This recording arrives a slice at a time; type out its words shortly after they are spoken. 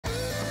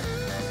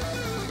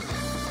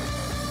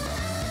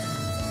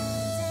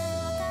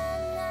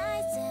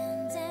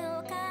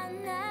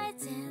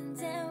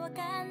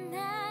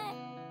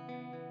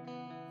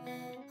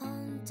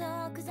当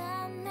く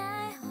だん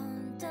ない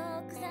本当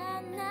く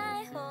だん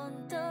ない本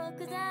当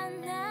くだ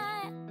ん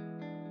ない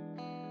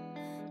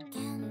見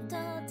当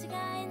違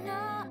いの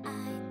相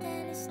手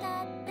にし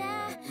たって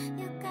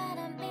よか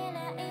ら未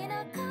来の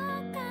後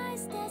悔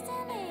してセ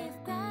リ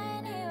フくら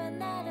いには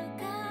なるか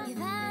言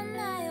わな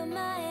いお前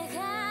が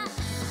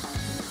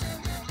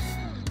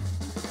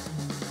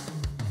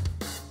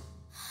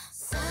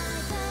最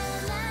低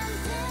なん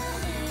て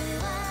言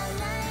わ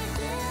ない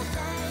で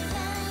大概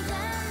が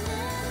無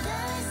駄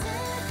す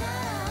か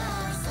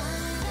ら最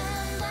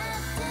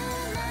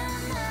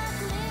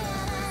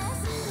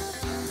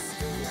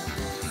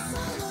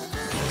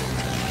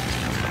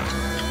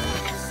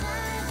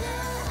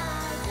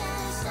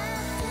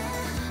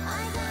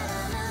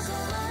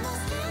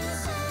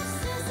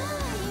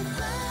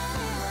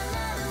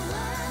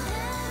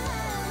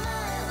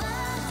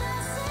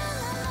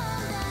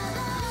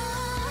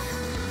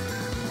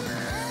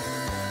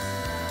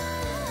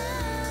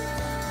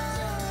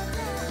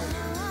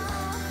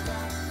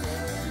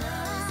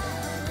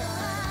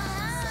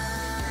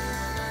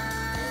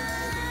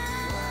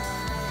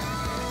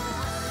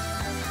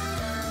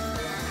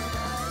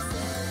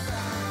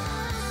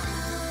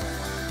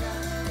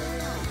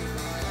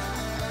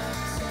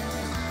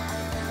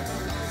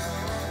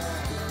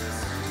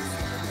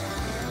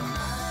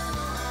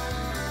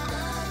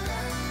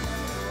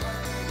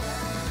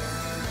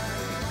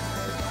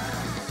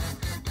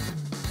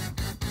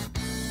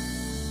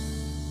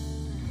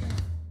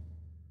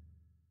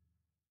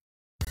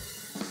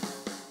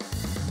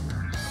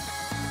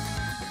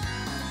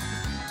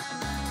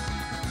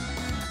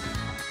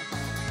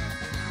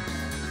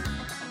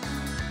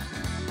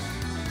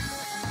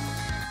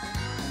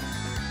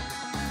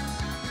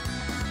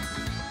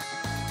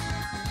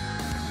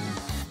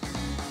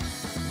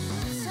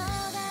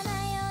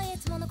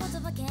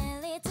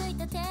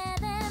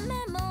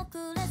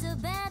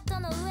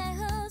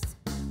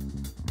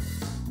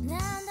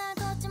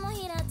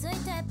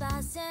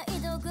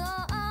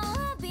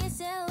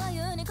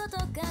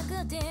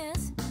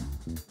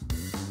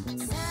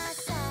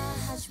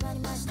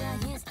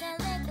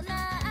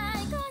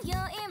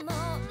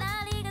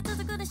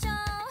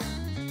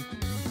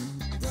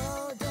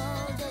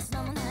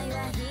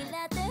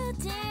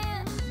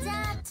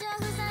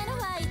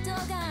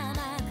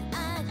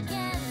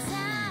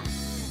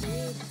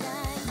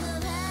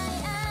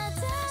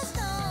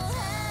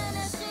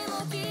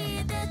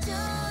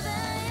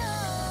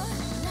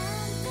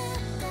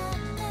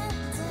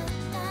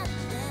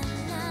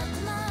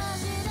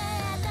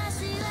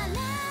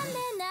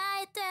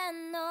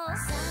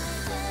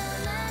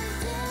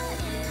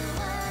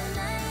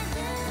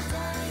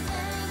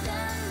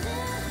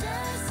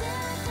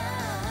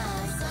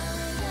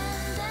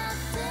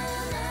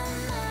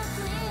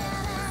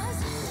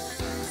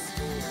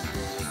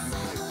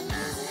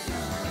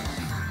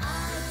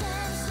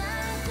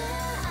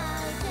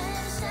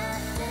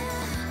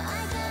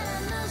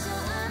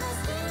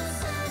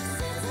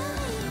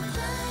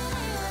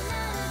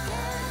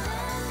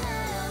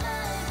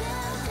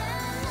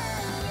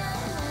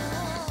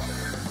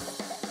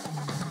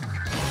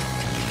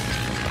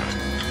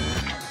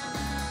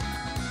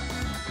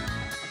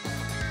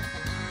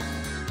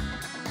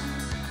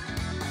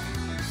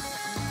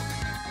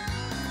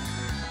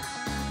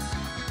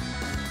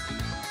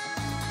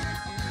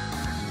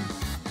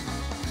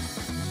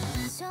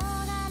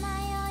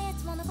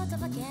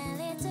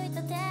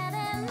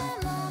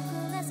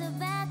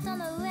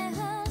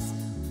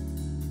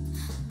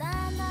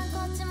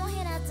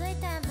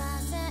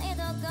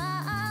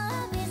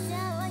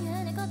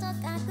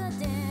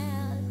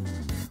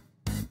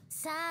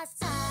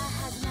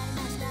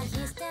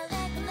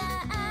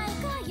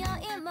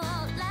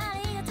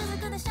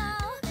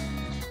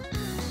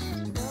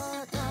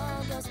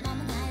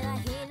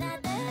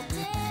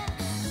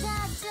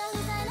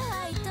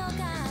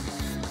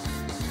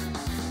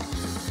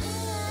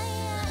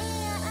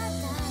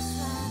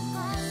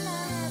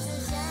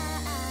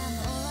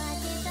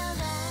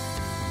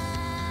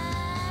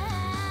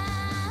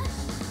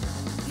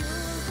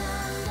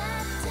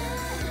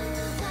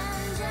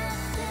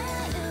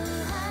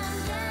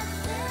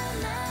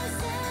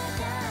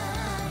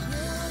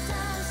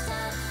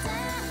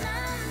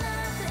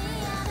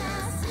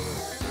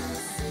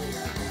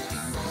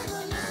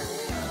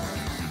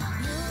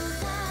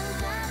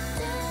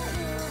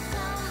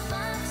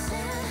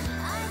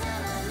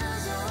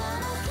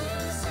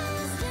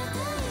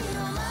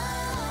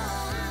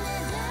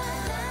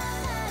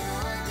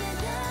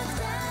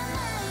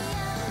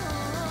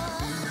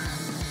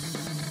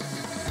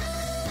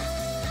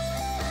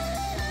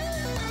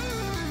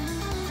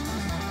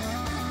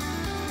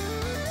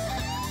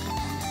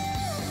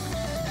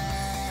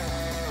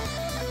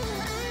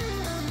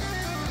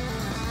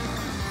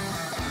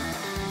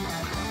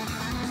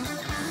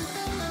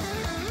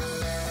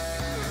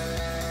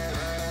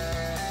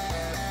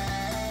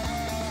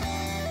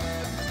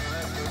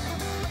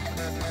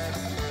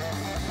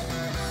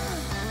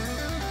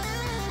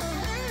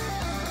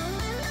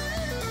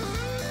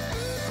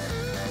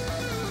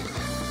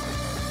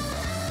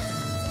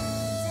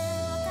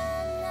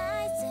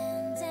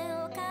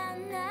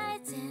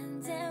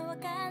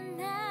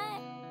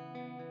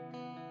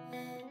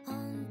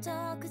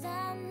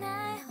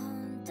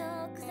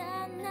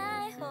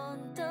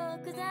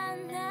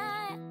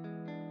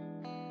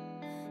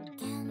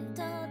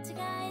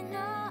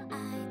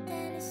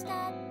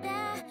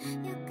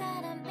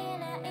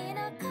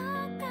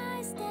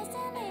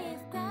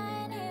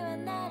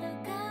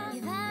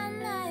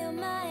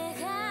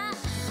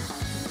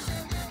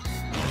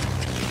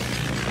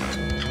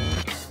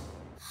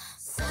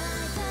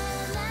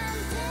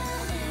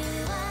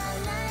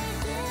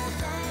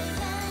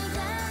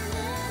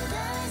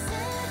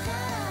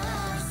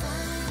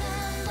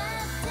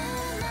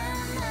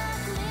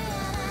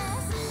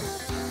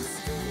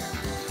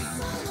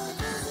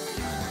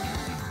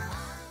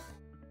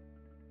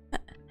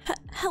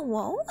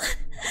Whoa.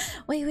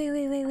 Wait.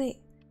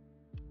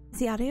 Is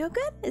the audio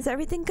good? Is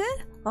everything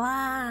good?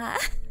 Wow.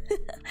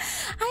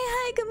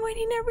 Hi, good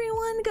morning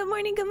everyone. Good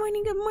morning.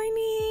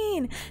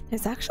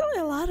 There's actually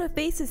a lot of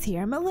faces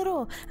here. I'm a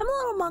little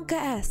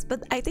manga-esque,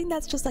 but I think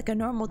that's just like a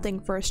normal thing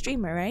for a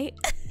streamer, right?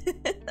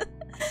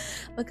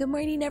 But good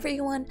morning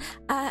everyone.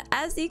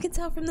 As you can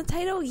tell from the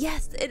title,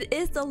 yes, it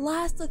is the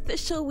last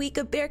official week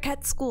of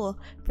Bearcat School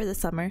for the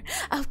summer,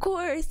 of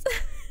course.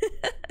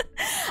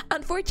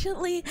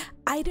 Unfortunately,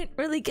 I didn't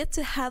really get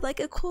to have like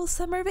a cool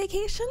summer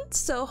vacation,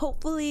 so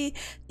hopefully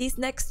these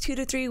next 2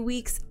 to 3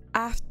 weeks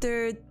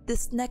after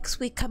this next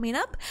week coming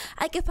up,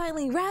 I could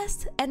finally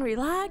rest and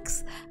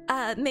relax.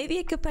 Maybe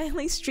I could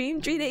finally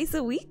stream 3 days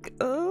a week.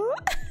 Oh.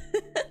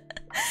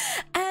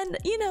 And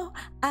you know,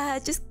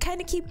 just kind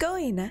of keep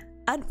going.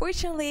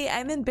 Unfortunately,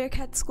 I'm in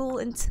Bearcat School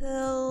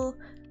until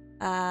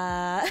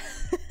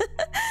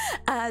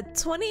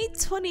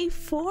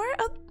 2024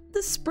 of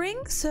the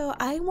spring, so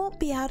I won't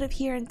be out of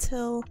here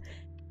until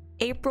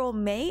April,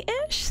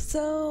 May-ish.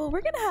 So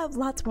we're gonna have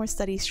lots more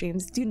study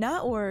streams, do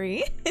not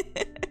worry.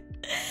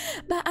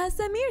 But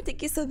Samir,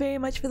 thank you so very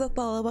much for the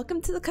follow. Welcome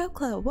to the Cup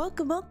Club.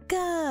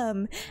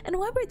 Welcome. And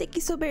Weber, thank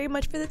you so very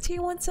much for the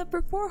tier 1 sub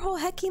for 4 whole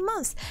hecky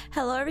months.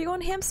 Hello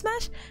everyone, Ham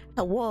Smash.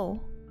 Oh, whoa,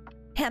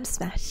 Ham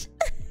Smash.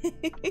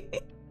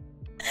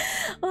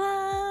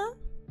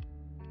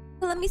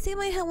 Let me say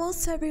my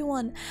hellos to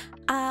everyone.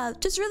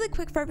 Just really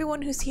quick for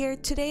everyone who's here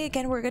today.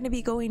 Again, we're going to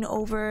be going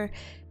over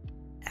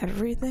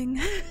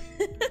everything.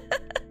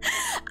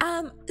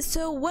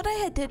 So what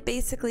I did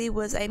basically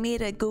was I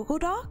made a Google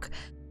Doc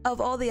of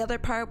all the other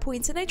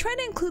PowerPoints, and I tried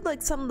to include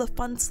like some of the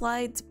fun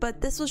slides, but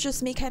this was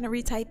just me kind of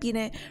retyping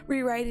it,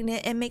 rewriting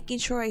it, and making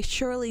sure I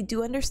surely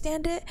do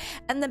understand it.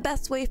 And the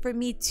best way for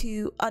me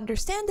to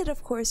understand it,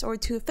 of course, or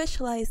to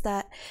officialize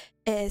that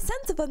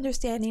sense of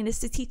understanding, is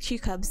to teach you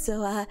cubs.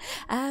 So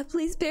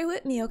please bear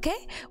with me,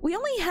 okay? We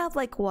only have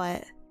like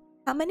what?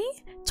 How many?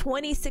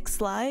 26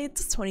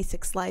 slides.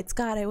 26 slides.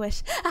 God, I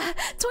wish.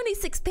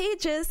 26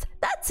 pages.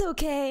 That's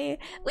okay.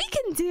 We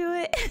can do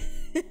it.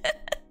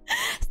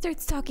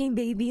 Starts talking,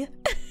 baby.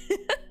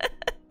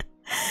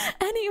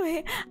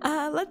 Anyway,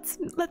 let's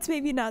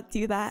maybe not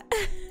do that.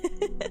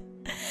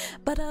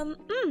 But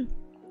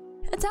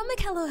Atomic,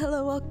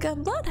 hello,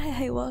 welcome. Blood,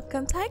 hi,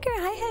 welcome. Tiger,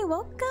 hi,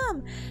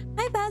 welcome.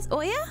 Hi, Baz.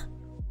 Oya.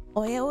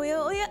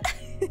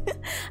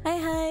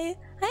 Hi,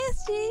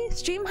 SG.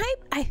 Stream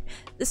hype.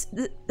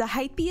 The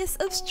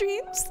hypiest of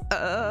streams.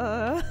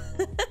 Hi,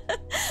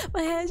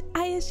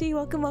 SG.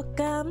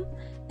 Welcome.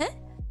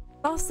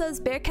 Boss says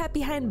Bearcat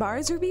behind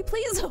bars, Ruby,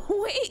 please.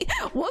 Wait,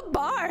 what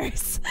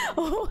bars?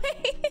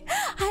 Wait,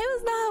 I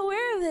was not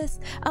aware of this.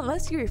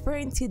 Unless you're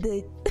referring to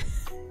the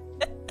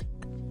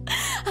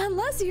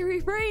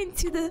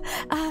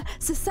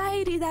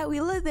society that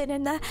we live in,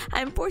 and that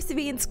I'm forced to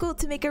be in school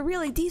to make a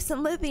really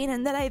decent living,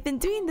 and that I've been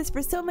doing this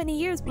for so many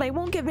years, but I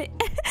won't give it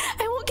a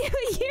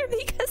year,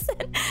 because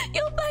then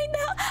you'll find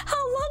out how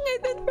long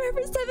I've been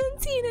forever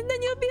 17, and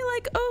then you'll be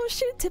like, oh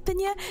shoot,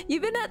 Tiffany,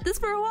 you've been at this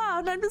for a while,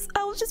 and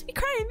I'll just be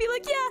crying and be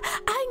like, yeah,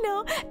 I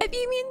know. If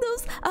you mean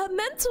those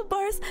mental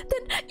bars,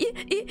 then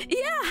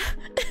yeah.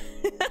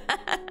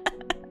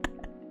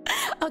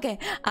 Okay,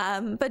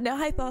 but no,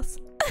 hi, boss.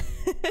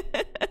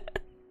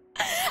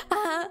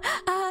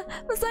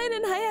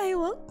 Poseidon, hi,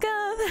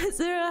 welcome.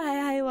 Zero,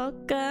 hi,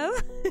 welcome.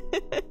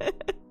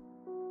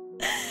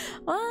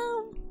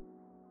 Wow.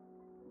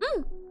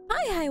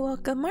 Hi,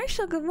 welcome.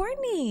 Marshall, good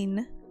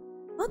morning.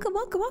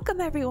 Welcome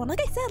everyone.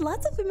 Like I said,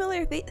 lots of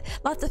familiar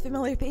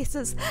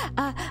faces.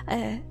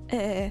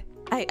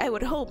 I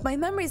would hope. My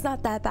memory's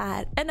not that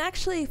bad, and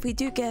actually if we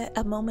do get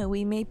a moment,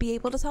 we may be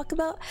able to talk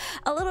about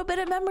a little bit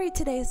of memory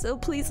today, so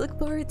please look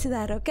forward to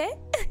that, okay?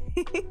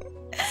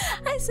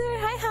 Hi sir,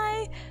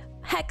 hi.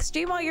 Heck,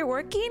 stream while you're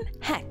working?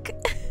 Heck.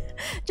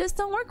 Just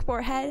don't work,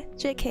 forehead.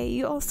 JK,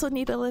 you also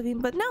need a living,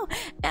 but no.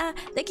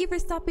 Thank you for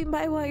stopping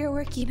by while you're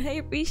working. I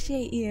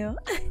appreciate you.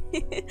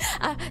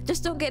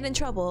 Just don't get in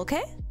trouble,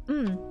 okay?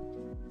 Hi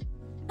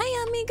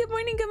Yummy, good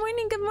morning.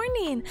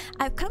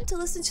 I've come to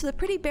listen to the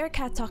pretty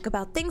Bearcat talk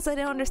about things I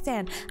don't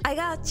understand. I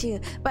got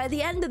you. By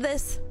the end of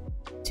this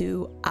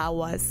 2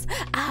 hours,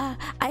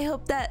 I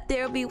hope that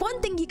there'll be one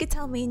thing you could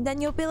tell me, and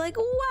then you'll be like,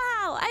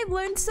 wow, I've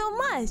learned so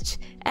much.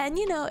 And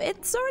you know,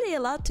 it's already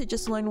allowed to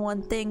just learn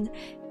one thing.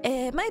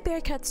 My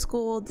Bearcat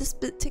School, this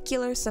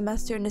particular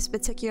semester in this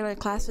particular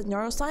class of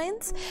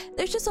neuroscience,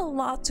 there's just a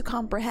lot to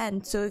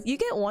comprehend. So if you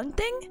get one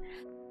thing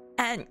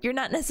and you're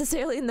not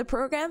necessarily in the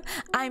program,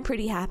 I'm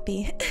pretty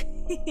happy.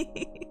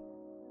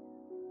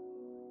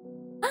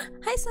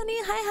 Hi Sunny,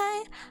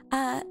 hi.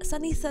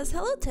 Sunny says,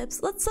 hello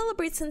Tips, let's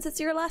celebrate since it's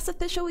your last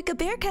official week of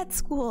Bearcat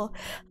School.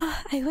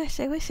 I wish.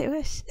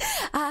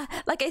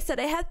 Like I said,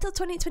 I had till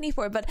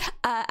 2024, but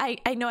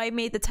I know I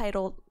made the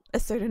title a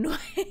certain way.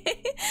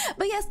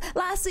 But yes,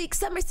 last week,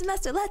 summer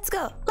semester, let's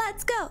go.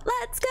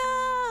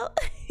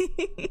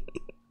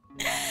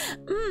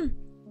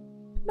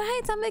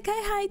 Hi Atomic,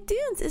 hi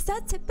Dunes, is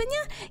that Tiffany?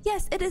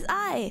 Yes, it is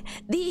I,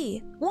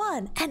 the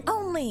one and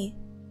only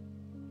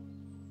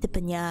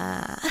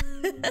Tipanya.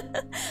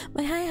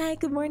 My hi,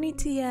 good morning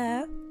to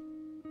ya.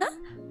 Huh?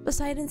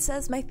 Poseidon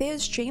says my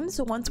favorite streams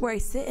the ones where I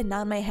sit and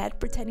nod my head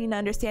pretending to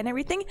understand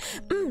everything.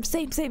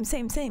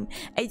 Same.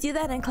 I do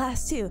that in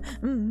class too.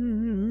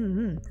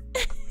 And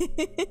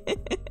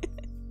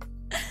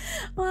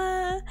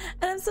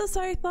I'm so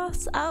sorry,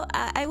 boss.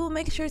 I will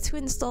make sure to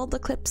install the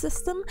clip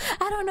system.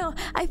 I don't know.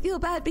 I feel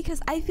bad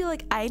because I feel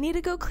like I need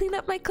to go clean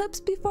up my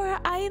clips before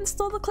I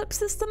install the clip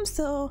system.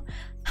 So,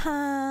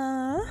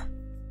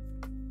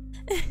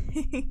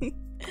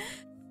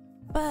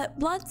 But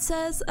Blood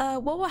says,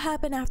 what will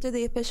happen after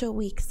the official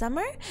week?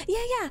 Summer?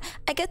 Yeah.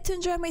 I get to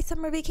enjoy my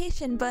summer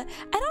vacation, but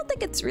I don't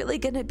think it's really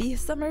gonna be a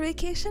summer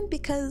vacation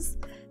because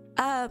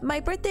my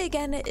birthday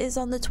again is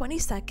on the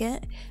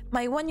 22nd.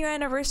 My 1-year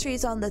anniversary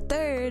is on the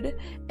 3rd,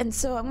 and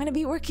so I'm gonna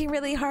be working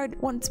really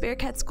hard once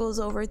Bearcat School is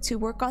over to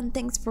work on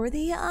things for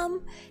the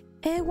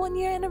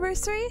 1-year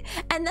anniversary,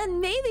 and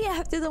then maybe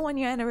after the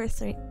 1-year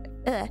anniversary.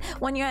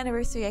 1-year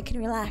anniversary I can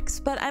relax,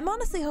 but I'm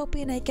honestly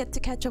hoping I get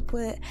to catch up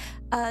with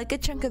a good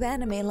chunk of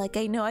anime. Like,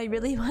 I know I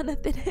really want to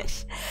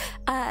finish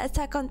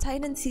Attack on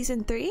Titan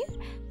season 3.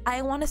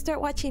 I want to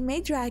start watching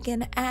Maid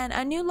Dragon, and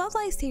a new Love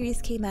Live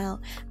series came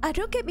out.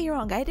 Don't get me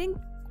wrong, I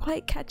didn't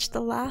quite catch the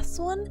last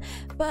one,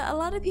 but a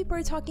lot of people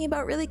are talking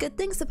about really good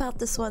things about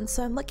this one,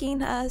 so I'm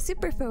looking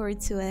super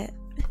forward to it.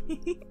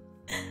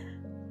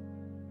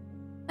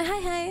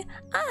 Hi.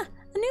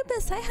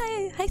 Anubis,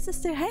 hi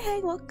sister, hi,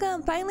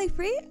 welcome. Finally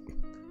free?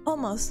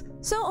 Almost,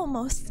 so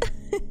almost.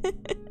 But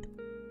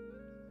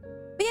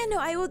yeah, no,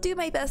 I will do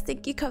my best.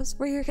 Thank you, Cubs,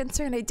 for your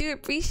concern. I do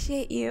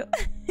appreciate you.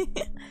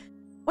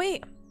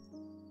 Wait,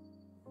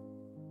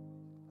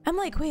 I'm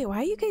like, wait, why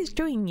are you guys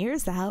doing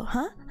yours out?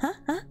 Huh?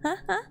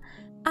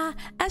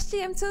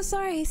 Ashley, I'm so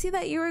sorry. I see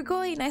that you were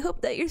going. I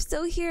hope that you're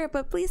still here,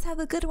 but please have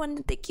a good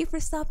one. Thank you for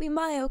stopping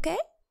by, okay?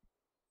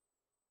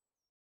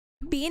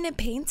 Being in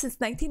pain since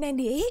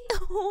 1998?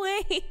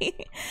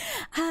 Wait.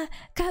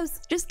 Guys,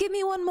 just give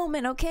me one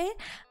moment, okay?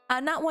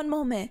 Not one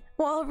moment.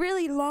 Well, a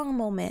really long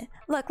moment.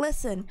 Look,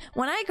 listen.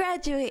 When I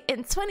graduate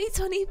in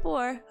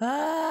 2024,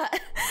 I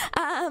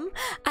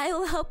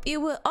will help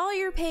you with all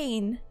your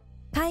pain.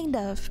 Kind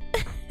of.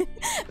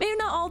 Maybe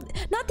not all,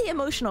 not the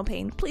emotional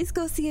pain. Please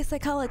go see a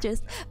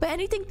psychologist. But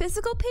anything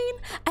physical pain,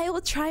 I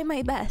will try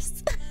my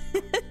best.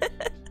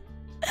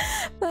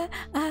 But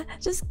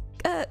just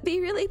be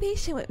really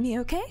patient with me,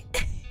 okay?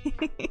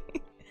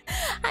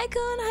 Hi,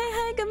 Kun.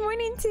 Hi. Good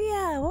morning to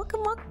ya.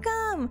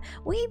 Welcome.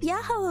 Weeb,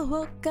 yeah, hello,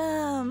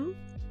 welcome.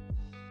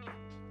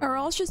 Are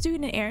all just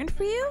doing an errand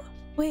for you?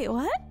 Wait,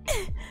 what?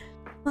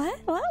 What?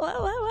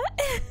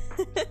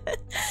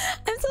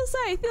 I'm so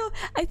sorry.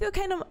 I feel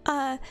kind of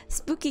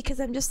spooky because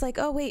I'm just like,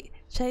 oh wait,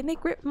 should I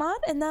make Rip mod?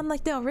 And then I'm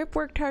like, no, Rip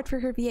worked hard for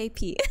her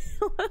VIP.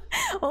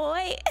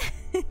 Wait.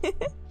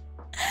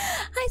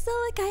 Hi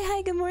Selec,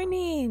 hi, good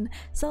morning.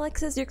 Selec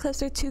says your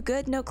clips are too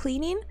good, no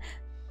cleaning.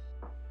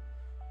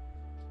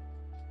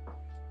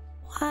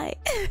 Why?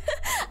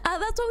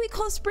 That's what we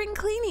call spring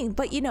cleaning,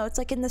 but you know, it's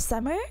like in the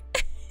summer.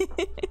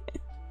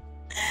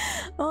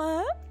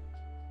 What?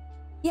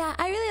 Yeah,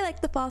 I really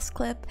like the Boss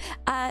clip.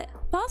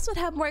 Boss would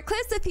have more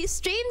clips if he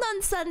streamed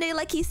on Sunday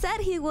like he said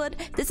he would.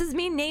 This is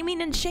me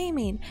naming and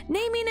shaming.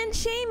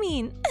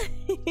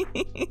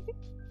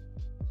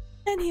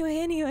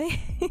 Anyway.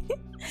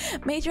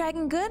 Maid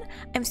Dragon good?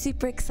 I'm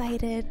super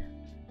excited.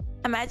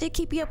 Imagine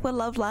keeping up with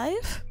Love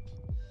Live.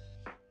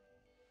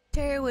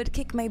 Tara would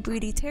kick my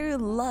booty. Tara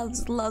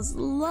loves Love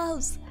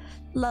Live.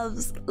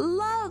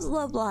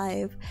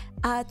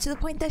 To the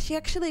point that she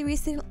actually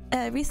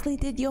recently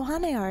did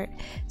Yohane art.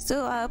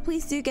 So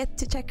please do get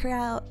to check her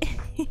out.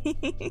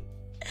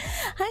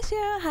 Hi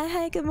Cheryl.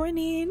 Hi. Good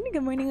morning.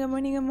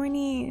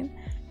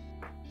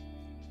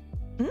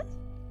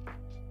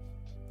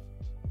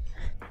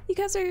 You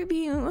guys are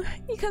being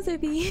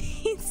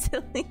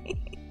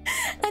silly.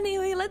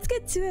 Anyway, let's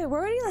get to it. We're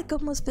already like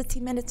almost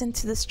 15 minutes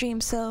into the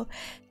stream, so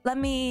let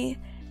me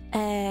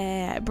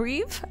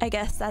breathe. I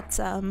guess that's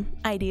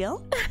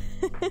ideal.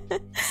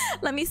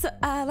 let me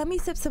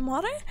sip some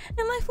water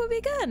and life will be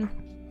good.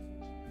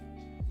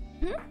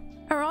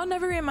 Aral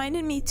never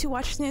reminded me to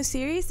watch the new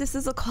series. This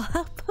is a call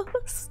out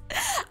post.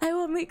 I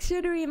will make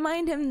sure to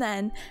remind him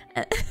then.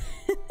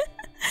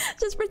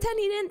 Just pretend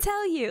he didn't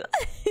tell you.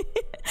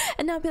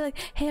 And I'll be like,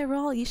 hey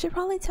Aral, you should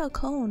probably tell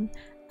Cone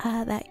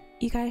that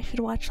you guys should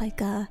watch like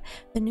the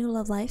new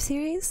Love Live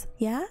series.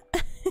 Yeah?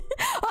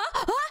 Oh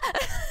heck!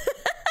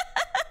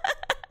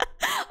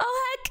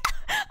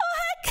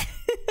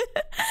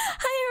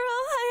 Hi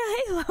Aral,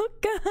 hi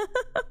Loka.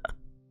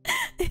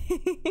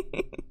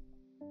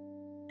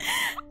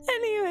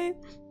 Anyway,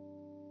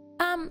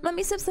 let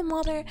me sip some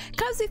water.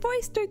 Guys, before I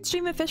start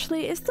stream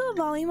officially, is the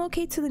volume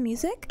okay to the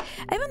music?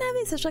 I've been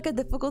having such like a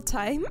difficult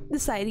time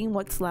deciding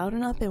what's loud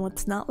enough and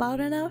what's not loud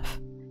enough.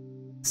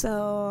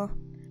 So,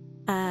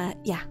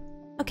 yeah.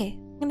 Okay,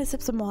 I'm gonna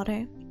sip some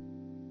water.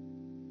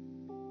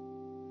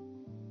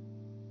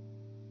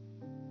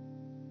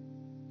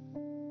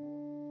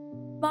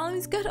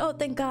 Volume's good? Oh,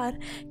 thank God.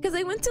 Because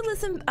I went to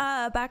listen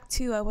back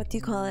to, what do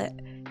you call it?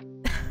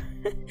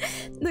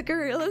 the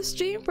gorilla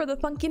stream for the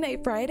Funky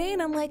Night Friday,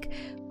 and I'm like,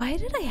 why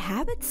did I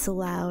have it so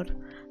loud?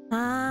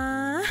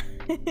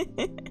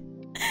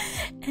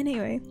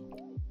 Anyway,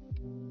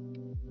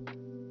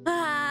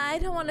 I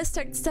don't want to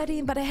start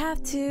studying, but I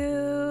have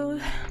to.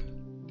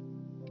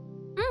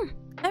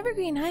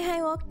 Evergreen,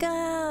 hi,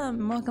 welcome.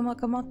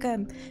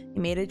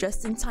 You made it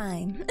just in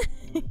time.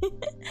 All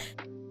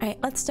right,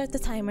 let's start the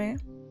timer.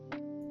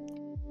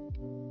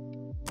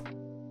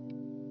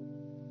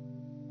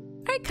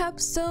 Alright,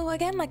 Cups, so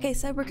again, like I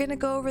said, we're gonna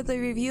go over the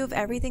review of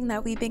everything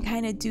that we've been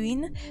kind of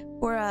doing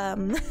for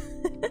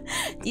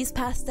these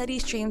past study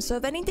streams. So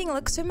if anything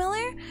looks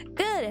familiar,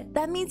 good,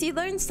 that means you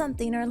learned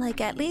something, or like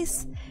at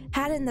least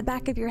had it in the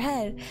back of your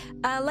head.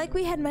 Like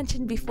we had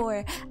mentioned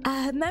before,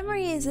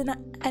 memory is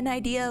an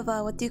idea of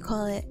what do you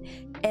call it,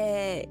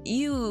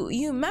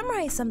 you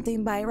memorize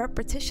something by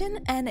repetition,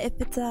 and if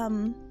it's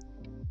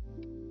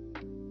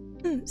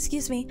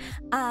excuse me,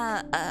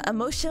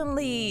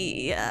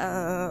 emotionally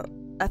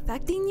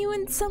affecting you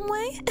in some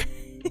way.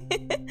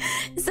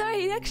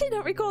 Sorry, I actually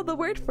don't recall the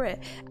word for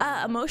it.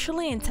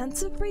 Emotionally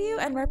intensive for you,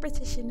 and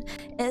repetition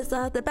is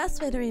the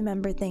best way to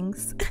remember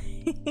things.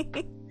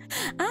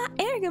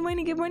 Eric, good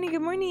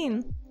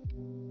morning.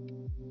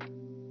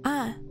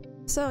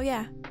 So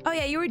yeah. Oh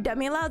yeah, you were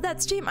dummy loud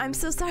that stream. I'm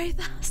so sorry if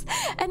that was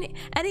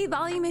any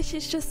volume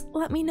issues, just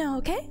let me know,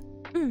 okay?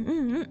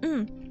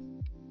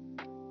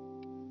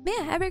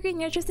 Yeah, Evergreen,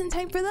 you're just in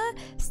time for the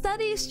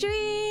study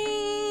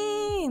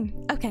stream.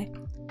 Okay.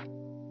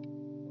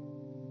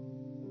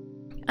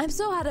 I'm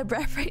so out of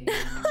breath right now.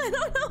 I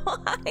don't know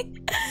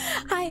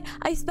why.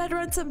 I sped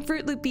around some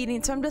Fruit Loop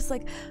eating, so I'm just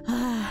like,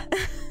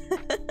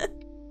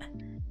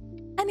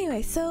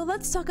 Anyway, so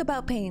let's talk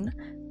about pain.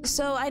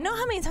 So I know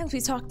how many times we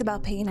talked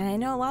about pain, and I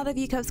know a lot of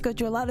you Cubs go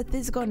through a lot of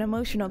physical and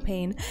emotional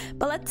pain,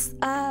 but let's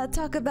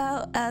talk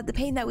about the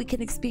pain that we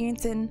can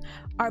experience in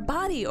our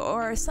body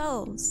or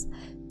ourselves.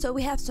 So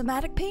we have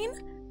somatic pain,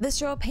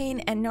 visceral pain,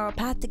 and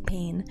neuropathic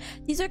pain.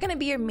 These are going to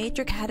be your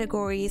major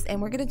categories,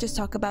 and we're going to just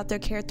talk about their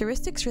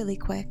characteristics really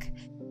quick.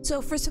 So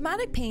for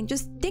somatic pain,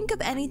 just think of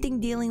anything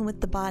dealing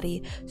with the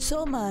body.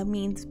 Soma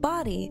means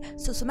body.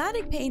 So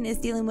somatic pain is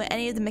dealing with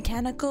any of the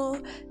mechanical,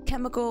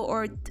 chemical,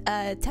 or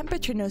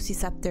temperature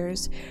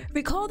nociceptors.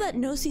 Recall that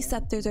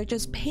nociceptors are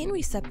just pain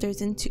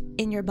receptors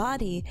in your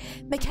body.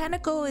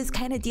 Mechanical is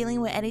kind of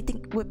dealing with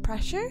anything with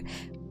pressure,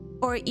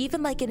 or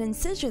even like an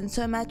incision.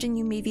 So imagine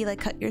you maybe like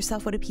cut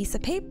yourself with a piece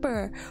of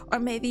paper, or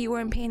maybe you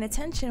weren't paying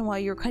attention while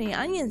you were cutting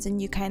onions and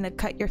you kind of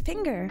cut your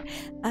finger.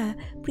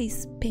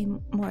 Please pay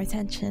more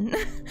attention.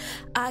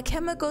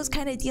 Chemicals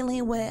kind of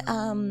dealing with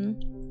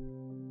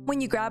when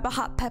you grab a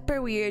hot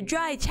pepper with your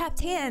dry chapped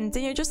hands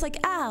and you're just like,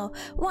 ow,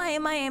 why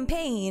am I in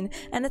pain?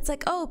 And it's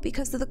like, oh,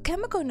 because of the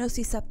chemical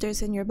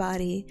nociceptors in your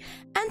body.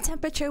 And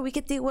temperature, we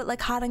could deal with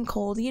like hot and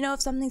cold. You know,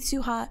 if something's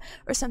too hot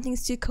or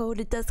something's too cold,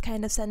 it does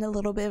kind of send a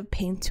little bit of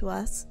pain to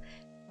us.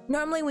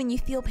 Normally when you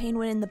feel pain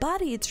within the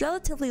body, it's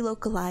relatively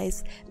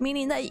localized,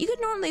 meaning that you could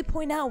normally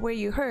point out where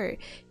you hurt.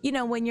 You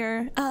know, when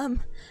your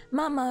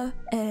Mama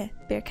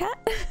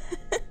Bearcat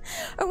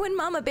or when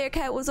Mama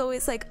Bearcat was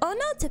always like, oh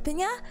no,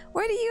 Tippanya,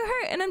 where do you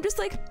hurt? And I'm just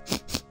like,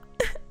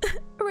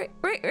 right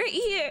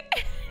here.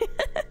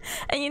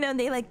 And you know,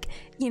 they like,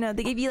 you know,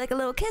 they give you like a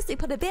little kiss, they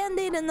put a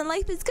band-aid, and then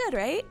life is good,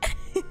 right?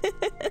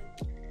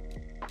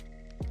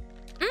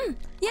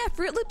 Yeah,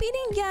 Fruit Loop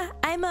eating? Yeah,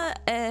 I'm a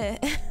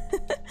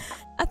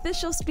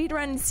official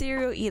speedrun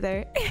cereal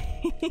eater.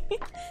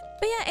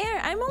 But yeah, Air,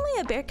 I'm only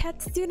a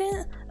Bearcat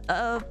student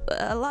of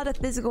a lot of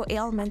physical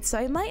ailments, so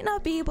I might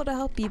not be able to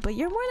help you, but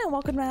you're more than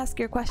welcome to ask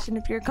your question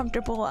if you're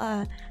comfortable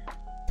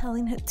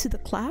telling it to the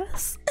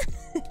class.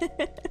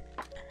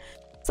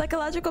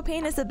 Psychological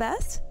pain is the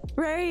best.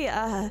 Very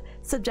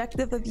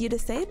subjective of you to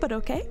say, but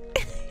okay.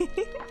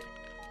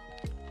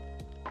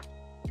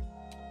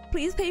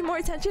 Please pay more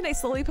attention. I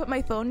slowly put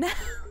my phone down.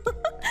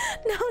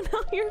 No,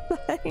 you're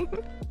fine.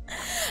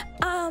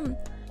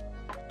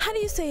 How do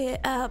you say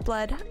it,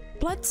 Blood?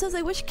 Blood says,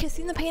 I wish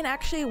kissing the pain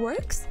actually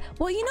works.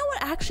 Well, you know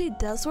what actually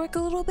does work a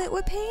little bit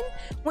with pain?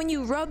 When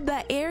you rub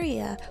that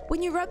area.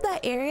 When you rub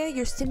that area,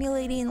 you're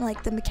stimulating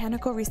like the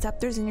mechanical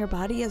receptors in your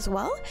body as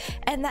well.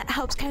 And that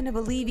helps kind of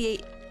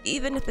alleviate,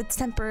 even if it's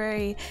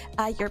temporary,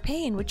 your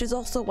pain, which is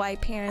also why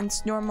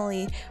parents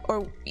normally,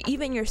 or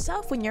even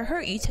yourself when you're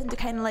hurt, you tend to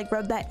kind of like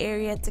rub that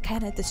area to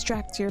kind of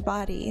distract your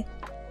body.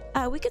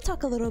 We could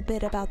talk a little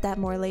bit about that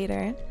more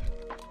later.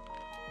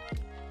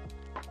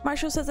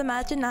 Marshall says,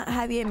 imagine not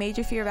having a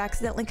major fear of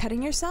accidentally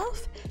cutting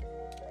yourself.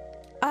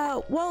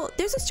 Well,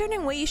 there's a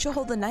certain way you should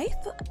hold a knife.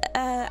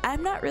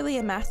 I'm not really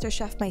a master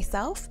chef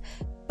myself,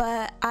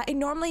 but I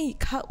normally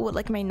cut with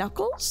like my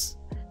knuckles.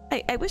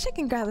 I wish I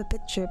can grab a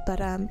picture,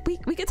 but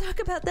we could talk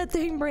about that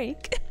during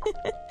break.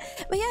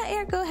 But yeah,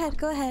 Air, go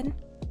ahead.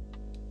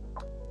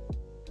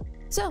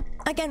 So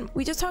again,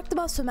 we just talked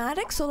about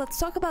somatic, so let's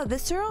talk about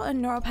visceral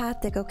and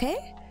neuropathic,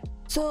 okay?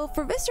 So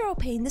for visceral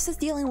pain, this is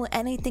dealing with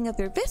anything of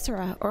your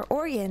viscera or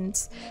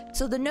organs.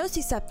 So the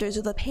nociceptors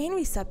or the pain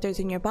receptors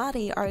in your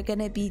body are going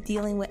to be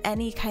dealing with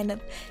any kind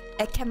of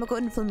a chemical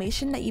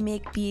inflammation that you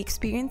may be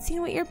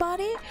experiencing with your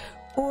body,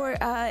 or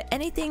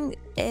anything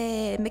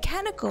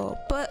mechanical,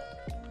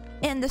 but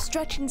in the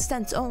stretching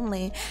sense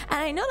only. And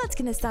I know that's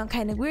going to sound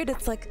kind of weird.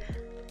 It's like,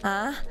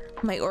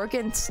 my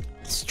organs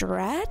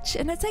stretch?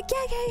 And it's like,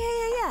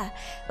 yeah.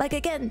 Like,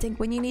 again, think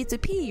when you need to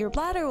pee, your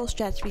bladder will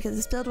stretch because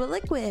it's filled with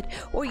liquid.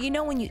 Or you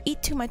know when you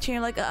eat too much and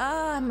you're like,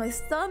 my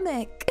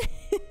stomach.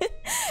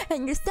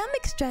 And your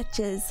stomach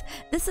stretches.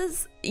 This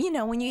is, you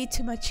know, when you eat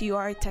too much, you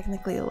are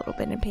technically a little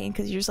bit in pain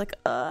because you're just like,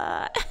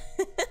 and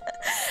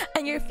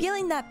you're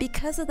feeling that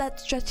because of that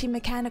stretching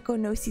mechanical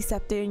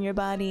nociceptor in your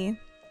body.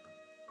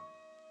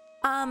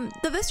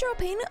 The visceral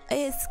pain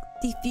is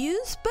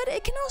diffuse, but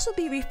it can also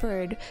be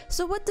referred.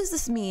 So what does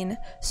this mean?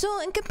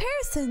 So in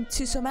comparison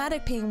to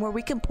somatic pain, where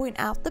we can point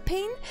out the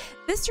pain,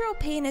 visceral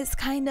pain is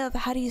kind of,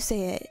 how do you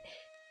say it?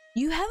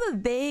 You have a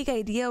vague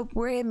idea of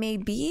where it may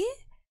be,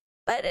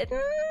 but it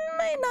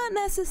might not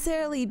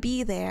necessarily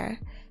be there.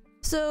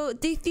 So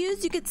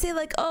diffuse, you could say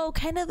like, oh,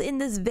 kind of in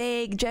this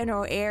vague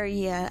general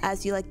area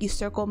as you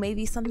circle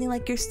maybe something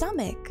like your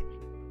stomach.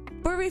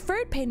 For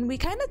referred pain, we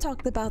kind of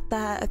talked about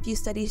that a few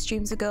study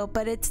streams ago,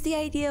 but it's the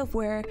idea of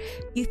where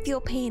you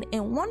feel pain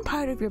in one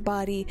part of your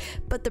body,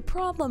 but the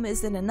problem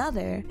is in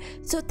another.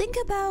 So think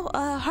about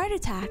heart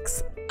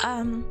attacks.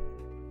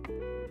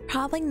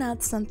 Probably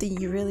not something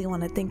you really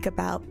want to think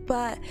about,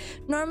 but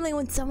normally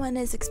when someone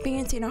is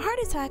experiencing a heart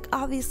attack,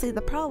 obviously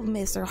the problem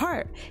is their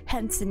heart,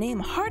 hence the name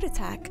heart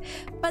attack.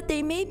 But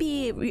they may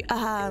be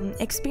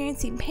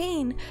experiencing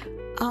pain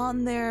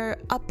on their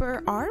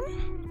upper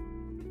arm.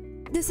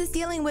 This is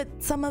dealing with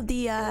some of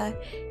the,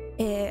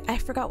 I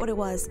forgot what it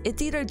was.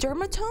 It's either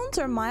dermatomes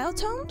or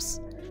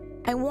myotomes.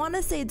 I want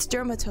to say it's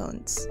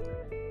dermatomes.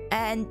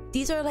 And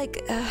these are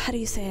like, how do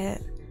you say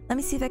it? Let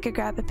me see if I could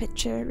grab a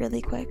picture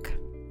really quick.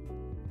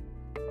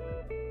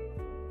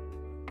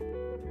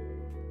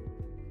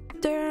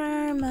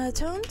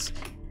 Dermatomes.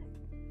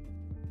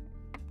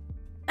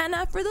 And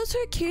for those who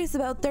are curious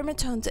about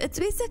dermatomes, it's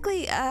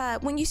basically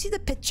when you see the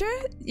picture,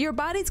 your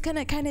body's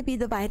gonna kind of be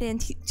divided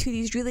into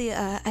these really,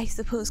 I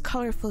suppose,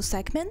 colorful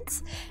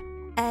segments.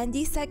 And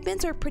these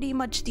segments are pretty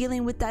much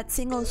dealing with that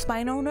single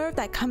spinal nerve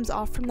that comes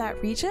off from that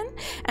region.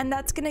 And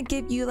that's gonna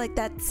give you like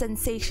that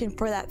sensation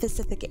for that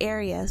specific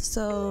area.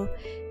 So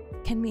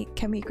can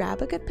we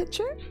grab a good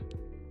picture?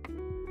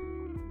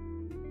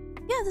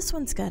 Yeah, this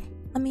one's good.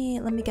 Let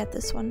me get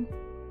this one.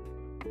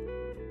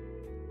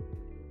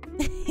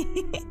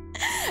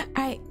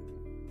 Alright,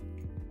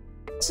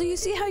 so you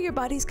see how your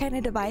body's kind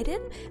of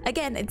divided?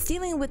 Again, it's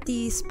dealing with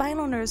the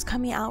spinal nerves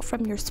coming out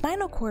from your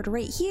spinal cord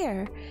right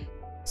here.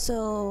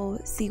 So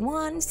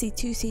C1,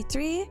 C2,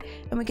 C3,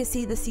 and we can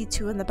see the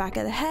C2 in the back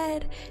of the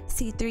head,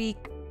 C3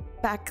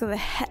 back of the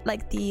head,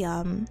 like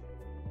the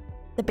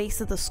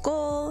base of the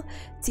skull,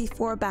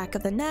 C4 back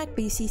of the neck,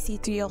 but you see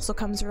C3 also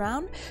comes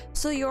around.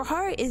 So your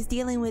heart is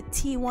dealing with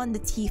T1 to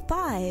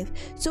T5.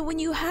 So when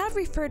you have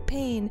referred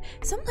pain,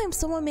 sometimes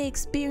someone may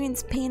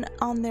experience pain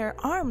on their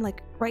arm,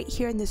 like right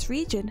here in this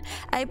region.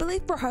 I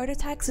believe for heart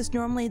attacks it's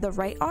normally the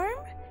right arm.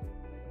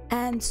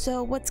 And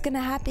so what's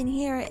gonna happen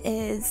here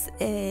is,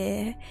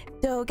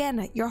 so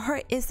again, your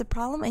heart is the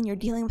problem and you're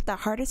dealing with that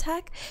heart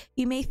attack,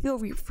 you may feel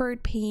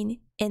referred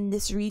pain in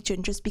this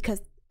region just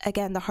because,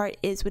 again, the heart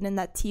is within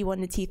that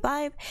T1 to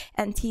T5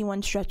 and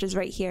T1 stretches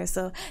right here.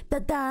 So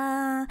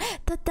da-da,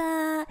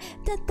 da-da,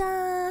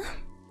 da-da. All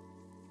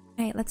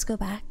right, let's go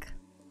back.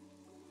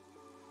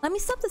 Let me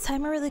stop the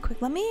timer really quick.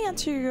 Let me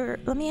answer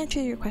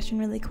your question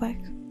really quick.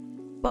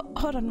 Well,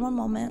 hold on one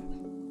moment.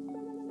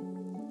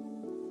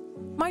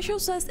 Marshall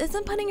says,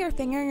 isn't putting your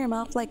finger in your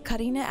mouth like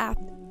cutting it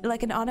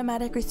like an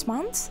automatic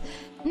response?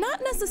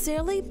 Not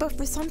necessarily, but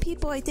for some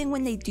people, I think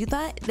when they do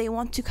that, they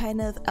want to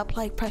kind of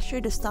apply pressure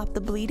to stop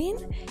the bleeding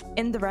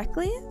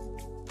indirectly,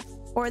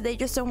 or they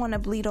just don't want to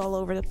bleed all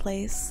over the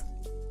place.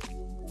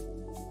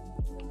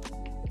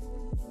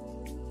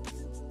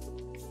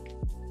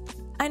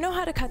 I know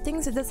how to cut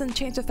things. It doesn't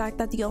change the fact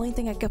that the only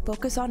thing I can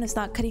focus on is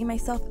not cutting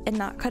myself and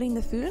not cutting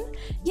the food.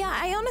 Yeah,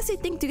 I honestly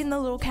think doing the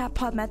little cat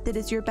paw method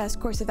is your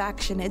best course of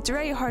action. It's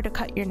very hard to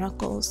cut your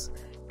knuckles.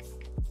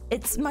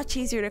 It's much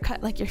easier to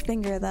cut like your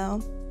finger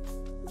though.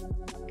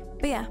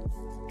 But yeah,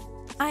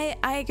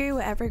 I agree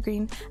with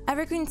Evergreen.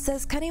 Evergreen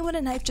says cutting with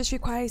a knife just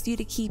requires you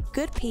to keep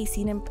good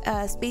pacing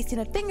and spacing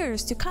of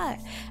fingers to cut.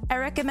 I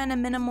recommend a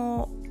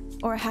minimal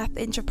or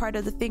 ½ apart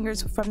of the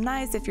fingers from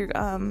knives if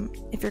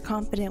you're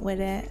confident with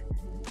it.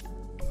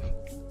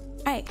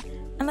 Alright,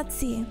 and let's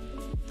see.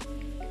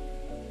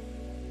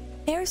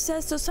 Air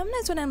says, so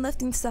sometimes when I'm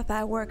lifting stuff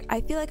at work,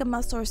 I feel like a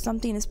muscle or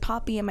something is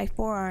poppy in my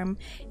forearm.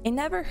 It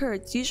never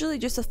hurts, usually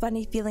just a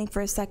funny feeling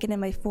for a second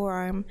in my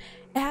forearm.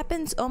 It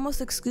happens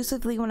almost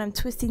exclusively when I'm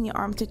twisting the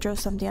arm to throw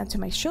something onto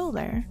my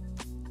shoulder.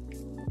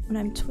 When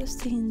I'm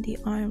twisting the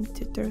arm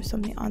to throw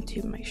something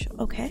onto my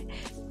shoulder. Okay.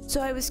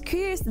 So I was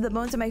curious if the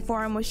bones of my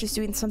forearm was just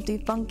doing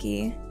something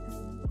funky.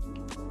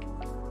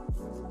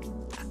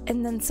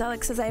 And then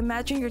Selleck says, I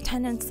imagine your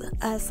tendons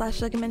slash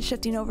ligament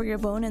shifting over your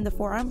bone in the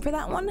forearm for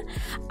that one.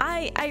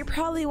 I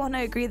probably want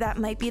to agree that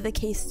might be the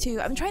case too.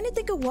 I'm trying to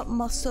think of what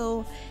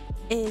muscle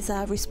is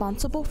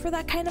responsible for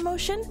that kind of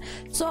motion.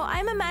 So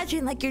I'm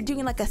imagining like you're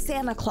doing like a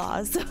Santa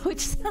Claus, which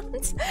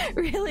sounds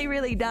really,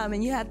 really dumb,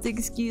 and you have to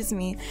excuse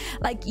me.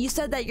 Like you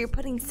said that you're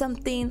putting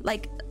something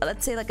like,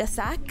 let's say like a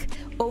sack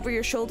over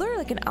your shoulder,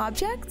 like an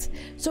object.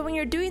 So when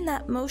you're doing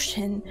that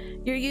motion,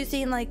 you're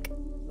using like,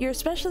 you're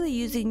especially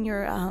using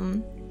your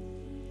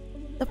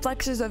the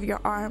flexors of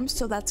your arms,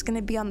 so that's going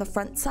to be on the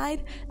front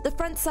side. The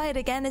front side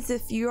again is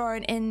if you are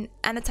in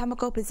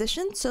anatomical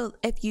position, so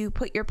if you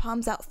put your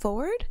palms out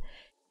forward,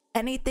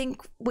 anything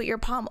with your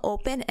palm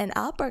open and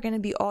up are going to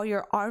be all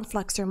your arm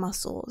flexor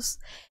muscles.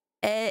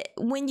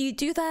 When you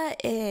do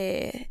that,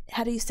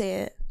 how do you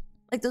say it,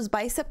 like those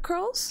bicep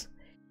curls,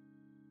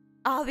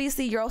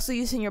 obviously you're also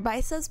using your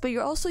biceps, but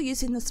you're also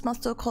using this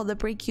muscle called the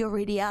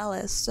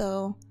brachioradialis.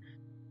 So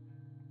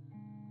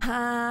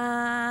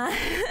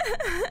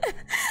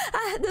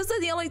those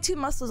are the only two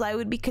muscles I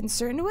would be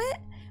concerned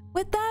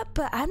with that,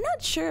 but I'm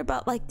not sure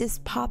about like this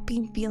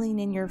popping feeling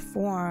in your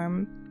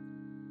forearm.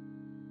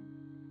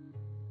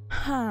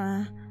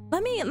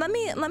 Let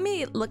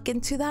me look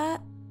into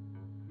that.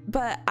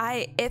 But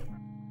if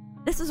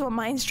this is what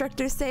my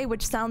instructors say,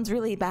 which sounds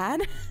really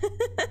bad,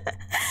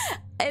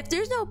 if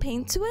there's no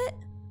pain to it,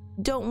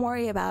 don't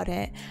worry about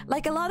it.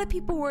 Like a lot of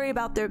people worry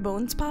about their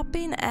bones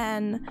popping,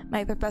 and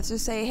my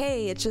professors say,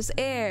 hey, it's just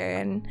air,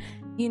 and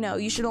you know,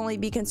 you should only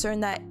be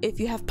concerned that if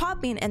you have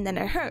popping and then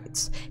it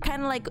hurts.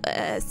 Kind of like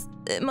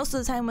most of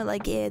the time with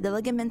like the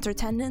ligaments or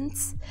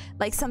tendons,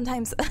 like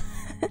sometimes I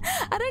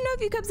don't know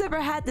if you guys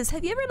ever had this.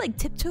 Have you ever like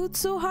tiptoed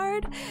so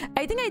hard?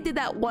 I think I did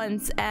that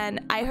once,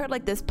 and I heard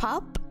like this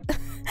pop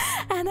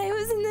and I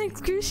was in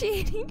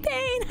excruciating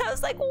pain. I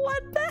was like,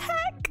 what the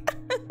heck?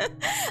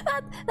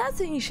 That's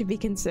when you should be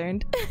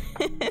concerned.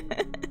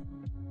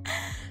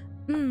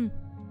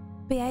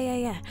 But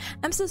yeah.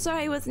 I'm so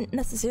sorry I wasn't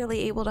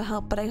necessarily able to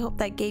help, but I hope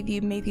that gave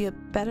you maybe a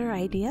better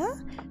idea.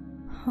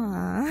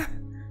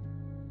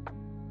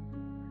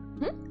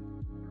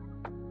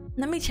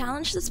 Let me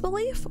challenge this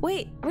belief.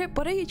 Wait, Rip,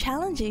 what are you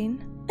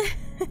challenging?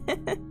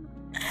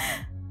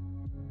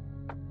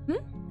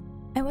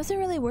 I wasn't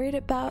really worried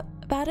about it.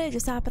 It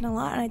just happened a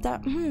lot, and I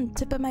thought,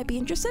 Tippa might be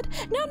interested.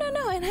 No,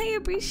 and I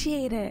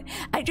appreciate it.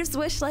 I just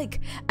wish,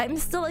 like, I'm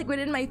still like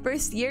within my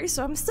first year,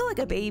 so I'm still like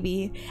a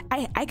baby.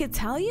 I could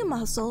tell you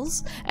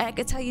muscles, and I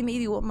could tell you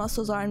maybe what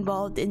muscles are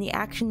involved in the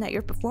action that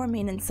you're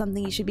performing and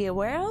something you should be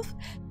aware of,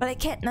 but I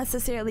can't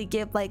necessarily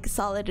give like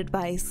solid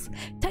advice.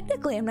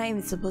 Technically, I'm not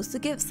even supposed to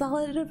give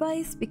solid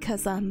advice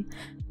because I'm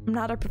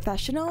not a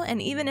professional,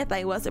 and even if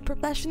I was a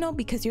professional,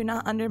 because you're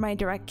not under my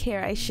direct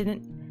care, I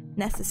shouldn't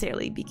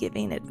necessarily be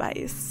giving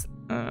advice.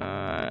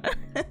 I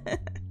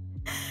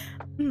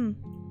don't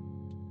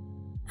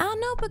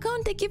know,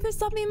 Pacone, thank you for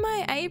stopping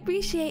by. I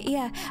appreciate.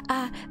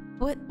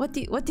 What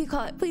do you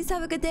call it? Please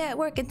have a good day at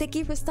work, and thank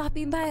you for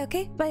stopping by.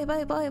 Okay,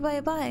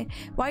 bye.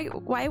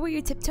 Why were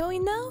you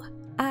tiptoeing now?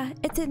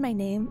 It's in my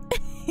name.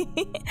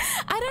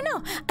 I don't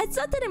know, it's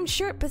not that I'm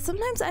short, but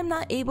sometimes I'm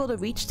not able to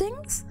reach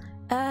things.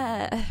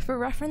 For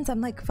reference, I'm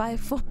like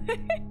 5'4",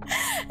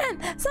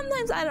 and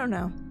sometimes I don't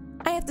know,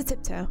 I have to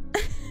tiptoe.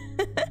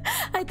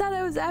 I thought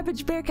I was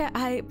average Bearcat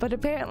height, but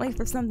apparently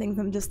for some things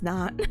I'm just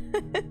not.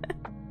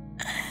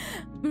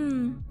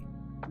 You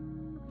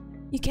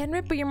can,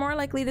 Rip, but you're more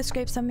likely to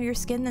scrape some of your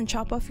skin than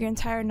chop off your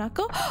entire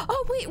knuckle.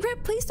 Oh wait,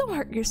 Rip, please don't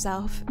hurt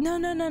yourself. No.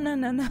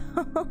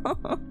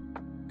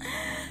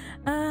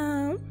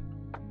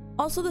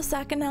 Also, the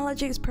sack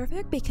analogy is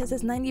perfect because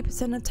it's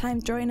 90% of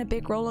time drawing a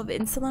big roll of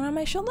insulin on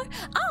my shoulder.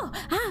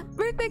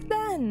 Perfect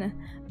then.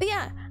 But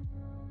yeah,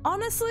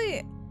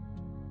 honestly,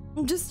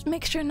 just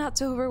make sure not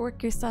to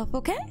overwork yourself,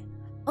 okay?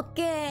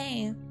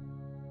 Okay.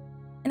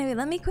 Anyway,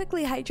 let me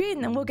quickly hydrate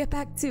and then we'll get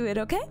back to it,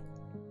 okay?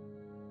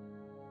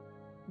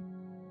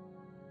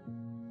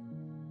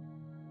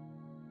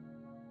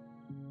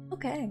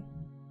 Okay.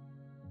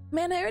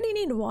 Man, I already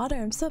need water.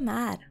 I'm so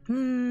mad.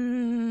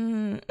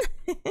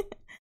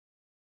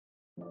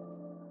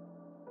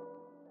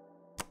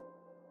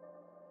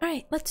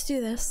 Alright, let's do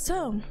this.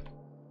 So,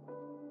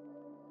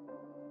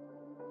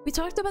 we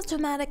talked about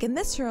somatic and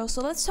visceral,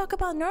 so let's talk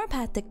about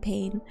neuropathic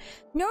pain.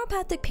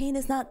 Neuropathic pain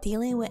is not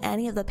dealing with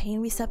any of the pain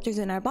receptors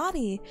in our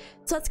body,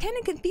 so it's kind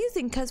of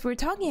confusing because we're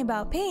talking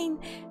about pain,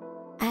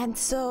 and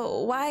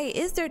so why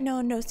is there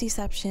no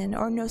nociception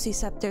or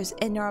nociceptors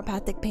in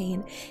neuropathic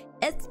pain?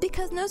 It's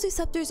because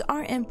nociceptors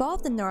aren't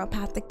involved in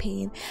neuropathic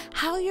pain.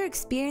 How you're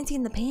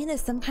experiencing the pain is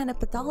some kind of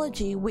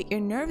pathology with your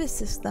nervous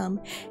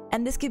system,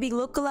 and this could be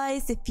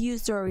localized,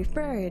 diffused, or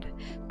referred.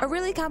 A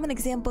really common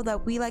example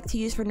that we like to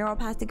use for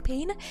neuropathic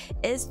pain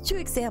is two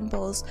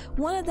examples.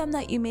 One of them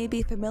that you may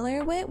be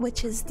familiar with,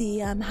 which is the,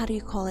 how do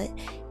you call it?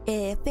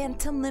 A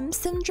phantom limb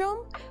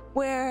syndrome,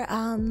 where,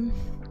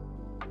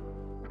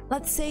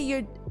 let's say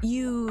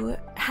you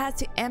had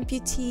to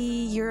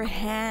amputate your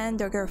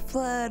hand or your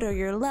foot or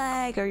your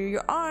leg or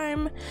your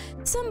arm,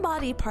 some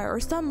body part or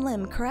some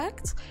limb,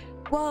 correct?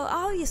 well,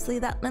 obviously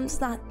that limb's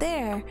not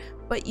there,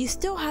 but you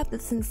still have the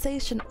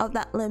sensation of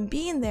that limb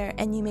being there,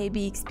 and you may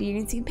be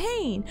experiencing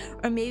pain,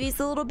 or maybe it's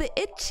a little bit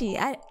itchy,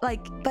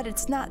 but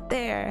it's not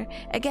there.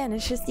 Again,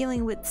 it's just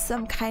dealing with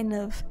some kind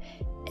of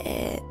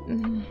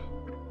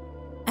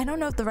I don't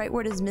know if the right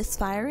word is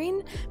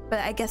misfiring, but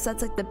I guess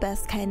that's like the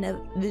best kind of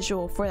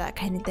visual for that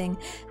kind of thing.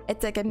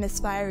 It's like a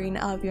misfiring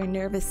of your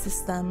nervous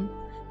system.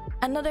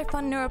 Another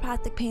fun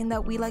neuropathic pain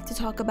that we like to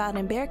talk about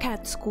in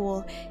Bearcat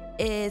School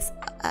is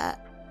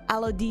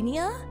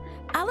allodynia.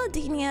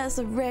 Allodynia is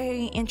a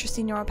very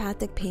interesting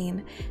neuropathic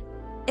pain.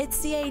 It's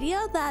the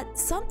idea that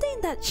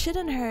something that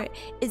shouldn't hurt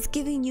is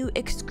giving you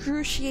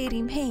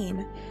excruciating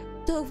pain.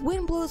 So if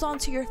wind blows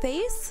onto your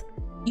face,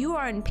 you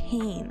are in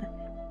pain.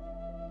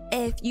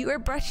 If you are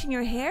brushing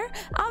your hair,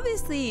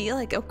 obviously,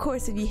 like, of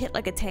course, if you hit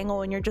like a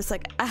tangle and you're just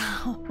like,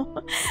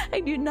 ow, I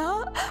do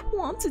not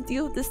want to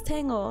deal with this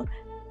tangle.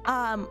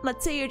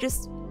 Let's say you're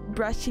just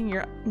brushing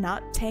your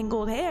not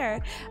tangled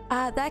hair,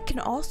 that can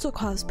also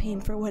cause pain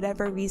for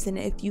whatever reason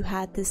if you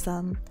had this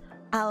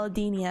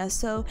allodynia.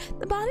 So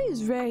the body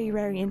is very,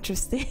 very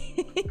interesting.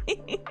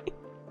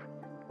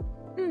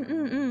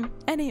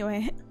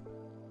 Anyway,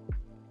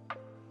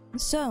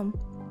 so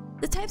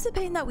the types of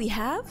pain that we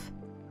have,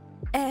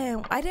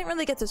 and I didn't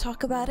really get to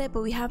talk about it,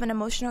 but we have an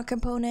emotional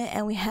component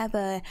and we have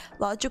a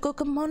logical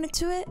component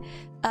to it.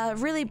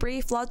 Really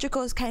brief.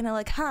 Logical is kind of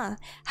like, how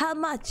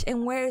much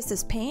and where is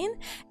this pain?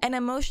 And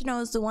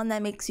emotional is the one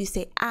that makes you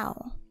say,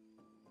 ow.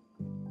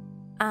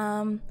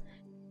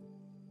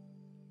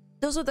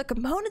 Those are the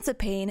components of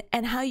pain,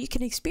 and how you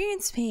can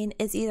experience pain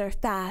is either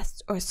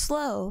fast or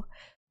slow.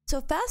 So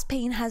fast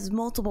pain has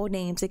multiple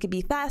names. It could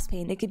be fast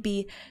pain, it could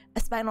be a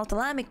spinal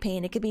thalamic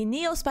pain, it could be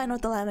neospinal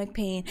thalamic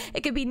pain,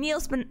 it could be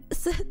neospinal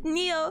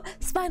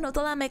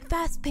thalamic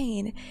fast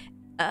pain.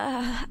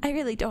 I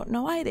really don't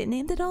know why I didn't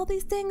name it all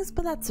these things,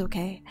 but that's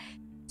okay.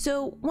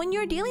 So when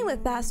you're dealing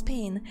with fast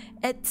pain,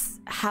 it's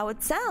how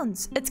it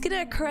sounds. It's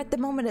gonna occur at the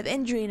moment of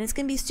injury, and it's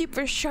gonna be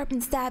super sharp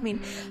and stabbing,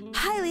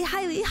 highly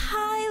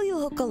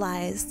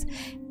localized.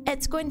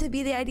 It's going to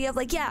be the idea of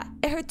like, yeah,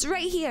 it hurts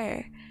right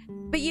here.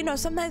 But you know,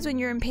 sometimes when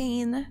you're in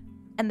pain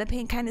and the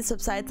pain kind of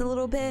subsides a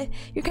little bit,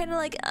 you're kind of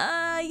like,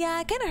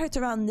 yeah, it kind of hurts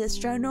around this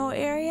general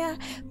area.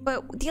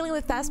 But dealing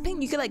with fast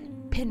pain, you could like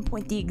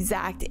pinpoint the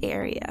exact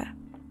area.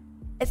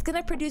 It's going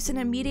to produce an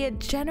immediate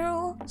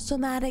general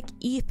somatic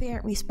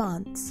efferent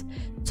response.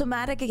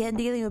 Somatic, again,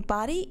 dealing with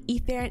body,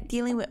 efferent,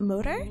 dealing with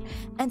motor.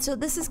 And so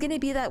this is going to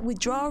be that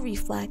withdrawal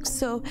reflex.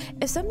 So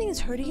if something is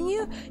hurting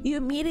you, you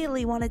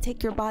immediately want to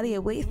take your body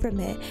away from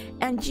it.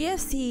 And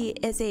GFC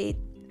is a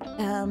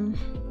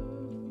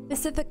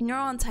specific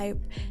neuron type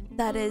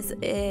that is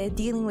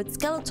dealing with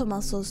skeletal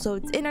muscles. So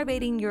it's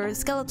innervating your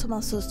skeletal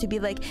muscles to be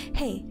like,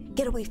 hey,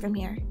 get away from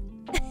here.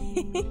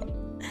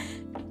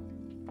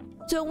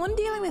 So when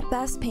dealing with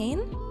fast pain,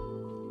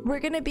 we're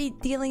going to be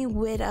dealing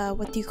with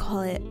what do you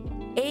call it?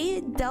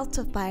 A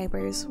delta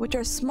fibers, which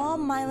are small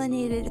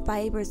myelinated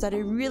fibers that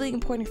are really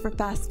important for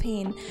fast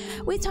pain.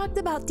 We talked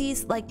about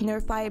these like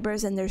nerve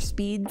fibers and their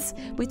speeds.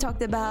 We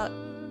talked about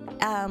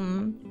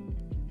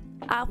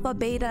alpha,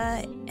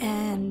 beta,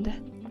 and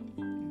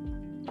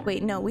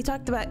wait, no, we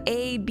talked about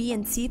A, B,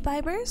 and C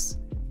fibers.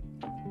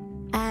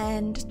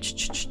 And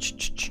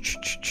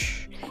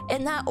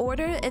in that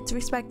order, it's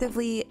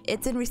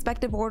in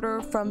respective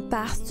order from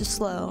fast to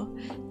slow.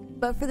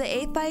 But for the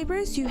A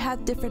fibers, you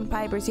have different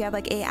fibers. You have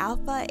like A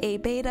alpha, A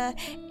beta,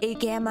 A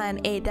gamma,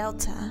 and A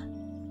delta.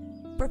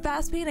 For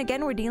fast pain,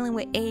 again, we're dealing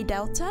with A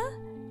delta.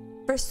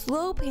 For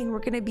slow pain, we're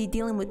going to be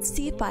dealing with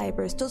C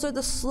fibers. Those are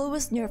the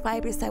slowest nerve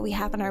fibers that we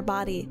have in our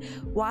body.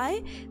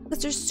 Why?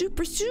 Because they're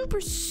super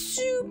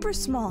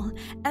small,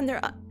 and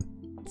they're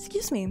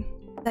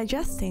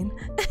digesting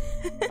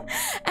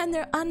and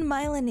they're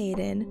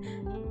unmyelinated.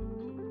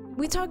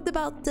 We talked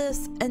about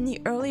this in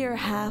the earlier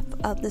half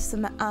of the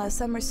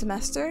summer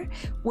semester,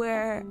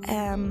 where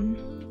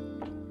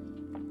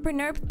for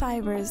nerve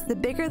fibers, the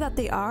bigger that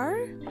they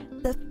are,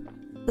 the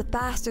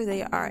faster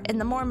they are,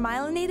 and the more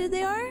myelinated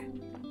they are,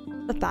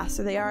 the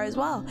faster they are as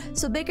well.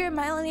 So bigger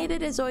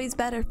myelinated is always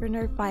better for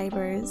nerve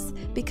fibers,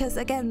 because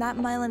again, that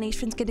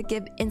myelination is going to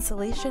give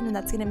insulation, and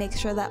that's going to make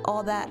sure that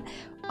all that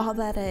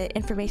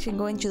information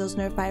going to those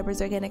nerve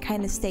fibers are going to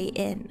kind of stay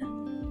in.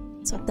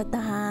 So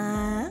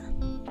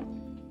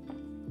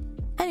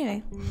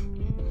anyway,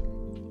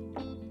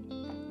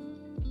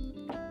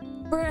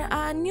 for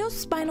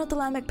neospinal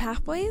thalamic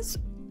pathways,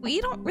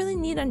 we don't really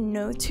need to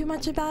know too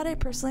much about it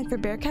personally for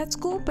Bearcat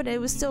School, but it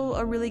was still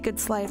a really good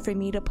slide for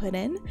me to put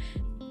in.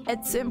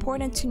 It's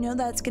important to know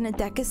that it's going to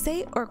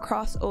decussate or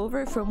cross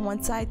over from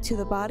one side to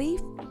the body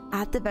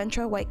at the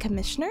ventral white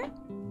commissioner.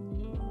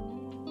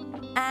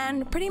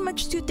 And pretty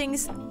much two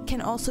things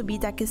can also be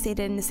decussated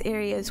in this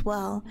area as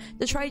well.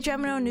 The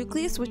trigeminal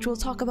nucleus, which we'll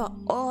talk about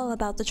all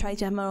about the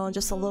trigeminal in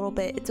just a little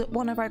bit. It's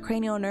one of our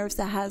cranial nerves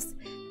that has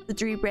the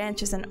 3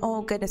 branches, and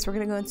oh goodness, we're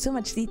going to go into so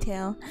much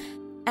detail.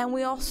 And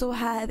we also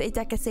have a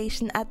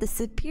decussation at the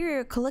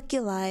superior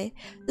colliculi.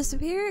 The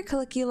superior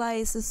colliculi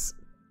is this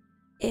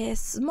a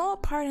small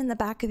part in the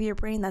back of your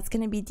brain that's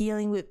going to be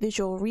dealing with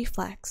visual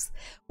reflex.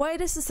 Why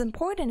this is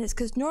important is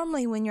because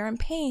normally when you're in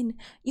pain,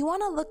 you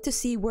want to look to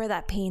see where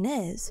that pain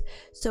is.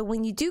 So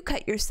when you do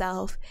cut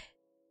yourself,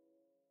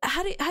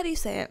 how do you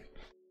say it?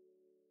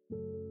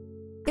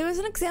 There was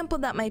an example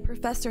that my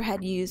professor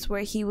had used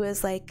where he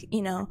was like,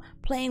 you know,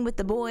 playing with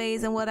the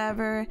boys and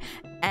whatever,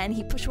 and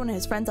he pushed one of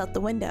his friends out the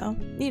window.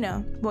 You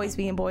know, boys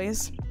being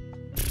boys.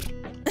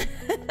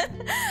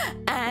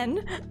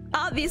 And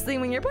obviously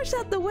when you're pushed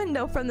out the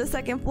window from the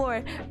second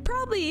floor,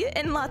 probably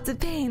in lots of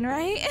pain,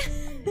 right?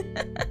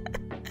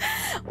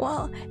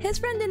 Well, his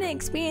friend didn't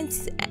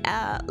experience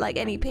like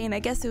any pain. I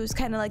guess it was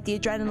kind of like the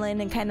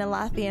adrenaline and kind of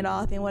laughing it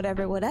off and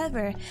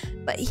whatever,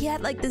 but he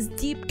had like this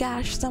deep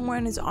gash somewhere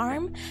in his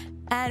arm,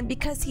 and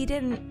because he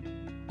didn't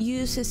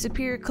use his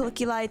superior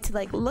colliculi to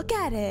like look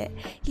at it,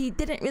 he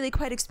didn't really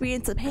quite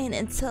experience the pain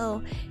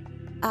until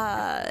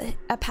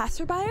a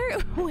passerby,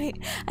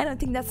 wait, I don't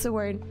think that's the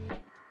word.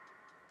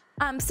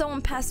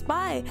 Someone passed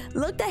by,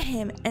 looked at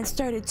him, and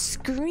started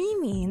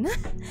screaming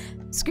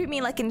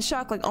screaming like in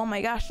shock, like, oh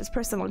my gosh, this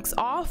person looks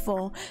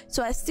awful.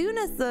 So as soon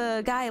as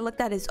the guy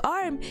looked at his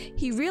arm,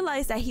 he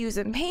realized that he was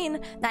in pain.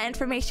 That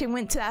information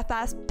went to that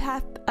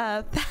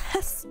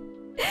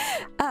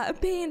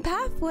pain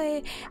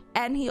pathway,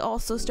 and he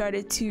also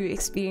started to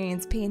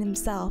experience pain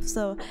himself.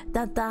 So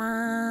the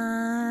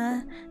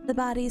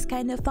body's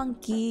kind of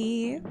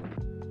funky.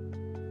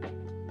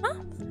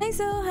 Hi,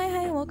 so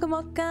hi,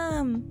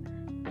 welcome.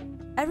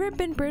 Ever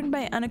been burned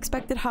by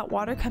unexpected hot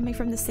water coming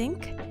from the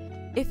sink?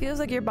 It feels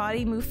like your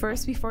body moved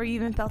first before you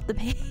even felt the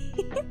pain.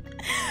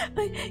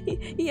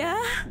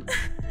 Yeah.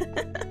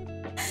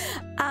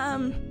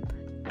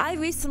 I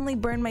recently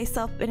burned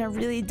myself in a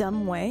really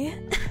dumb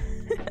way.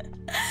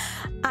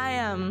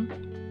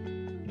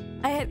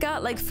 I had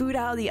got like food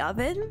out of the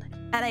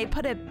oven and I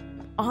put it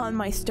on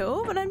my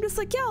stove, and I'm just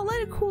like, yeah, I'll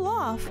let it cool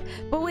off.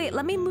 But wait,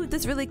 let me move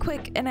this really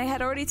quick. And I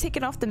had already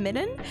taken off the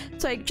mitten,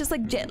 so I just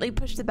like gently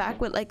pushed it back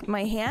with like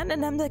my hand,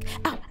 and I'm like,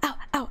 ow, ow,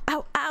 ow,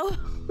 ow, ow.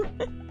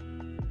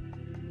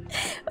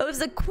 It was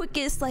the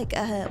quickest, like,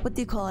 what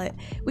do you call it?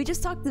 We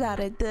just talked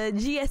about it, the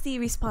GSE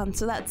response.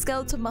 So that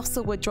skeletal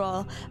muscle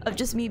withdrawal of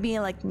just me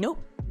being like,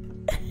 nope.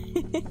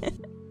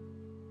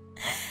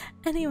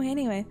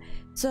 Anyway,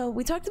 so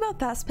we talked about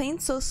fast pain.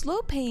 So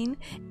slow pain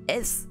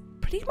is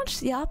pretty much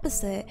the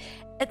opposite.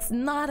 It's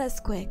not as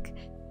quick.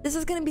 This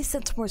is going to be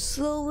sent more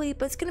slowly,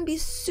 but it's going to be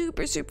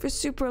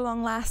super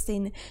long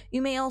lasting.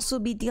 You may also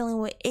be dealing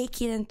with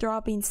aching and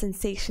throbbing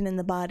sensation in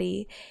the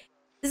body.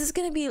 This is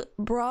going to be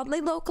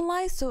broadly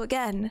localized. So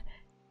again,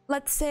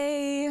 let's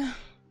say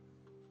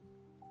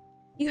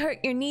you hurt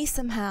your knee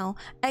somehow.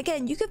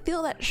 Again, you could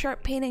feel that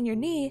sharp pain in your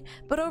knee,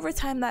 but over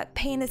time that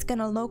pain is going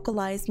to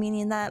localize,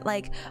 meaning that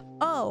like,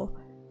 oh,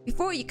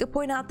 before you could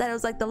point out that it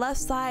was like the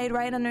left side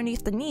right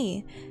underneath the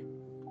knee.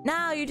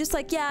 Now you're just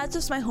like, yeah, it's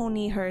just my whole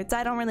knee hurts.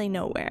 I don't really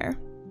know where.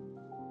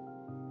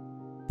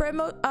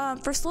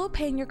 For slow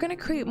pain, you're going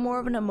to create more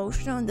of an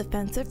emotional and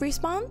defensive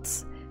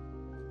response.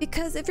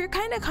 Because if you're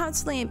kind of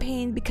constantly in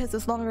pain because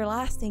it's longer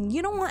lasting,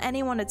 you don't want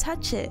anyone to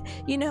touch it.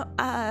 You know,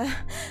 I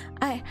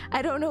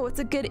don't know what's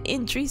a good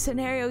injury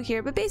scenario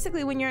here, but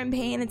basically when you're in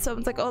pain and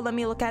someone's like, oh, let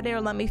me look at it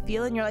or let me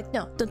feel it, and you're like,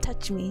 no, don't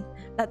touch me.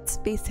 That's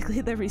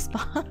basically the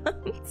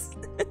response.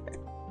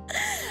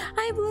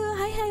 Hi, Blue.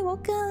 Hi,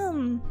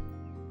 welcome.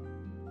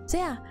 So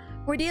yeah,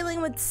 we're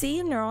dealing with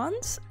C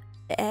neurons.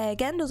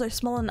 Again, those are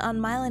small and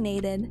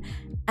unmyelinated.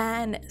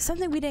 And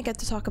something we didn't get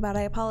to talk about,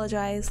 I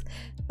apologize.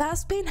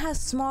 Fast pain has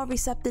small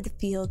receptive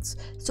fields.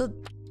 So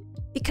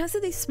because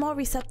of these small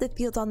receptive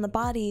fields on the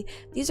body,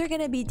 these are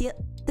going to be,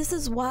 this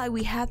is why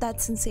we have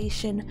that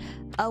sensation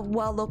of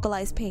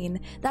well-localized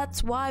pain.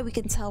 That's why we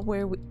can tell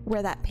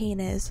where that pain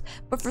is.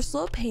 But for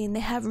slow pain,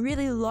 they have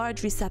really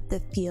large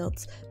receptive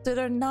fields. So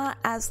they're not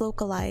as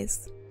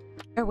localized.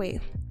 Or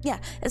wait, yeah,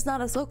 it's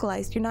not as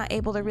localized. You're not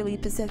able to really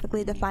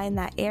specifically define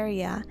that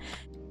area.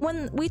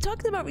 When we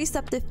talked about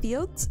receptive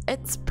fields,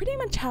 it's pretty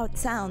much how it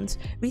sounds.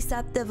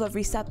 Receptive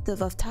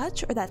of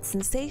touch or that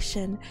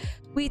sensation.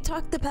 We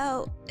talked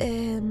about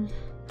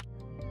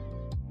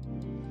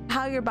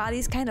how your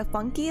body's kind of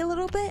funky a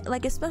little bit,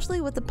 like especially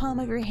with the palm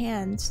of your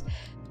hands.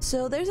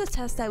 So there's a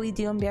test that we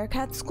do in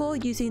Bearcat School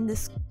using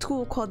this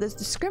tool called this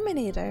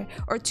discriminator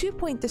or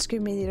 2-point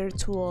discriminator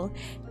tool.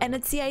 And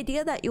it's the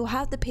idea that you'll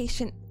have the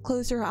patient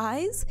close their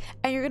eyes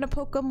and you're gonna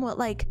poke them with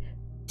like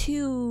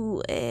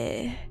two,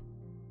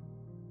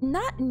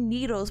 not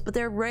needles, but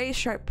they're very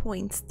sharp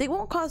points. They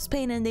won't cause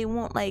pain and they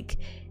won't like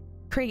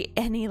create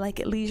any like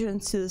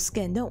lesions to the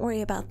skin. Don't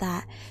worry about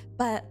that.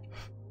 But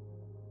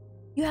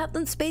you have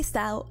them spaced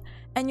out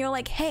and you're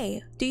like,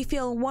 hey, do you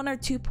feel 1 or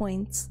 2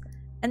 points?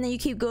 And then you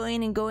keep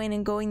going and going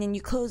and going, and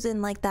you close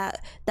in like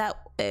that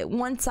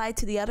one side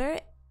to the other.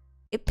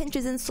 It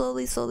pinches in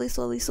slowly,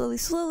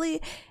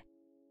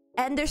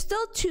 and there's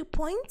still 2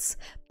 points,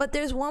 but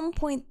there's 1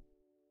 point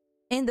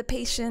in the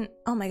patient.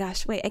 Oh my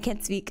gosh, wait, I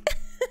can't speak.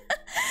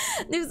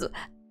 There's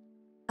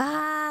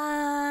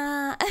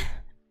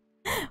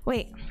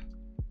wait,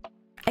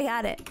 I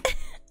got it.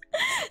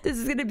 This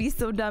is gonna be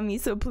so dummy,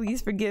 so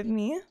please forgive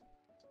me.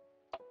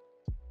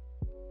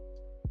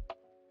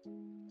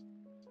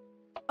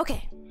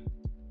 Okay.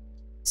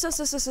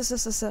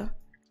 So.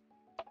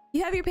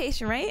 You have your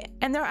patient, right?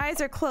 And their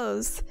eyes are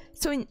closed.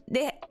 So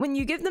when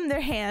you give them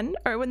their hand,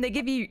 or when they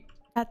give you...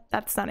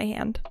 That's not a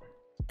hand.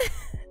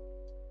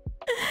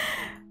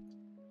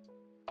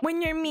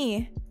 When you're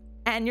me,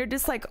 and you're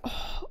just like,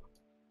 oh,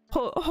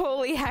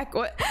 holy heck,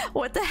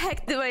 what the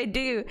heck do I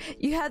do?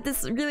 You have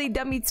this really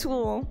dummy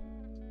tool.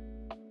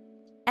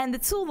 And the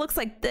tool looks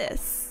like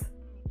this.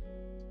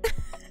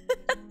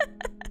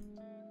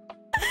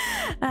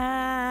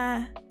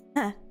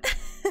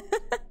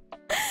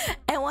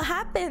 And what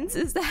happens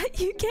is that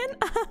you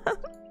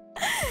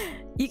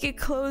can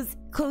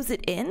close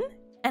it in,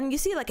 and you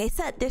see, like I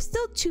said, there's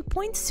still 2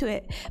 points to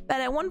it,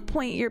 but at one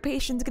point your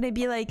patient's gonna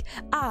be like,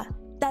 ah,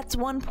 that's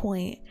 1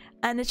 point,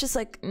 and it's just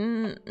like,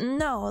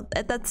 no,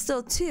 that's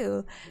still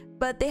 2,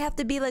 but they have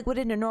to be like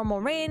within a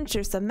normal range.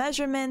 There's some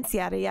measurements,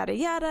 yada yada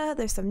yada,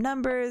 there's some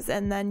numbers,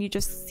 and then you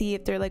just see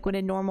if they're like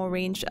within normal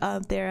range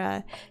of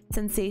their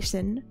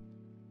sensation.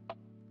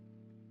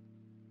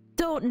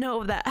 Don't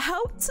know if that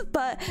helped,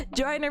 but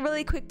drawing a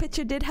really quick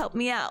picture did help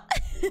me out.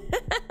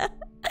 Hi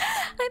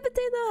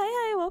Potato,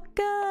 hi,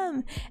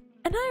 welcome.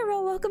 And hi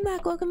Ro, welcome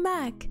back, welcome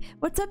back.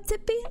 What's up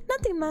Tippy?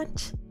 Nothing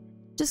much.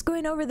 Just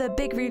going over the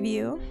big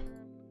review.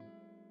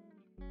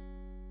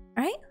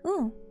 Alright,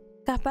 ooh,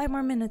 got 5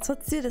 more minutes.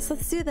 Let's do this,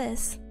 let's do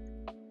this.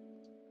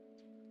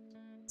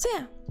 So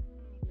yeah.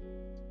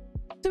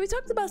 So we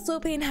talked about slow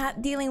pain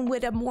dealing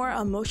with a more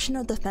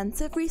emotional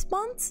defensive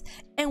response.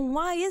 And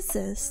why is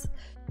this?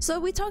 So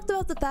we talked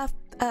about the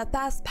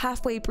fast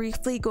pathway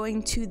briefly,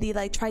 going to the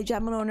like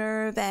trigeminal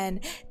nerve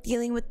and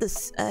dealing with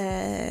this,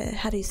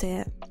 how do you say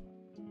it?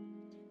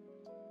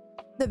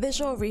 The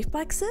visual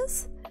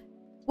reflexes.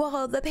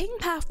 Well, the pain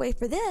pathway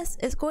for this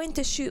is going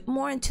to shoot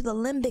more into the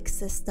limbic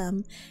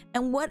system.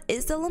 And what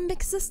is the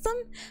limbic system?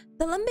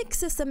 The limbic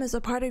system is a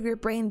part of your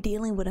brain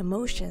dealing with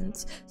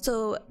emotions.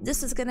 So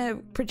this is going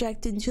to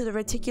project into the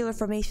reticular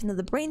formation of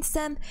the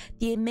brainstem,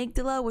 the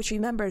amygdala, which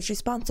remember is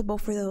responsible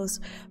for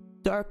those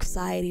dark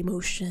side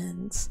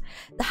emotions,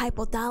 the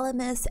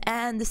hypothalamus,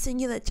 and the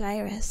cingulate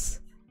gyrus.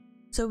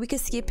 So we can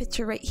see a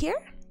picture right here.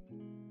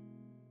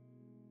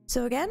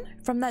 So again,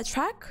 from that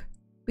track,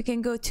 we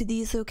can go to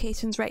these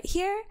locations right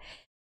here.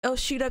 It'll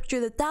shoot up through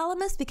the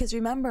thalamus, because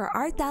remember,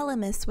 our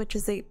thalamus, which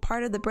is a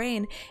part of the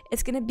brain,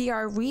 is going to be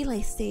our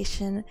relay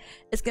station.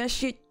 It's going to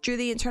shoot through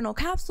the internal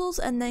capsules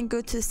and then go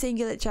to the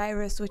cingulate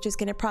gyrus, which is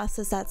going to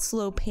process that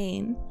slow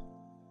pain.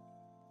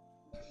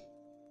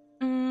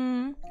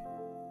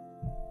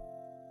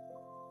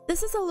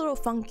 This is a little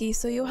funky,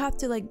 so you'll have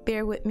to like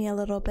bear with me a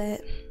little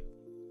bit.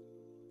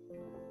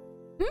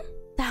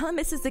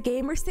 Thalamus is the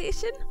gamer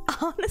station?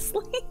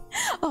 Honestly?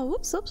 Oh,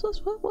 whoops.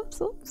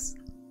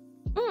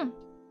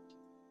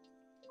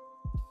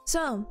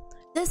 So,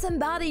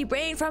 disembodied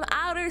brain from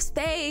outer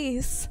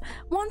space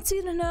wants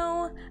you to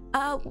know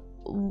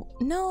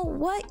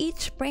what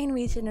each brain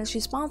region is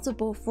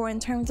responsible for in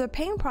terms of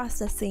pain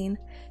processing.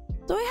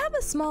 So I have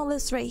a small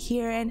list right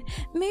here, and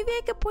maybe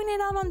I could point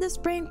it out on this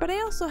brain, but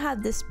I also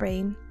have this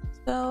brain.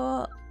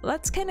 So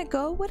let's kind of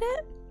go with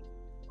it.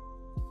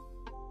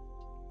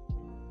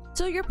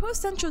 So your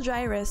postcentral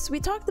gyrus, we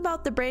talked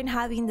about the brain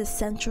having the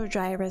central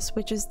gyrus,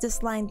 which is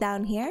this line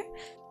down here.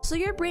 So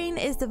your brain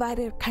is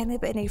divided kind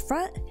of in a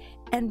front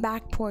and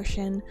back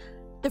portion.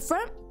 The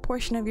front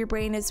portion of your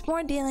brain is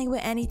more dealing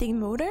with anything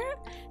motor,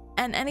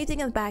 and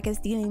anything in the back is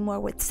dealing more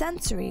with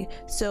sensory.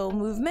 So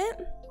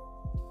movement,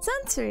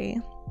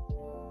 sensory.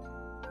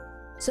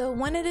 So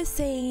when it is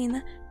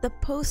saying the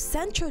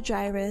postcentral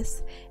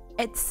gyrus,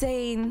 it's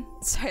saying,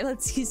 sorry,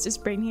 let's use this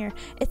brain here.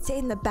 It's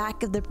saying the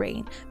back of the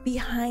brain,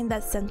 behind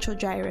that central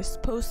gyrus.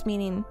 Post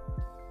meaning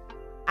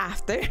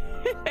after.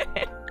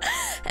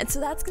 And so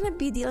that's going to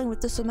be dealing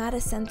with the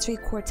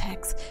somatosensory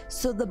cortex.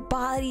 So the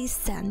body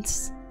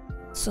sense.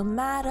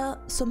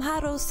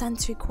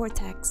 Somatosensory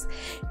cortex.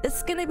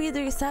 It's going to be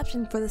the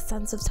reception for the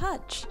sense of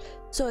touch.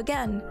 So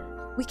again,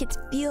 we could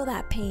feel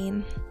that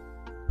pain.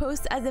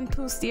 Post as in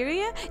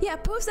posterior? Yeah,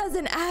 post as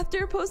in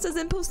after, post as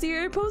in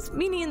posterior, post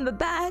meaning in the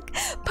back.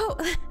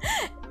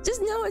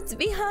 Just know it's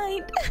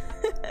behind.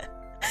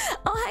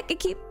 Oh heck, I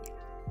keep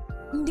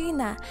doing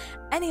that.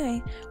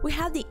 Anyway, we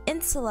have the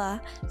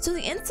insula. So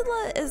the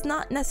insula is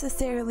not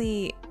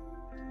necessarily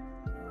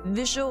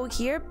visual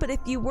here, but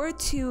if you were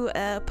to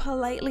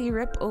politely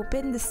rip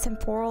open this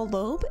temporal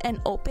lobe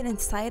and open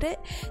inside it,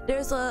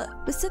 there's a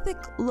specific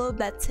lobe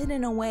that's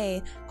hidden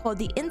away called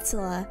the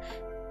insula.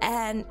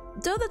 And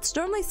though that's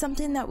normally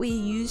something that we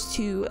use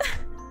to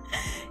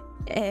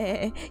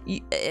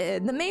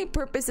the main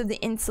purpose of the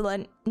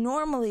insula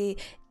normally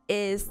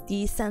is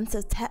the sense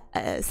of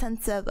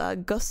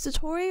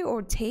gustatory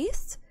or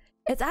taste.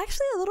 It's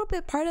actually a little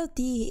bit part of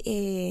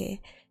the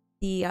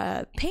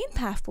pain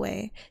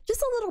pathway,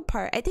 just a little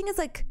part. I think it's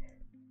like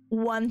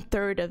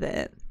 1/3 of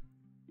it.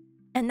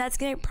 And that's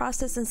going to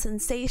process and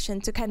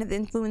sensation to kind of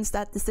influence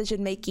that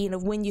decision making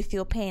of when you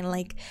feel pain.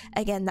 Like,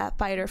 again, that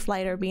fight or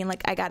flight, or being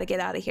like, I got to get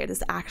out of here.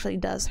 This actually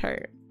does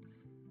hurt.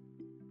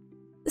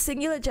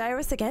 Singular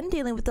gyrus, again,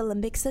 dealing with the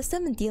limbic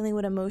system and dealing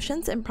with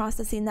emotions and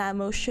processing that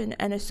emotion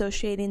and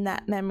associating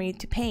that memory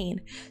to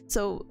pain.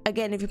 So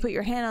again, if you put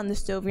your hand on the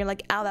stove, you're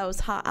like, ow, that was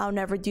hot, I'll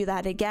never do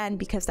that again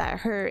because that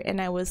hurt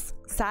and I was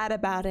sad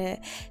about it.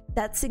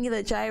 That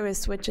singular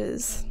gyrus, which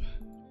is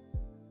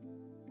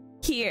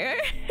here,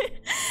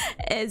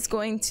 is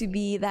going to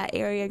be that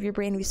area of your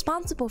brain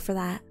responsible for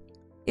that.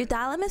 Your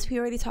thalamus, we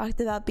already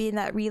talked about being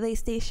that relay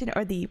station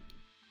or the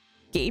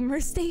gamer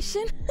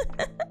station.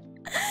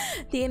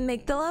 The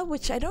amygdala,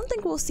 which I don't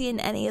think we'll see in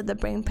any of the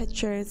brain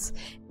pictures,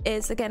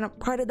 is again a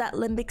part of that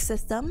limbic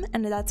system,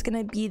 and that's going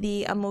to be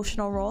the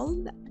emotional role.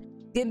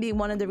 It's going to be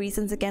one of the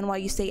reasons again why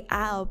you say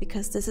ow,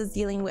 because this is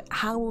dealing with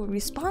how we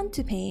respond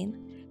to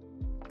pain.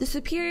 The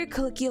superior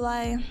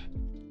colliculi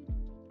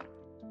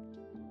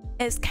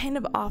is kind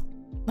of off,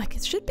 like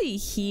it should be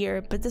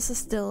here, but this is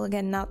still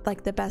again not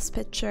like the best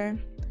picture.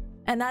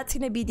 And that's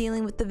going to be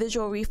dealing with the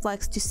visual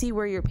reflex to see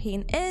where your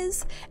pain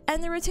is,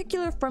 and the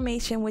reticular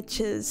formation, which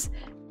is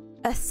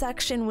a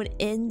section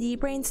within the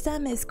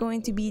brainstem, is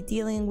going to be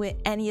dealing with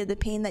any of the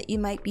pain that you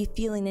might be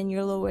feeling in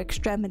your lower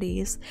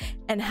extremities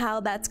and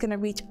how that's going to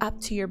reach up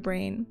to your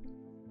brain.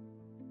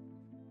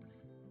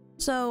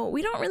 So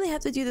we don't really have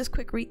to do this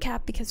quick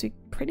recap because we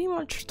pretty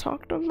much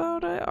talked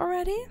about it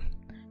already.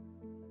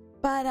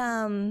 But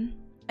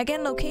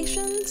again,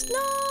 locations.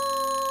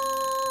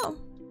 No.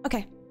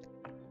 Okay.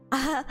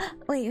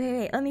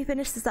 Wait, let me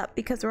finish this up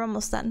because we're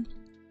almost done.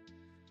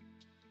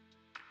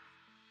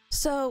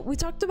 So we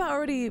talked about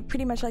already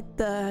pretty much like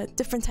the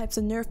different types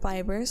of nerve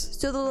fibers.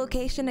 So the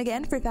location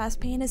again for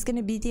fast pain is going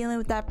to be dealing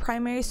with that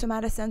primary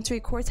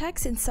somatosensory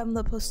cortex and some of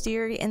the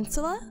posterior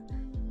insula.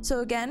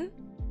 So again,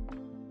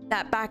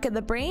 that back of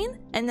the brain,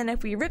 and then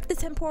if we rip the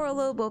temporal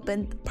lobe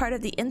open, part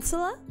of the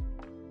insula.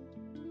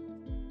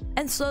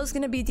 And slow is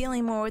going to be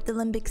dealing more with the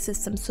limbic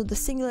system. So the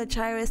singular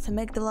gyrus,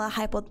 amygdala,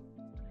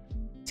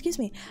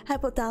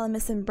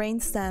 hypothalamus and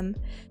brainstem.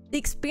 The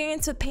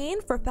experience of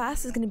pain for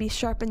fast is going to be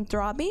sharp and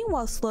throbbing,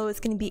 while slow is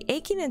going to be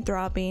aching and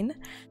throbbing.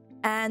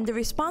 And the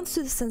response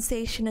to the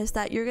sensation is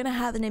that you're going to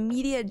have an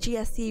immediate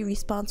GSE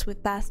response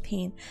with fast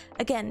pain.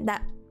 Again,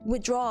 that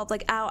withdrawal of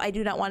like, ow, I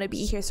do not want to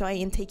be here, so I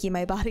am taking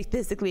my body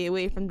physically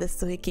away from this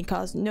so it can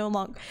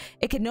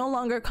no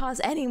longer cause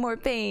any more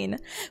pain.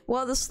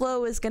 While the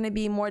slow is going to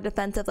be more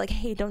defensive, like,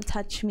 hey, don't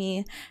touch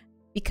me,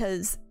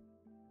 because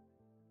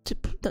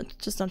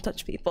just don't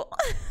touch people.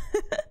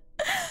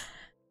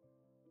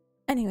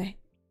 Anyway,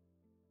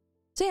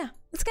 so yeah,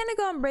 let's kind of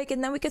go on break,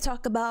 and then we could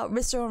talk about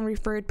visceral and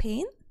referred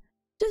pain.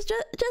 Just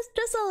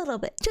a little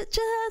bit, just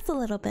a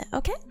little bit,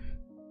 okay?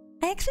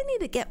 I actually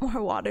need to get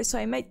more water, so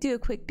I might do a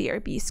quick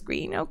BRB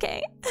screen,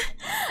 okay?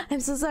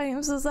 I'm so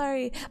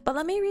sorry, but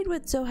let me read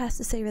what Zoe has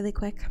to say really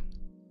quick.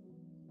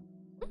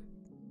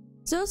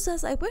 Zoe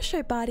says, I wish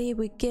our body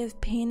would give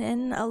pain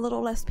in a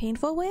little less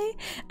painful way,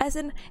 as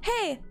in,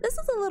 hey, this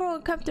is a little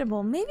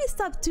uncomfortable, maybe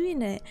stop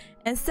doing it.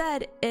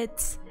 Instead,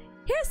 it's,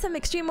 here's some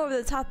extreme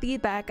over-the-top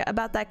feedback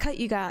about that cut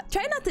you got.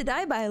 Try not to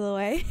die, by the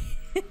way.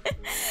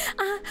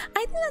 I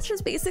think that's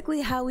just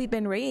basically how we've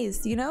been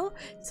raised, you know,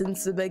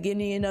 since the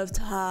beginning of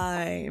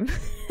time.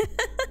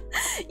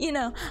 You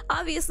know,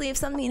 obviously if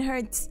something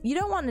hurts, you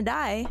don't want to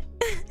die.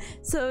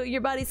 So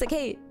your body's like,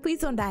 hey, please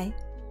don't die.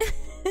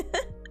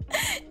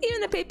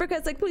 Even the paper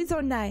cut's like, please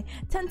don't die,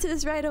 tend to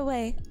this right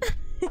away.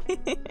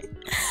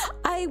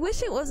 I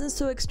wish it wasn't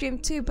so extreme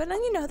too, but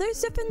you know,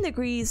 there's different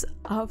degrees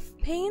of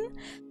pain.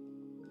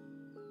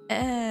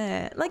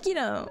 Like, you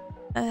know,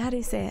 how do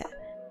you say it?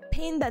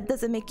 Pain that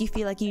doesn't make you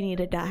feel like you need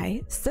to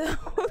die. So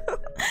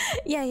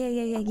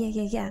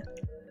yeah.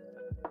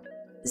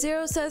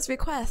 Zero says,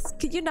 request,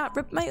 could you not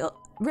rip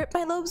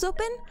my lobes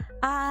open?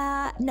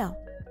 No.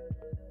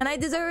 And I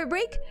deserve a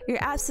break? You're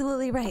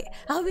absolutely right.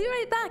 I'll be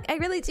right back. I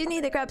really do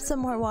need to grab some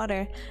more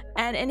water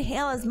and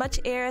inhale as much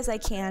air as I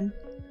can.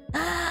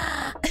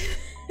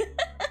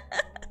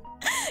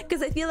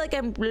 Because I feel like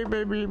I'm blah,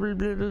 blah, blah, blah,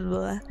 blah,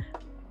 blah.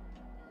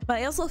 But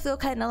I also feel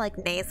kind of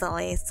like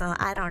nasally, so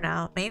I don't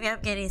know. Maybe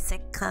I'm getting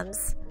sick,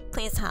 cubs.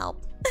 Please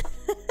help.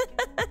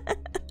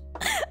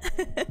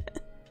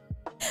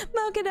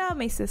 Milk it out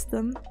my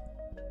system.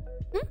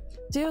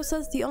 Zero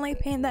says the only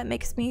pain that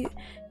makes me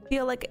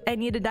feel like I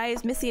need to die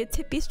is missing a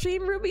Tippy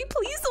stream. Ruby,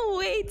 please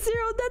wait.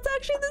 Zero, that's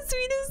actually the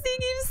sweetest thing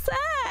you've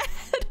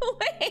said.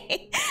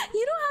 Wait,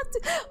 you don't have to.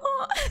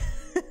 Oh.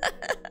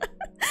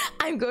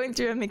 I'm going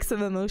through a mix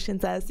of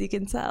emotions, as you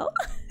can tell.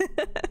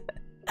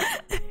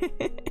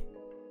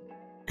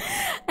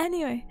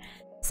 Anyway,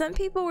 some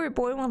people were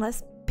born with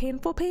less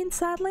painful pain,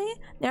 sadly.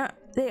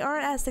 They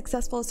aren't as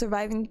successful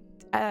surviving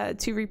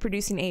to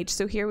reproducing age,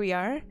 so here we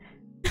are.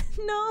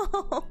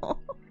 No.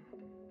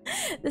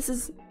 This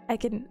is, I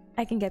can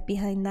get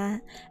behind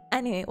that.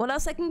 Anyway, what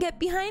else I can get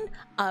behind?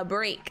 A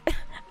break.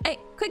 Hey,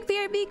 quick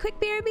BRB, quick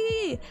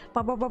BRB.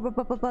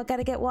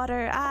 Gotta get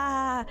water.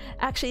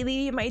 Actually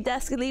leaving my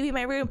desk and leaving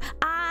my room.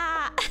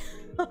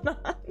 Hold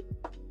on.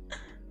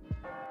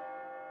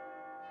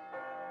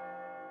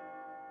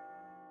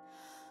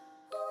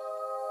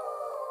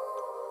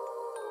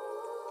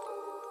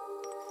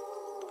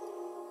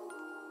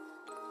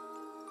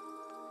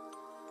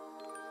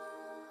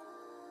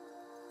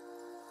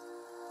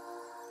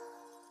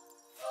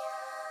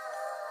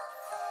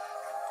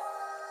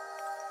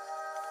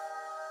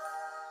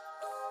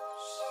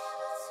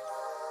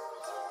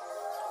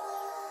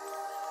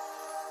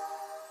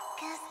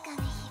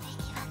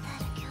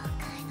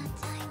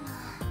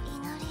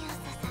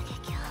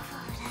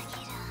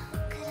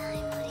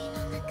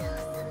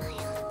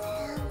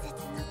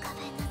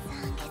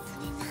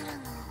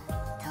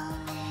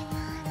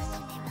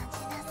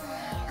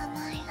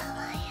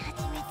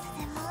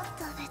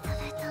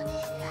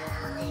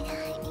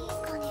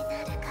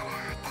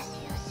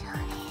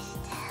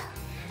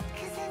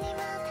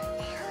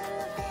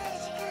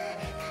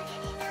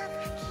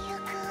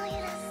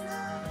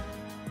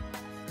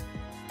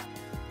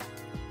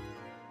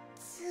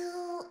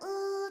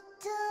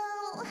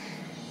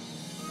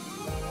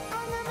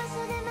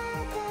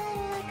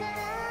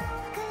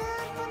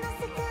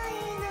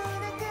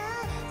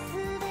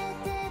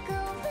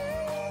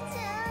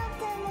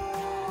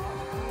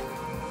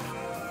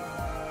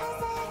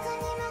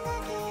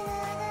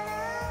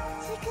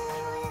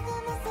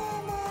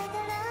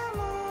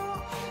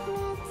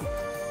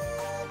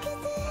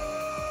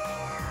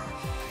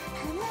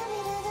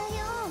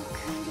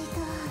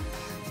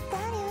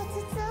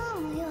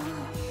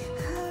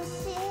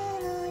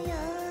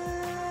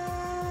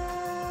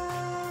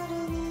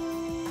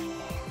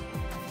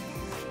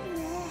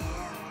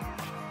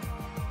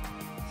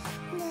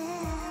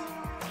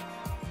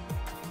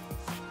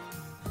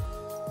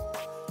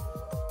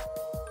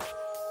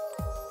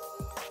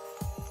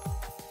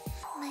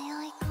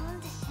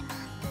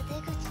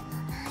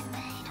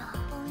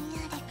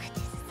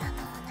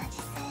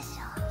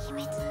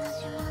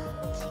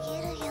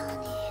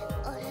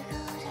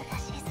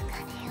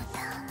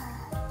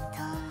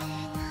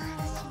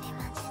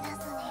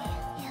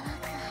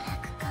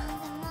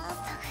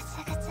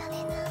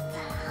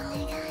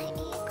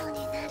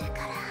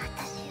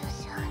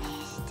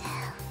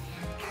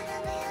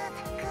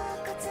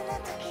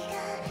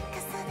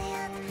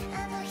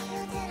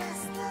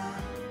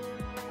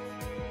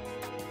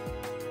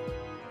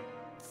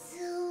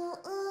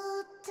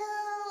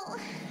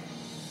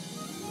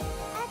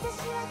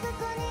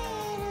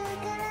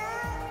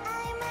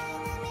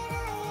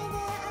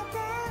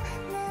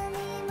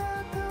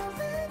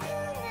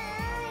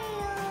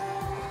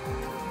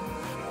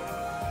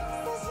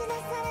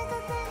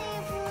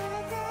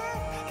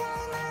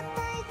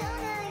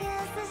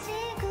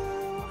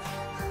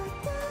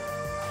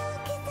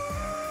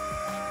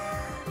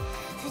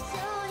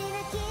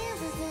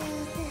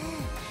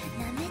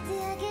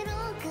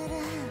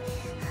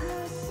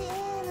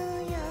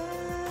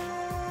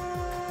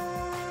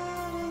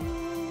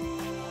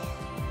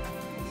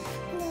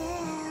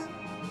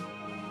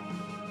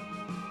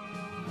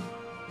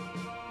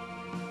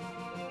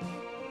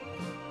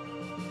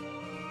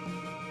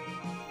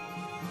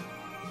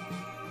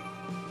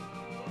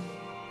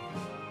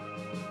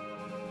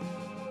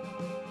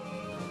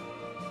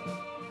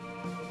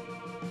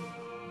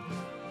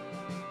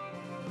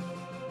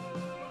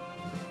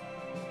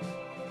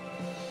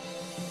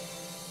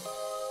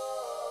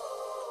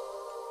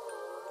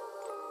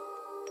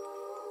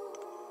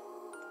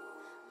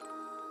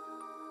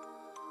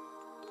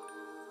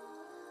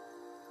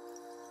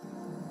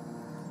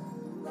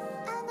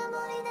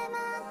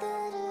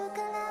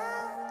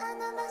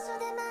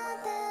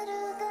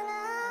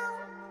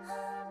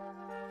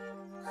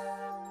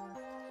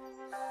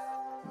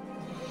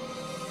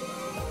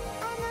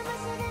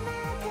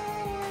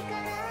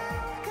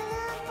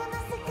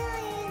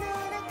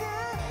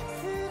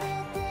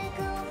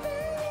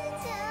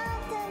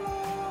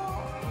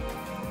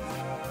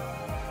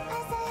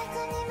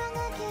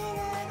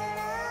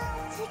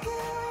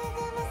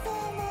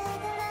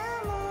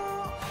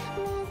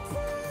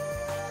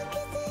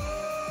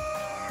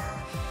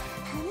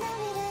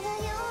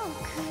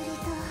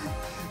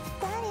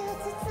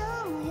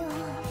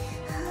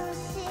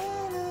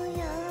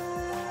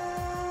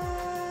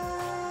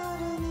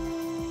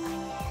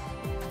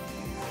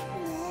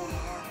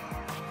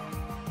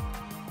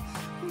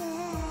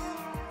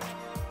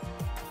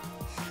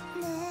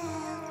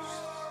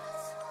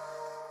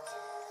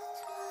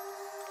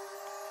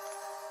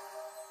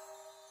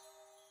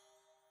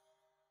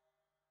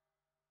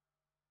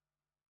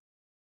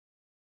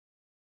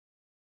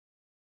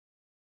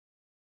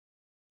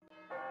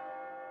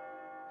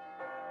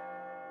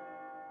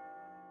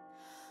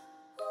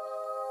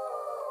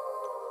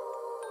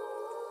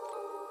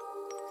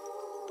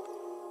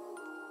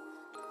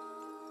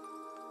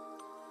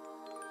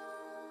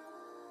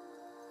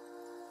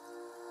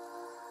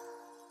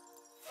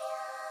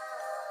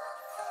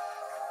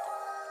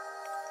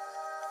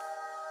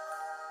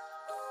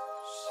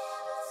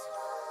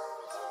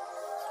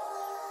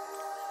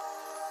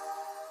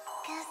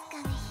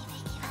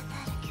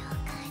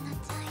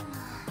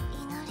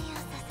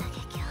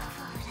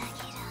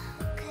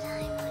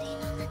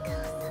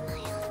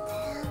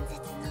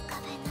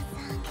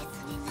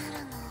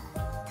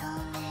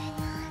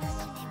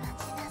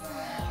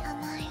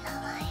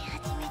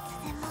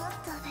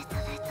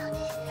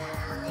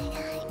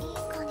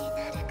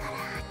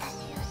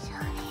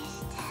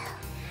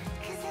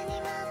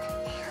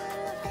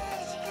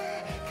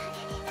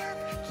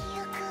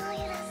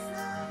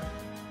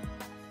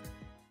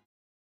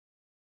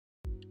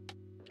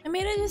 I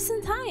made it just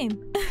in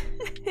time.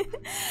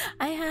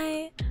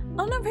 Hi.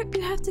 Oh no, Rip,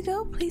 you have to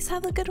go. Please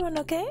have a good one,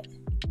 okay?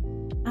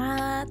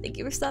 Thank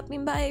you for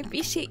stopping by. I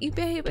appreciate you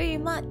very, very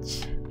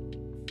much.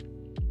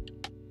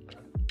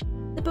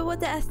 But what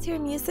the S tier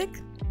music?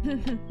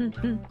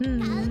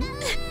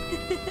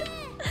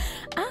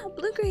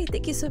 Blue Gray,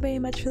 thank you so very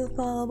much for the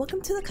follow.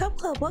 Welcome to the Cup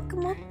Club.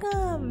 Welcome,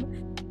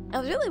 welcome. I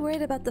was really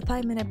worried about the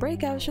 5-minute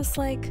break. I was just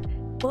like,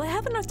 will I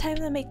have enough time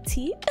to make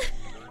tea?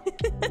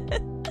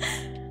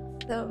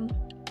 So,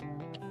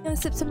 I'm gonna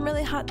sip some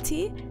really hot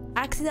tea.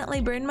 Accidentally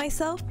burned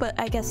myself, but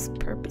I guess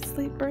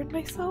purposely burned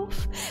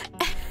myself.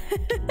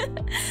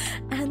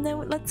 And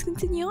then let's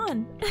continue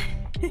on.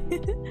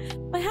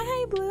 But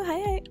hi Blue,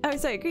 hi. Oh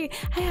sorry, Green.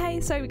 Hi,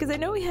 sorry, because I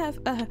know we have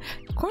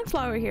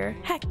cornflower here.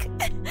 Heck.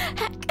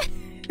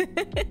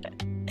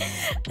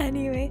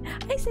 Anyway,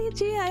 hi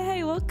Seiji,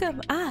 hi,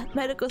 welcome.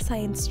 Medical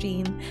science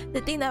stream.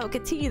 The thing that will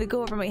continue to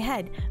go over my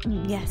head.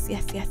 Yes.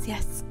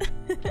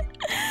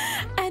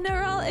 And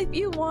Earl, if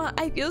you want,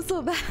 I feel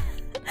so bad.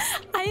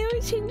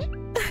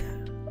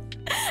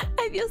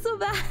 I feel so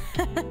bad.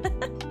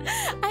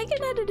 I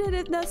can edit it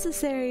if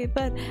necessary,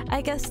 but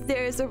I guess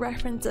there is a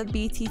reference of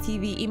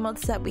BTTV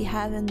emotes that we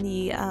have in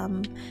the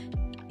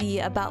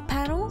about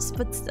panels,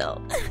 but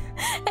still.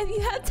 If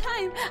you have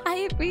time,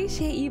 I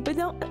appreciate you, but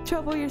don't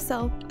trouble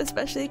yourself,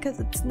 especially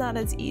because it's not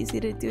as easy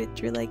to do it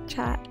through like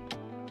chat.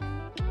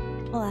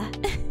 Hola.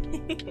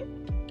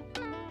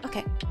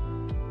 Okay,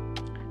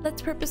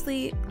 let's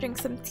purposely drink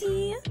some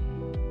tea.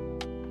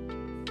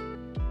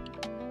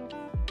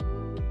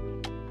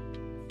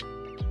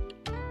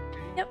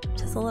 Yep,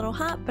 just a little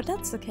hot, but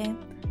that's okay.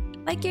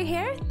 Like your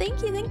hair?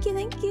 Thank you.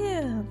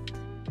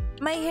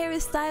 My hair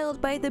is styled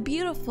by the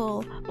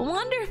beautiful,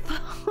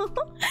 wonderful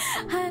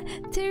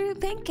Teru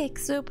Pancake,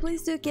 so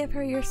please do give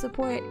her your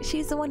support.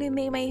 She's the one who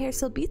made my hair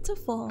so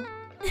beautiful.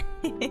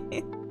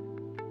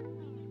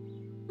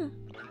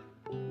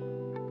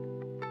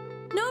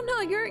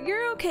 No,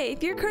 you're okay.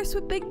 If you're cursed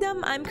with big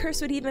dumb, I'm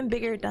cursed with even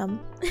bigger dumb.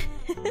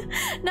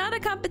 Not a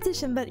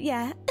competition, but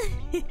yeah.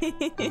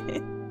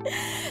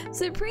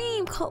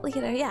 Supreme cult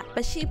leader, yeah,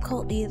 but sheep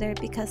cult leader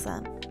because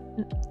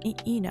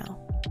you know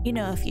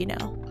if you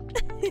know.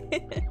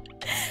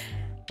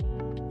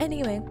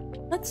 Anyway,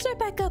 let's start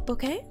back up,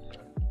 okay?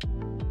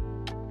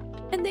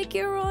 And thank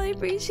you, Roll. I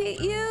appreciate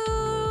you.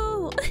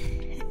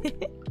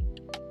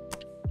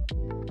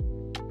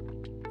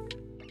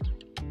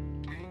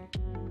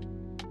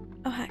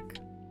 Oh heck.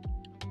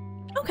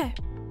 Okay.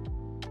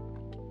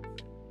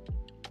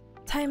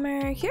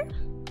 Timer here.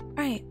 All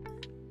right.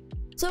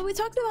 So we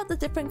talked about the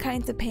different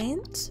kinds of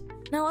pains.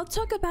 Now let's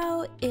talk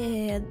about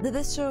the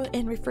visceral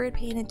and referred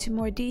pain into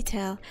more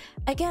detail.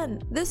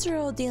 Again,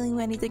 visceral dealing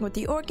with anything with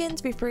the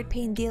organs, referred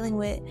pain dealing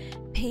with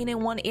pain in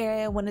one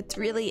area when it's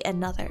really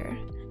another.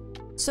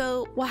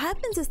 So what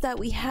happens is that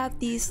we have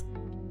these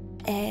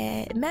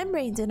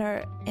membranes in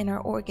our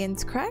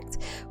organs, correct?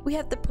 We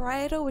have the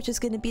parietal, which is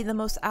going to be the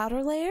most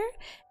outer layer,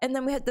 and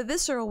then we have the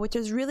visceral, which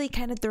is really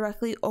kind of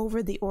directly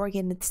over the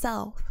organ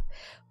itself.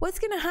 What's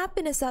going to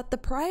happen is that the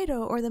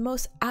parietal, or the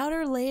most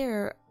outer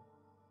layer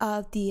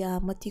of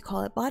the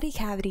body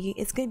cavity,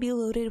 is going to be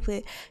loaded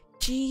with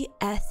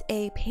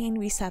GSA pain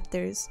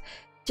receptors,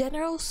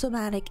 general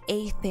somatic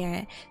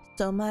afferent.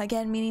 Soma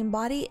again meaning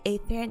body,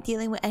 afferent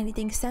dealing with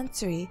anything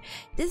sensory.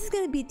 This is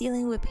going to be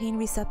dealing with pain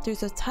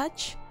receptors of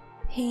touch,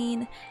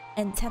 pain,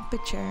 and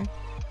temperature.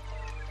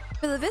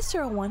 For the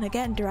visceral one,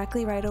 again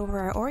directly right over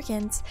our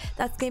organs,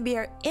 that's going to be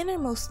our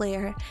innermost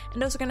layer,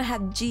 and those are going to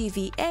have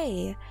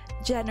GVA,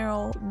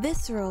 general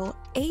visceral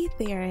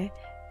afferent,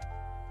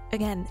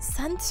 again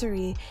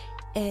sensory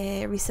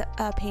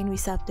pain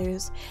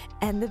receptors.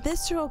 And the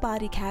visceral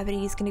body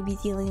cavity is going to be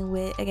dealing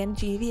with, again,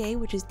 GVA,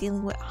 which is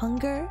dealing with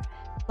hunger,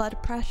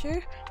 blood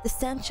pressure,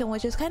 distension,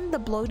 which is kind of the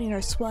bloating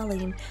or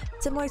swelling,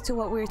 similar to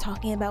what we were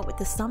talking about with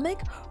the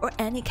stomach, or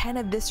any kind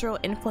of visceral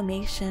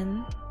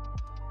inflammation.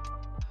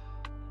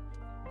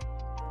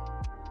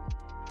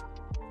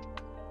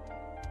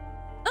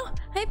 Oh,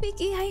 hi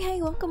Vicky, hi,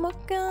 welcome.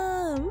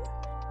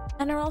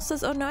 And Earl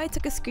says, oh no, I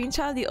took a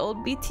screenshot of the old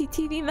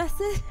BTTV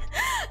message.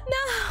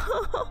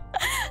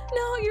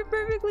 No, you're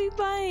perfectly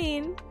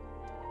fine.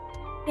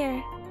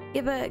 Here,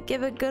 give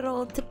a good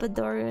old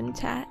Tipadoru in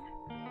chat.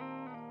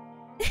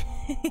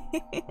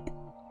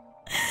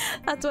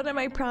 That's one of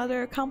my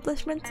prouder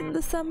accomplishments in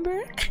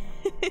December.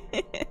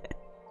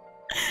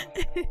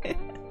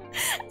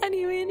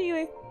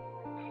 Anyway.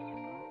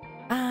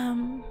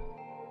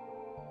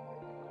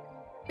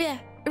 Yeah,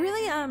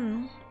 really,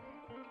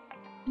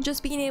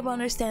 just being able to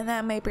understand that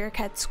at my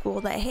Bearcat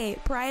School, that hey,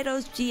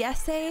 parietal's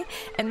GSA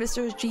and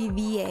visceral's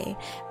GVA.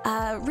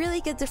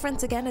 Really good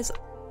difference again is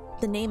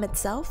the name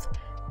itself.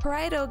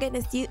 Parietal again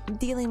is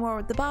dealing more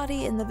with the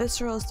body, and the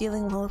visceral is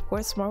dealing, well, of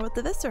course, more with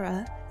the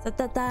viscera.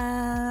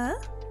 Da-da-da!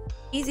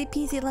 Easy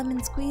peasy lemon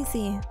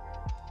squeezy.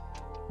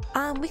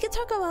 We could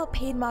talk about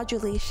pain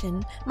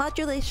modulation.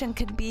 Modulation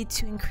could be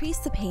to increase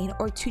the pain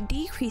or to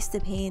decrease the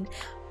pain,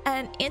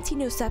 and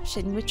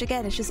antinociception, which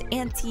again is just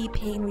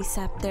anti-pain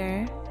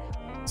receptor.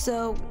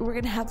 So we're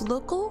gonna have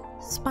local,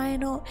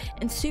 spinal,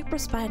 and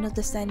supraspinal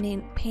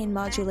descending pain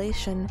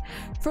modulation.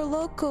 For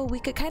local, we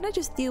could kind of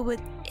just deal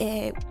with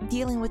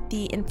dealing with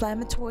the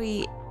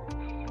inflammatory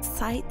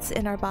sites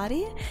in our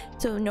body.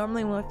 So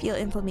normally when we feel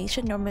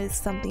inflammation, normally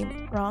it's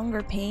something wrong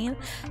or pain.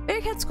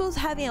 Bearcat School is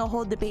having a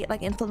whole debate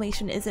like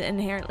inflammation isn't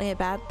inherently a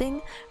bad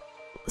thing,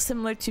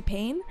 similar to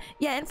pain.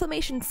 Yeah,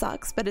 inflammation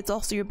sucks, but it's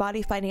also your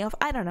body fighting off.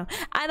 I don't know,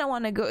 I don't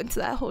want to go into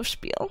that whole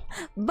spiel.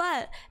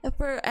 But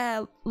for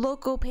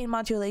local pain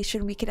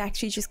modulation, we could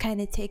actually just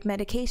kind of take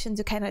medication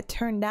to kind of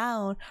turn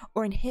down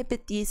or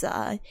inhibit these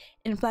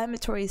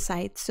inflammatory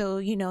sites. So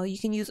you know, you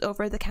can use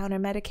over-the-counter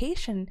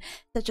medication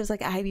such as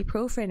like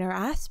ibuprofen or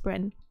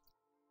aspirin.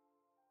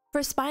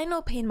 For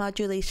spinal pain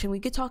modulation, we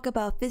could talk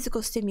about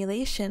physical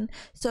stimulation.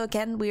 So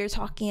again, we are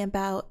talking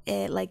about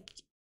it like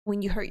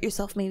when you hurt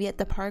yourself maybe at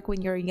the park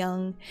when you're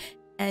young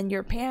and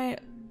your parent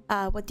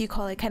what do you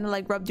call it, kind of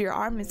like rubbed your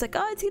arm. It's like,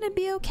 oh, it's gonna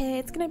be okay,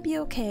 it's gonna be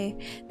okay.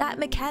 That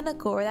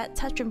mechanical or that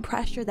touch and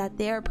pressure that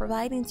they are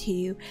providing to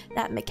you,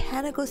 that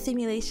mechanical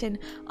stimulation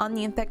on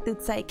the infected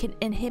site can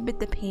inhibit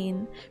the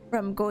pain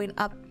from going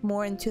up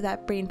more into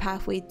that brain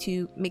pathway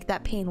to make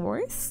that pain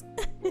worse.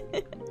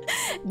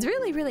 It's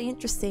really, really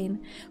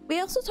interesting. We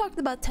also talked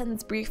about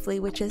TENS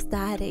briefly, which is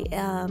that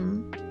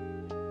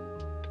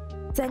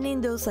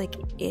sending those like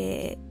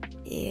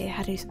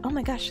how do you, oh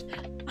my gosh,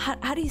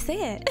 how do you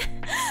say it?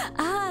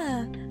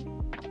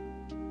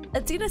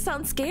 It's gonna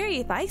sound scary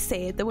if I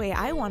say it the way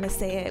I want to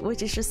say it,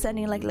 which is just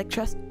sending like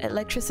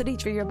electricity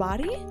through your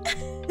body.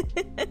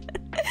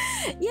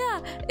 Yeah,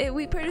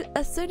 we put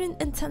a certain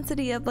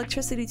intensity of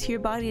electricity to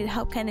your body to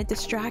help kind of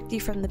distract you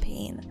from the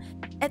pain.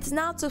 It's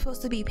not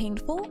supposed to be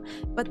painful,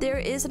 but there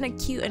is an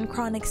acute and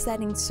chronic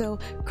setting. So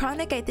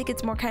chronic, I think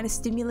it's more kind of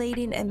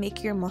stimulating and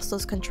make your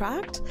muscles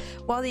contract,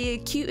 while the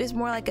acute is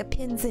more like a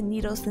pins and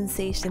needles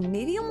sensation,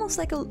 maybe almost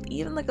like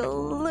even like a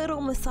little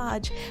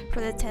massage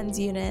for the TENS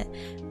unit.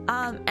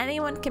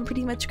 Anyone can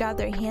pretty much grab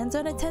their hands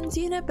on a TENS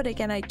unit, but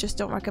again, I just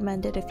don't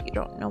recommend it if you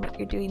don't know what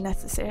you're doing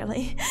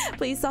necessarily.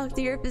 Please talk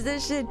to your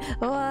physician.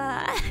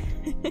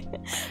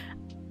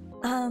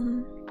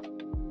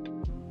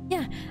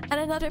 Yeah, and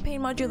another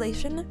pain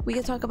modulation, we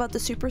can talk about the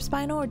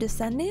supraspinal or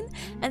descending,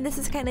 and this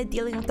is kind of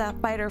dealing with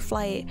that fight or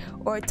flight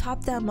or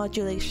top-down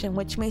modulation,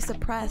 which may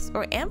suppress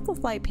or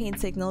amplify pain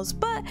signals,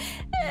 but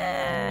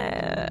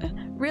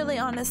really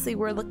honestly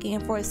we're looking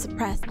for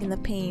suppressing the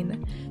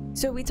pain.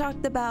 So we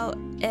talked about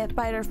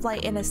fight or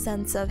flight in a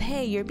sense of,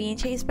 hey, you're being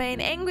chased by an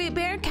angry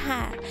bear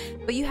cat,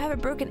 but you have a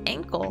broken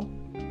ankle.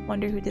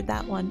 Wonder who did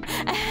that one.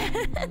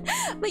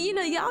 But you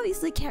know, you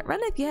obviously can't run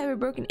if you have a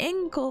broken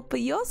ankle,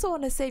 but you also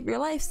want to save your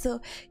life,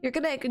 so you're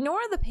gonna ignore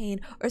the pain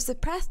or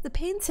suppress the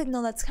pain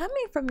signal that's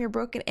coming from your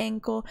broken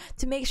ankle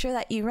to make sure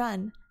that you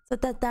run. So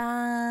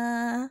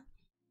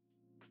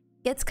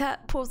gets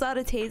cut, pulls out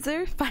a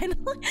taser, finally.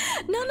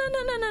 No.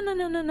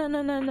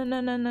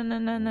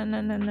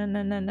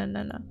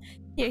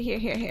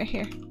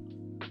 Here.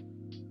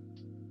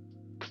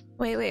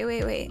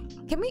 Wait.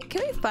 Can we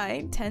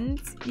find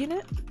TENS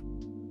unit?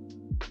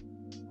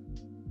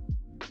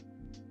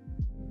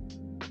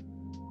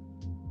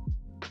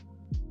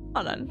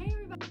 Hold on. Hey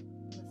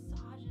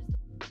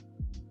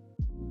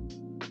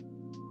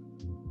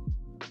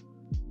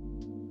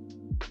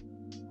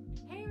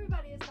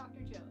everybody, it's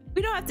Dr. Joe.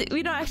 We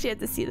don't actually have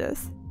to see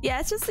this.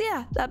 Yeah, it's just,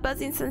 yeah, that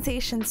buzzing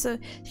sensation. So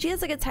she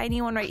has like a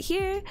tiny one right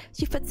here.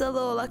 She puts the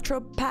little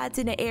electrode pads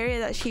in an area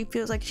that she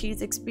feels like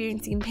she's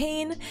experiencing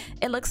pain.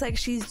 It looks like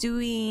she's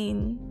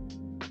doing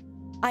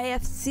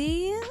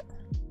IFC,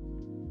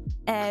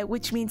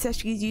 which means that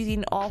she's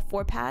using all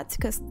 4 pads,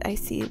 because I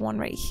see one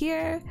right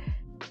here.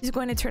 She's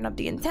going to turn up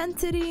the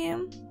intensity.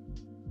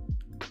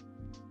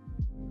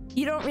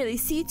 You don't really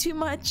see too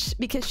much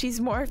because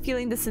she's more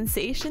feeling the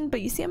sensation,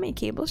 but you see how many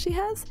cables she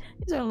has?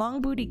 These are long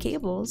booty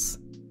cables.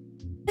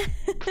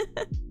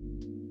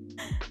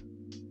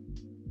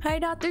 Hi,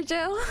 Dr.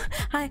 Joe.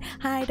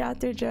 Hi,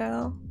 Dr.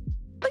 Joe.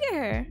 Look at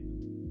her.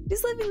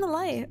 She's living the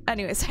life.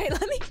 Anyway, sorry,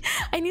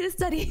 I need to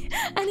study.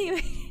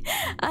 Anyway,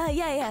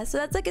 yeah. So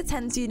that's like a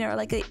TENS unit, or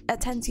like a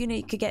TENS unit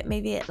you could get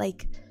maybe at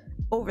like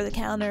over the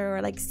counter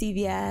or like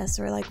CVS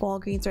or like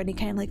Walgreens or any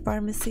kind of like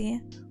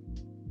pharmacy.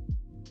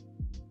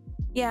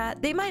 Yeah,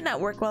 they might not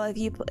work well if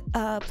you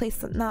place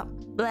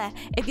them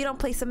if you don't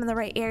place them in the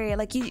right area.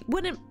 Like, you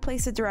wouldn't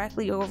place it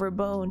directly over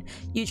bone,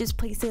 you just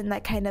place it in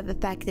that kind of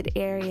affected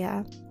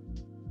area.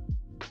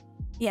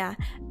 Yeah,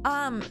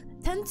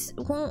 TENS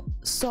won't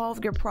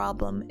solve your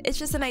problem. It's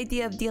just an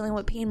idea of dealing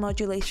with pain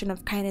modulation,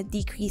 of kind of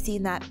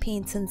decreasing that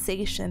pain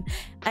sensation.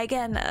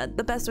 Again,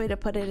 the best way to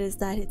put it is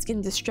that it's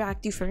gonna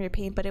distract you from your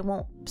pain, but it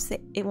won't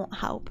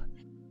help.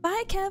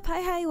 Bye, Kev.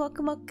 Hi,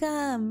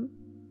 welcome.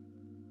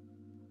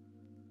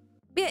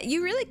 Yeah,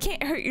 you really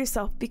can't hurt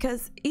yourself,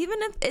 because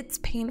even if it's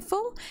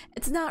painful,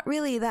 it's not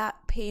really that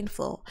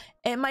painful.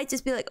 It might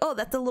just be like, oh,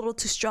 that's a little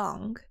too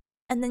strong,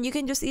 and then you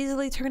can just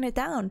easily turn it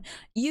down.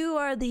 You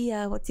are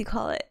the what do you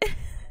call it?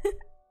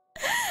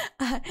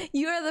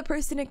 You are the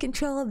person in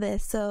control of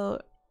this, so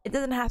it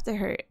doesn't have to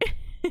hurt.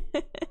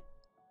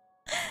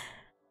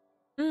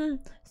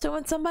 So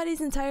when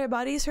somebody's entire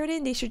body is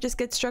hurting, they should just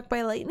get struck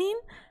by lightning?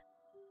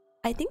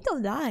 I think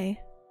they'll die.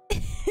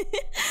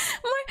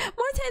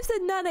 more times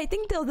than none, I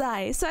think they'll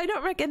die. So I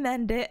don't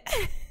recommend it.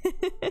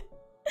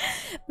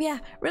 Yeah,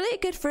 really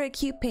good for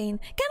acute pain.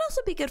 Can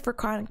also be good for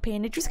chronic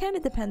pain. It just kind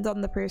of depends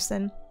on the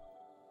person.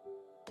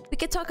 We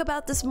could talk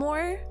about this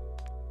more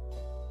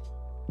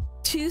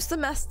 2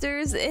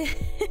 semesters in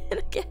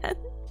again.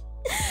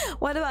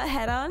 What about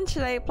head-on?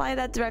 Should I apply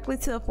that directly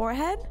to the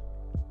forehead?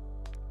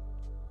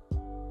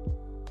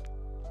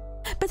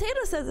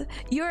 Potato says,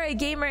 you're a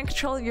gamer in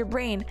control of your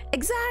brain.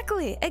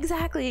 Exactly.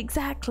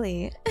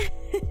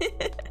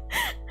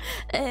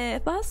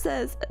 Boss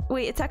says,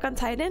 wait, Attack on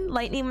Titan?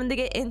 Lightning when they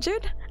get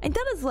injured? I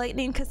thought it was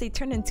lightning because they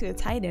turn into a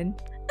titan.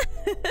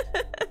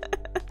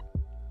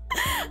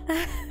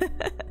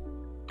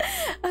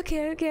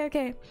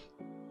 Okay.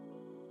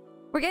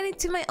 We're getting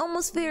to my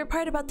almost favorite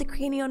part about the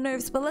cranial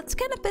nerves, but let's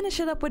kind of finish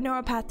it up with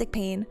neuropathic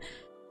pain.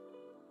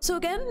 So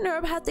again,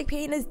 neuropathic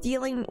pain is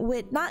dealing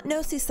with not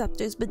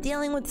nociceptors, but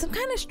dealing with some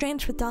kind of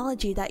strange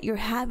pathology that you're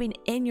having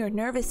in your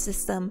nervous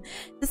system.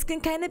 This can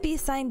kind of be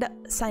summed up,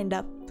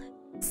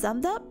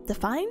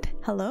 defined,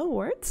 hello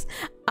words,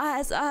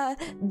 as a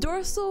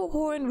dorsal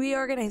horn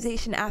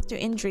reorganization after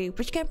injury,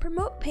 which can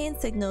promote pain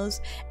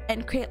signals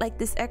and create like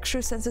this extra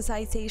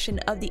sensitization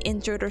of the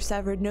injured or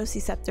severed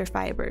nociceptor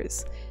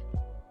fibers.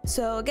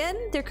 So again,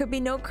 there could be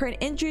no current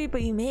injury,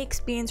 but you may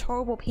experience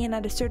horrible pain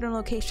at a certain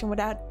location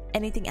without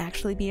anything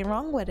actually being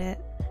wrong with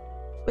it.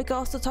 We could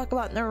also talk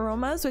about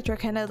neuromas, which are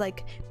kind of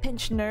like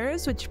pinched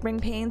nerves, which bring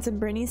pains and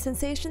burning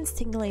sensations,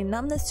 tingling,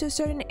 numbness to a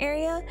certain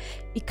area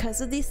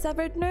because of these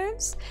severed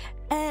nerves.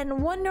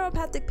 And one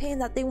neuropathic pain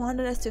that they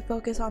wanted us to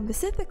focus on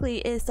specifically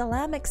is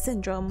thalamic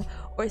syndrome,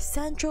 or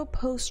central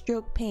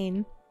post-stroke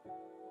pain.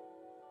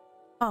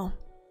 Oh,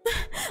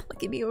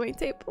 look at me on my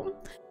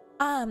table.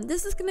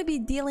 This is going to be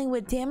dealing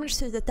with damage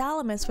to the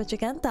thalamus, which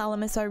again,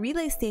 thalamus are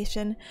relay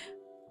station.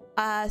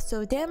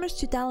 So damage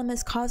to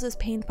thalamus causes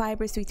pain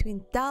fibers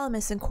between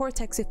thalamus and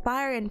cortex to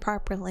fire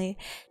improperly,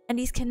 and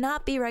these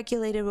cannot be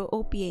regulated with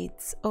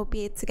opiates.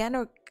 Opiates again,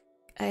 or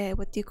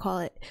what do you call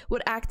it,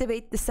 would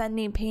activate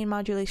descending pain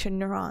modulation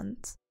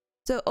neurons.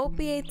 So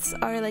opiates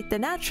are like the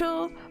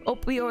natural,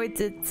 opioids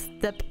it's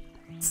the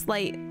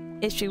slight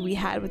issue we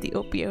had with the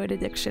opioid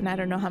addiction I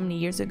don't know how many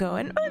years ago,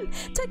 and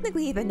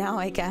technically even now,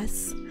 I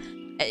guess.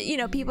 You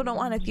know, people don't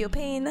want to feel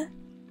pain,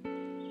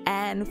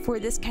 and for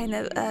this kind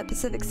of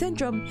specific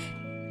syndrome,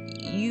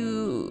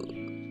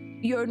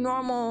 your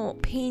normal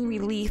pain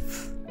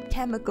relief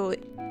chemical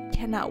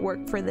cannot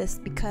work for this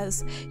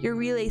because your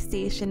relay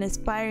station is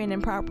firing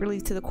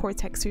improperly to the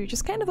cortex, so you're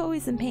just kind of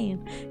always in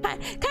pain.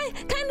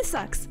 Kind of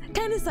sucks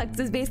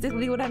is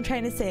basically what I'm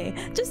trying to say.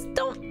 Just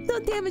don't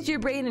damage your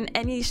brain in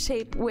any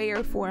shape, way,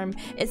 or form.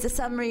 It's a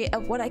summary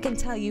of what I can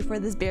tell you for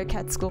this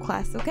Bearcat School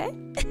class, okay?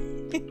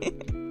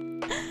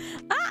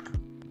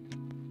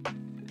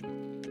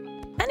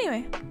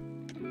 Anyway,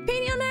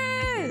 cranial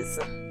nerves!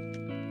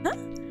 Huh?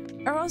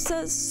 Earl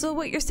says, so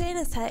what you're saying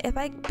is that if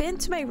I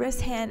bend to my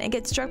wrist hand and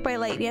get struck by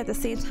lightning at the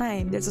same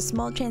time, there's a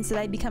small chance that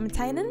I become a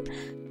titan?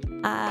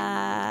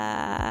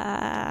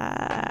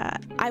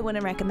 I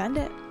wouldn't recommend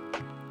it.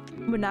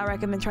 Would not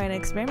recommend trying to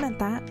experiment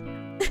that.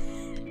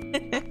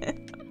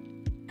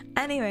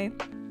 Anyway,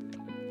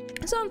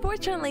 so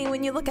unfortunately,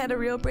 when you look at a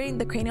real brain,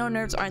 the cranial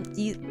nerves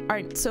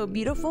aren't so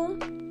beautiful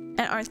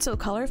and aren't so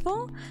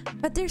colorful,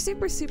 but they're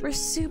super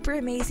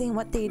amazing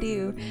what they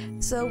do.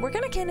 So we're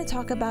gonna kind of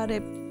talk about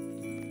it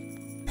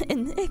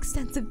in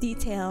extensive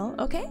detail,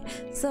 okay?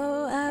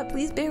 So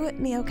please bear with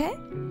me, okay?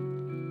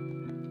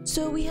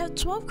 So we have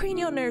 12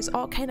 cranial nerves,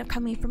 all kind of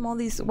coming from all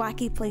these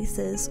wacky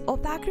places.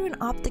 Olfactory and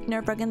optic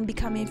nerve are going to be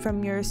coming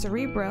from your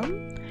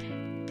cerebrum.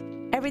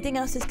 Everything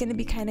else is going to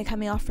be kind of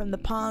coming off from the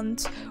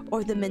pons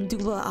or the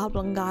medulla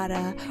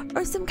oblongata,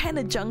 or some kind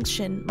of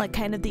junction, like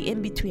kind of the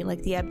in-between,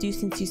 like the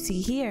abducens you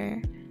see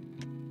here.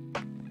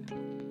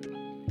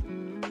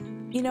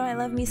 You know I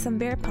love me some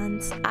bear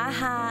puns.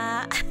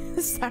 Aha!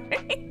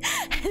 Sorry.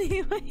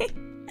 Anyway,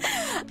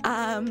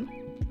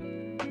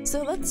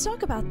 so let's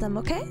talk about them,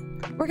 okay?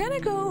 We're gonna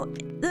go...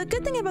 The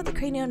good thing about the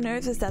cranial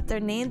nerves is that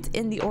they're named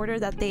in the order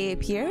that they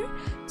appear.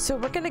 So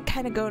we're gonna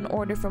kind of go in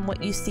order from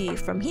what you see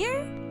from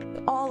here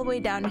all the way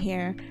down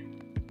here.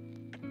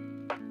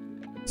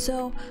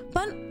 So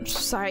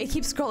sorry, I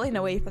keep scrolling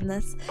away from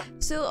this.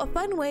 So a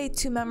fun way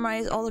to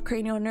memorize all the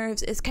cranial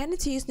nerves is kind of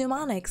to use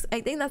mnemonics. I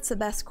think that's the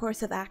best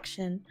course of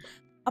action.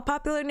 A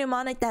popular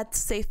mnemonic that's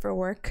safe for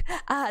work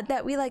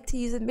that we like to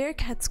use in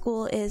Bearcat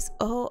School is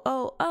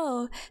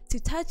oh, to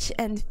touch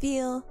and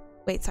feel.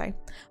 Wait, sorry.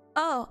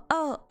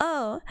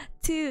 Oh,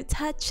 to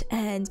touch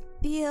and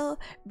feel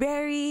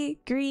very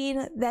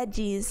green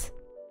veggies.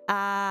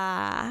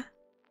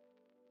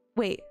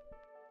 Wait,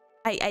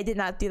 I did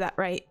not do that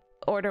right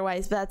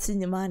order-wise, but that's a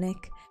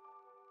mnemonic.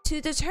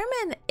 To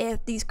determine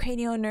if these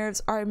cranial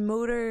nerves are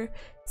motor,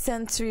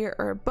 sensory,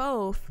 or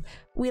both,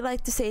 we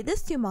like to say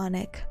this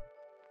mnemonic.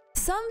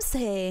 Some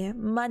say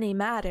money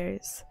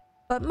matters,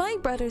 but my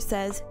brother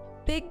says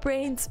big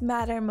brains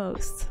matter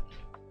most.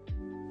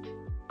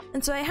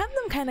 And so I have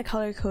them kind of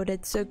color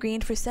coded. So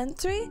green for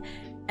sensory,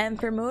 M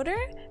for motor,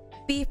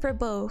 B for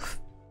both.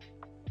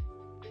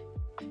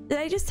 Did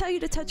I just tell you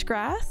to touch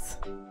grass?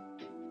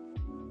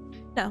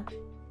 No.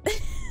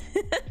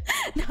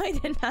 No, I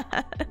did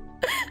not.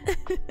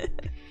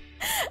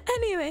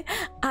 Anyway,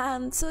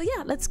 so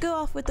yeah, let's go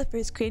off with the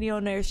first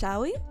cranial nerve,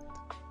 shall we?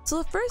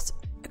 So the first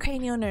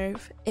cranial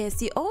nerve is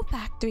the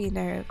olfactory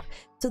nerve.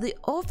 So the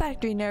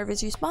olfactory nerve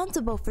is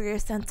responsible for your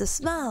sense of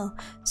smell.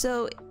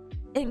 So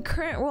in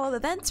current world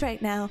events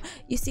right now,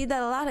 you see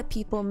that a lot of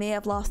people may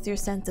have lost their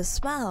sense of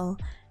smell.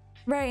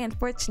 Very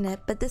unfortunate,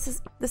 but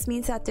this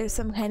means that there's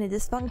some kind of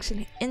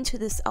dysfunction into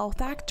this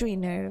olfactory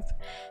nerve.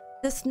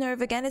 This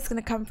nerve again is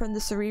going to come from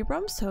the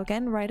cerebrum, so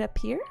again right up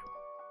here.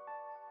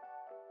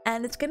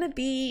 And it's going to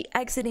be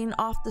exiting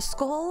off the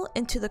skull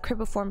into the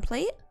cribriform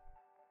plate.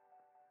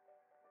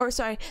 Or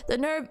sorry, the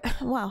nerve,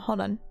 wow,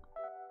 hold on.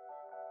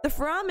 The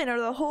foramen, or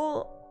the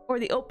hole or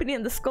the opening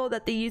of the skull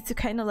that they use to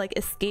kind of like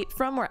escape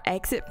from or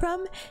exit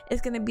from,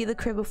 is going to be the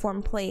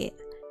cribriform plate.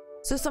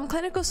 So some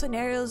clinical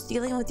scenarios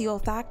dealing with the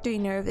olfactory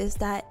nerve is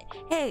that,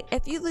 hey,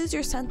 if you lose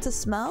your sense of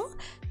smell,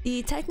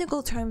 the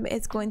technical term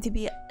is going to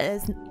be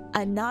as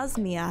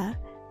anosmia,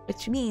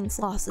 which means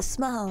loss of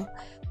smell.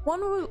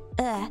 One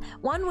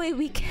way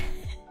we can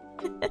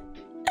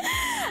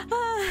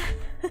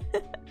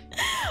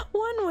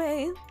one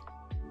way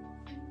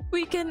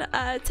we can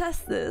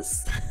test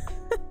this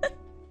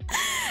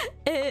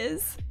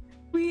is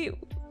we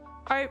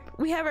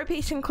have our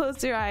patient close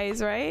their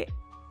eyes, right?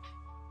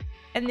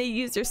 And they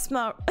use their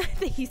smell.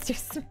 They use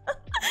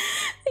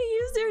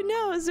their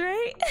nose,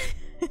 right?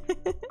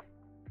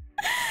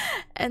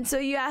 And so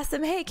you ask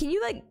them, hey, can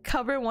you like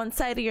cover one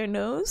side of your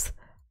nose?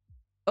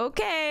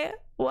 Okay,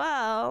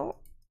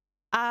 well,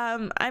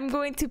 I'm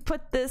going to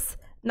put this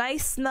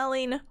nice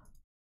smelling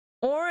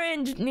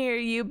orange near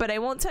you, but I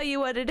won't tell you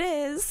what it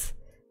is.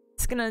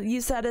 Just gonna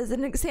use that as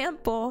an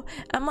example.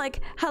 I'm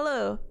like,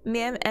 hello,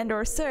 ma'am and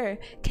or sir,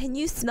 can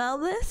you smell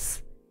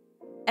this?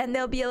 And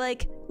they'll be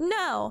like,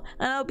 no.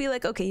 And I'll be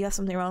like, okay, you have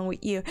something wrong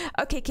with you.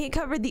 Okay, can you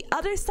cover the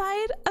other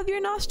side of your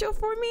nostril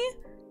for me?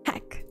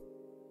 Heck.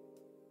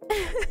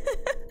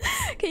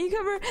 Can you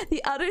cover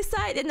the other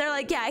side? And they're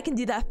like, yeah, I can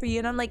do that for you.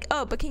 And I'm like,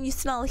 oh, but can you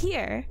smell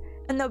here?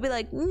 And they'll be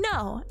like,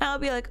 no. And I'll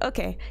be like,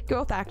 okay, your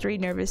olfactory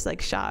nerve is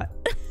like shot.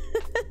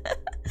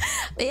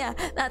 But yeah,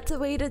 that's a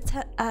way to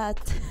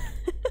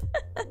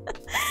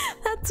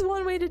that's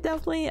one way to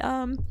definitely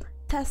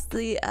test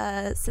the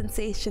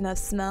sensation of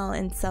smell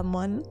in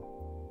someone.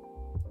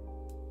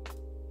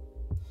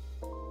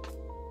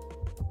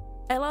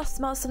 I lost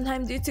smell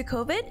sometime due to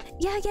COVID.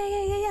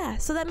 Yeah.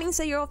 So that means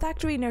that your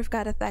olfactory nerve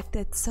got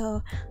affected.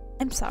 So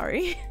I'm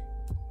sorry.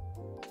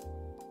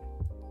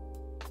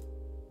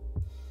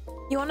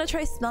 You want to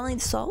try smelling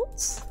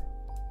salts?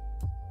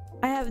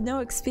 I have no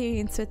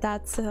experience with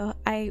that, so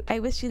I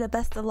wish you the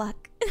best of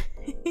luck.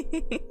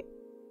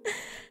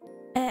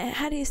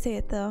 How do you say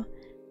it though?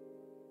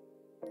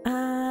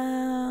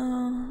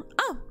 Oh,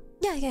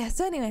 yeah.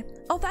 So anyway,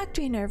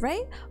 olfactory nerve,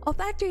 right?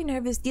 Olfactory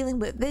nerve is dealing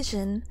with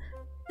vision.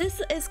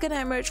 This is going to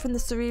emerge from the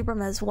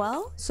cerebrum as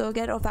well. So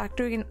again,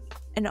 olfactory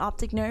and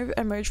optic nerve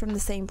emerge from the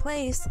same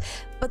place,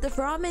 but the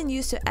foramen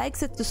used to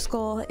exit the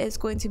skull is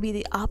going to be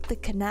the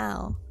optic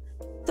canal.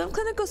 Some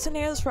clinical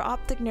scenarios for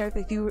optic nerve,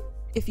 if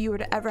you were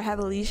to ever have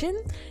a lesion,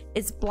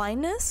 is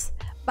blindness,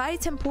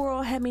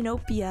 bitemporal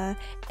hemianopia,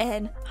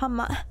 and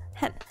homogeneous.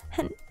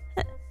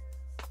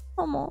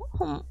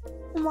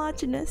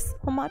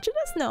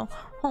 No.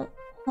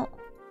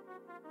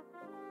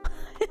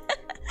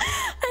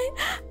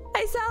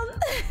 I sound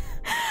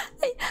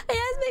I asked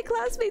my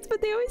classmates,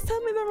 but they always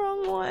tell me the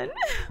wrong one.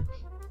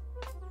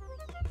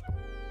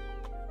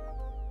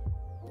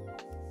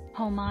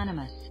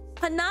 Homonymous.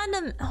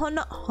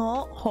 Homonymous.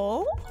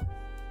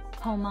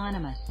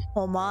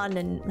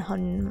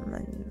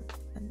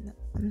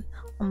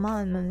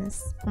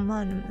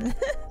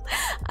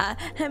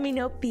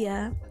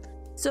 Hemianopia.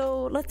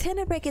 So let's kind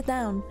of break it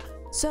down.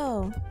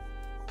 So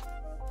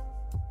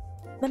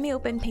let me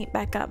open paint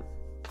back up.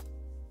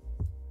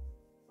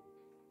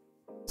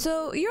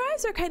 So your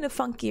eyes are kind of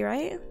funky,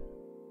 right?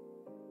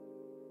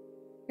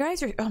 Your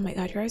eyes are, oh my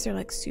god, your eyes are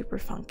like super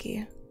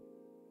funky.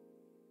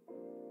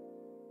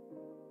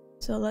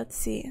 So let's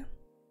see.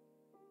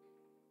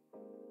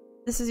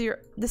 This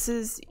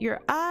is your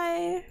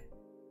eye.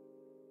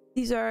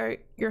 These are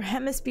your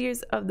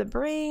hemispheres of the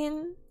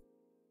brain.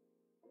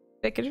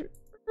 I could,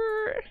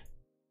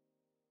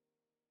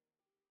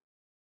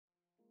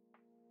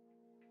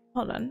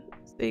 hold on.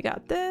 So you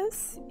got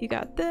this, you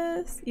got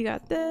this, you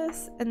got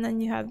this, and then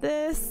you have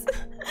this.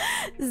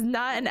 This is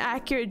not an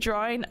accurate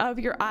drawing of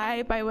your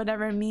eye by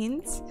whatever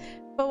means.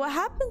 But what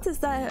happens is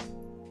that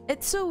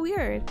it's so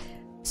weird.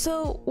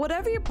 So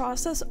whatever you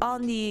process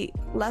on the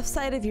left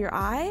side of your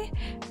eye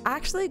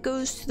actually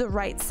goes to the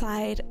right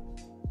side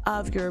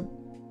of your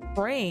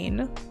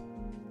brain.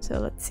 So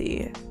let's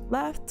see,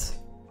 left,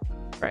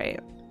 right.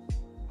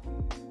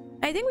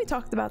 I think we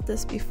talked about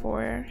this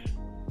before.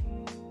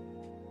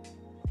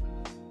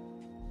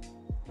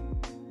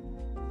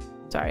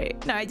 Sorry.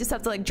 No, I just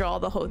have to like draw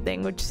the whole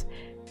thing, which is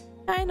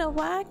kind of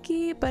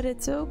wacky, but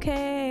it's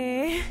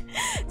okay.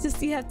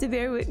 Just you have to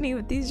bear with me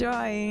with these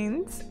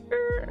drawings.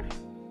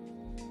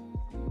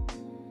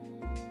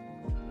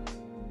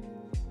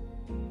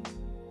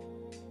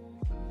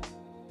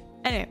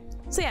 Anyway,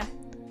 so yeah,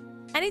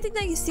 anything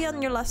that you see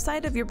on your left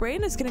side of your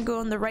brain is gonna go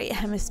on the right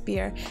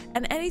hemisphere,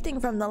 and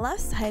anything from the left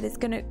side is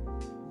gonna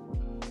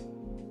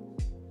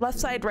left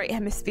side, right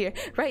hemisphere,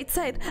 right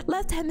side,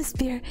 left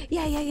hemisphere.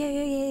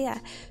 Yeah.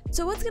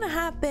 So what's gonna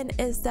happen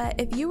is that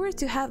if you were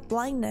to have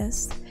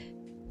blindness,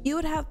 you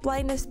would have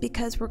blindness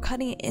because we're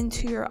cutting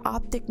into your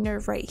optic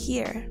nerve right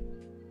here.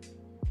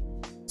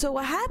 So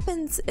what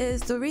happens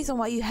is the reason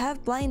why you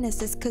have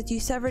blindness is because you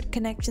severed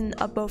connection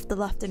of both the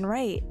left and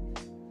right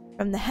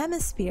from the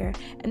hemisphere,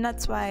 and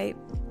that's why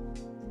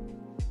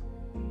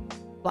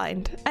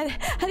blind.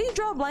 How do you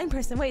draw a blind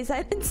person? Wait, is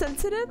that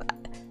insensitive?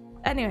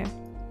 Anyway,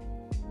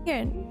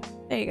 here,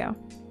 there you go.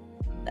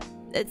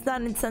 It's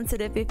not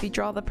insensitive if you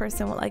draw the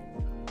person with like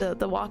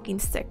the walking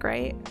stick,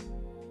 right?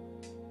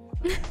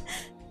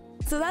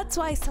 So that's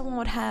why someone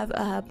would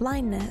have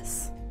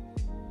blindness.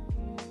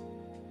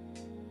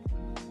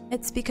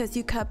 It's because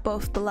you cut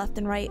both the left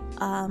and right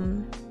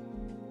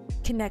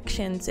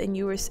connections, and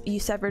you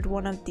severed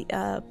one of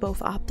the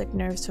both optic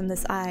nerves from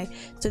this eye,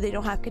 so they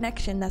don't have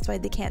connection. That's why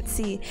they can't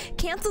see.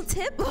 Cancel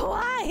tip.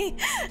 Why?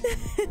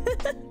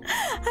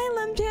 Hi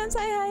Lem Jams.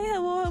 Hi.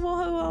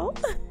 Hello.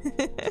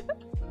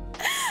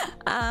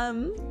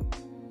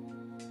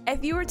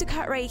 If you were to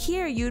cut right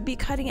here, you would be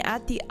cutting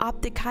at the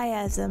optic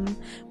chiasm.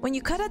 When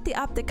you cut at the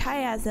optic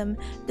chiasm,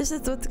 this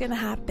is what's gonna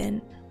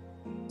happen.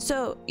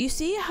 So you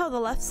see how the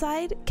left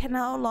side can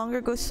no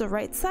longer go to the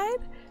right side,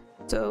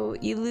 so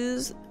you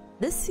lose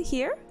this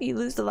here, you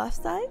lose the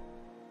left side,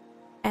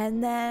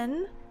 and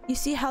then you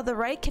see how the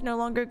right can no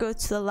longer go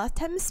to the left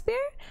hemisphere.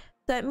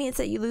 That means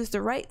that you lose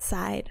the right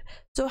side.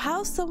 So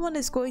how someone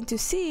is going to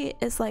see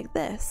is like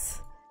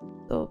this.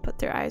 So put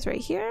their eyes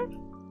right here,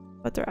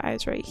 put their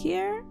eyes right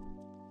here,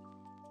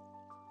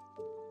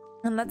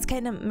 and let's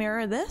kind of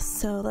mirror this.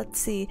 So let's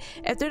see,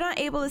 if they're not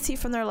able to see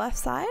from their left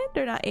side,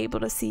 they're not able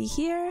to see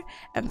here.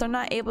 If they're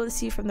not able to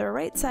see from their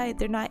right side,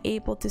 they're not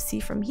able to see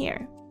from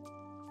here.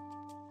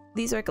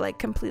 These are like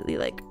completely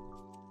like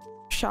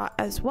shot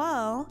as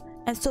well,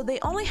 and so they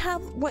only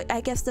have, what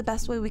I guess the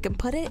best way we can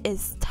put it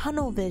is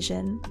tunnel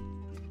vision.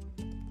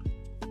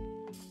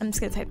 I'm just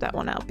gonna type that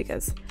one out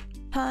because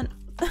why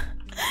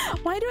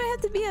do I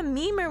have to be a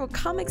memer with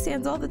Comic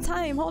Sans all the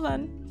time? Hold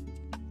on.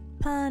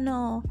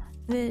 Tunnel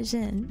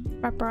vision.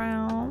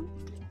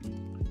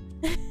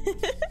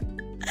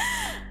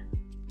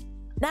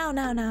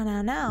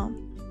 Now.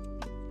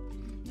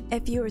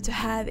 If you were to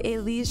have a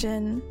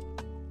lesion,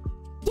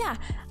 yeah,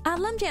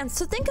 Lemjans,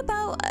 so think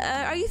about,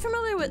 are you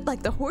familiar with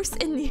like the horse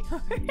in New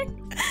York?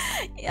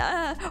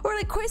 Or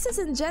like horses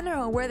in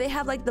general, where they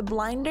have like the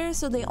blinders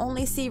so they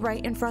only see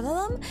right in front of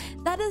them?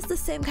 That is the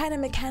same kind of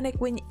mechanic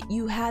when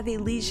you have a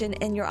lesion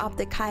in your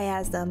optic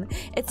chiasm.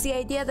 It's the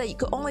idea that you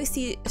can only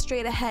see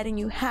straight ahead and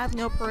you have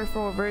no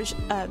peripheral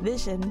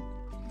vision.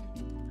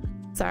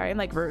 Sorry, I'm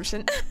like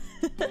version.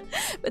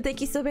 But thank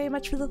you so very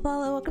much for the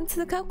follow. Welcome to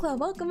the Cup Club.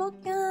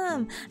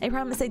 Welcome. I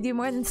promise I do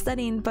more than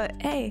studying, but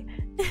hey,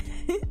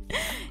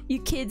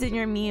 you kids and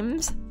your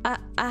memes.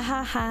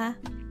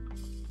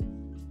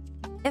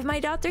 If my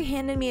doctor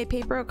handed me a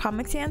paper of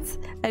Comic Sans,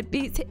 I'd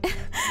be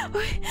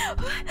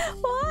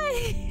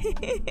why?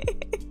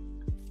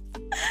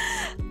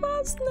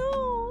 Lost,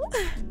 no.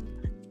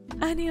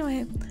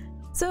 Anyway,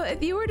 so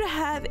if you were to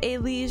have a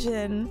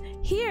lesion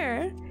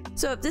here,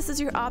 so if this is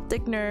your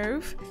optic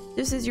nerve,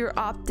 this is your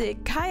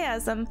optic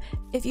chiasm,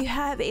 if you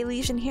have a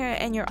lesion here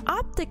and your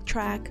optic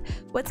tract,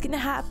 what's going to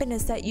happen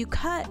is that you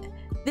cut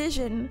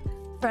vision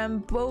from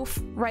both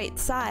right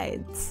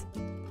sides.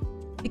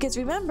 Because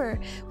remember,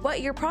 what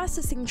you're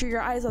processing through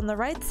your eyes on the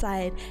right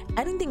side,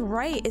 anything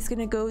right is going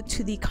to go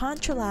to the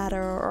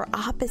contralateral or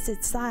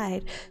opposite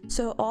side.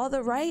 So all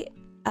the right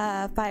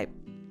 5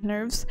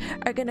 nerves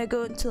are going to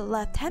go into the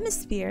left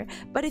hemisphere.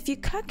 But if you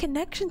cut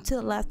connection to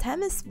the left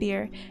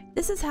hemisphere,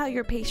 this is how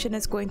your patient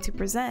is going to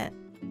present.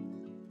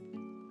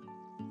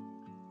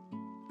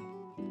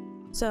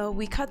 So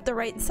we cut the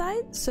right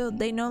side, so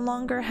they no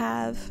longer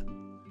have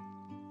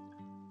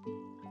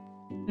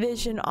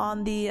vision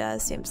on the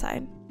same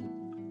side.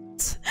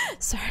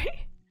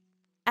 Sorry.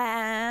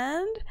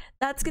 And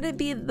that's gonna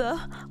be the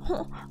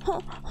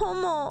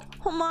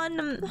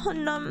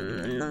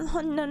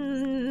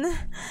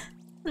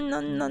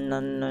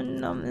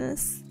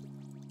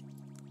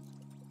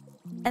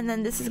and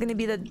then this is gonna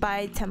be the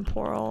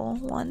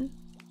bitemporal one.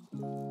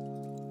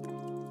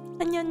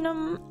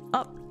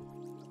 Oh,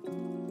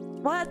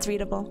 well, that's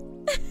readable.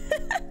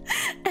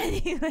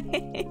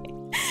 Anyway,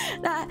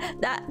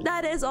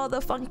 that is all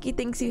the funky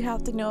things you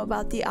have to know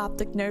about the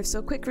optic nerve.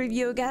 So quick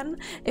review again: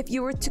 if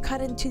you were to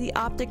cut into the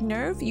optic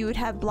nerve, you would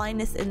have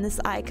blindness in this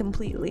eye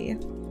completely.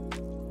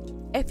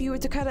 If you were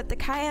to cut at the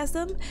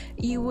chiasm,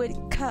 you would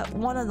cut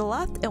one of the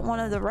left and one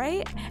of the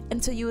right,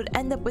 and so you would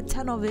end up with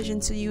tunnel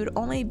vision, so you would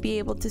only be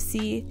able to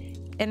see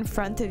in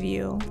front of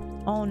you.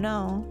 Oh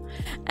no.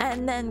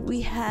 And then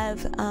we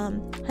have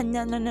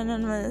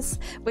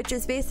which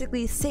is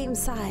basically same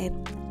side.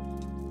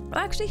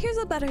 Actually, here's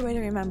a better way to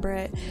remember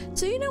it.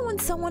 So you know when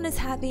someone is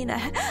having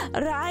a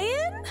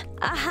Ryan?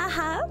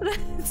 Ahaha.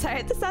 Sorry, I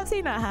have to stop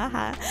saying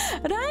ahaha.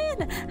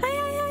 Ryan,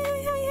 hi,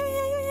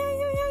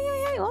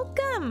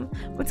 welcome.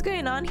 What's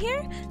going on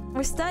here?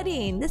 We're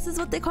studying. This is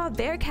what they call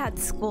Bearcat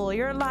School.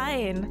 You're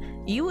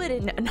lying. You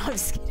wouldn't. No, I'm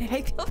just kidding.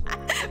 I feel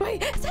bad.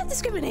 Wait, is that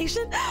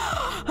discrimination?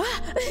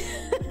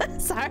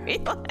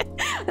 Sorry.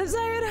 I'm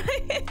sorry.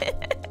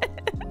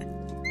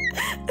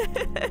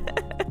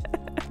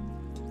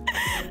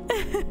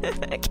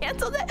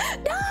 Cancel that.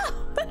 No.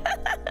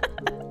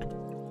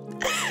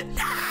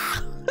 No.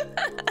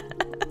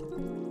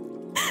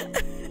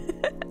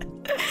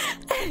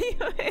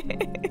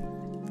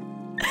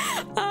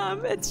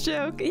 It's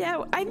joke.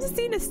 Yeah, I'm just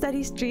doing a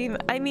study stream.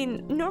 I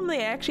mean, normally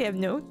I actually have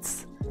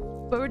notes,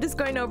 but we're just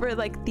going over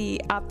like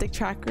the optic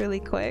track really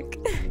quick.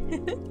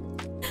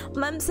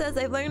 Mom says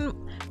I've learned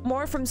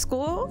more from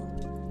school.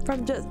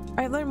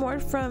 I've learned more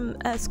from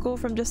school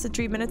from just the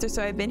 3 minutes or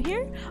so I've been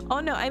here. Oh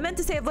no, I meant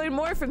to say I've learned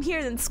more from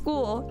here than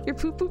school. You're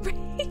poo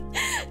brain.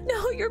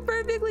 No, you're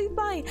perfectly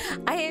fine.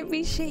 I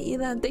appreciate you,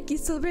 Lam. Thank you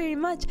so very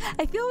much.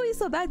 I feel always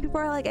so bad. People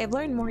are like, I've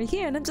learned more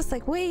here, and I'm just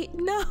like, wait,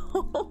 no.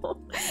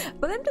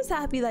 But I'm just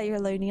happy that you're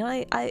learning.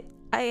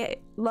 I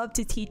love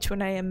to teach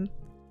when I am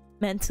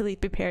mentally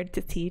prepared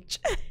to teach.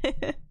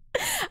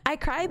 I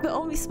cry, but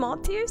only small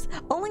tears.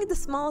 Only the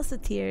smallest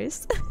of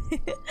tears.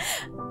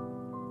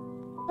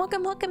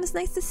 Welcome. It's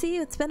nice to see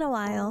you. It's been a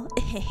while.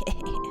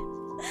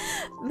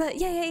 But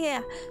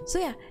yeah. So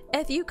yeah,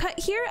 if you cut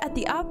here at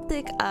the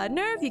optic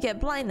nerve, you get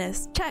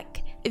blindness.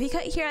 Check. If you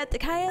cut here at the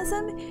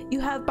chiasm, you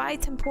have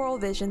bitemporal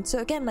vision. So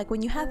again, like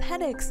when you have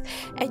headaches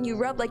and you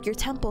rub like your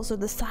temples or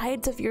the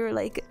sides of your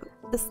like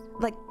this,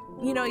 like,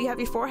 you know, you have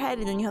your forehead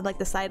and then you have like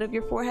the side of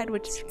your forehead,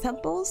 which is your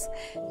temples.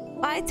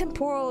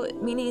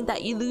 Bitemporal meaning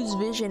that you lose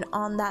vision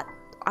on that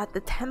at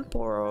the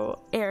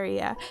temporal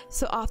area,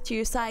 so off to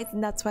your sides,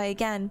 and that's why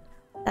again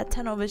that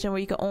tunnel vision where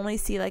you can only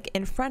see like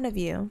in front of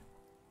you.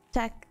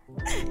 Check.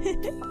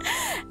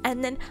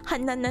 And then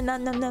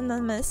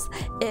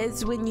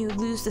is when you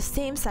lose the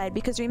same side,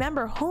 because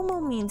remember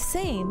homo means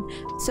same,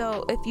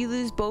 so if you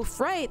lose both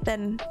right,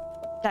 then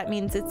that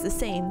means it's the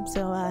same.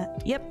 So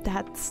yep,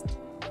 that's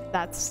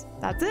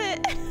it.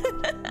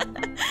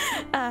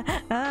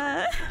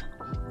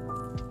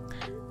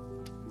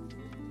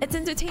 It's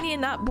entertaining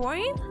and not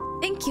boring.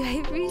 Thank you,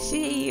 I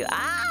appreciate you.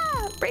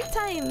 Break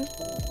time.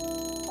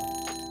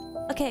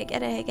 Okay, I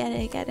get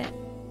it.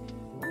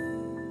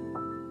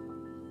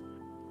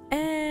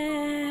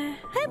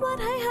 Hi Blood,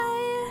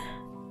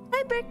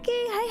 hi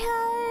Berkey,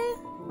 hi.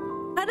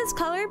 How does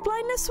color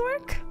blindness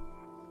work?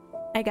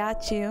 I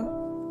got you.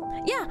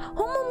 Yeah,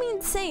 homo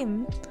means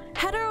same,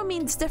 hetero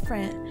means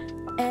different.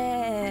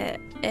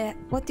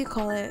 What do you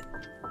call it?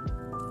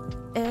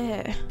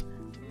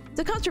 Is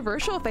it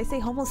controversial if I say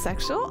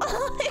homosexual?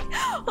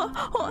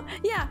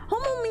 Yeah,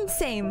 homo means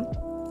same.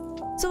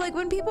 So like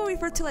when people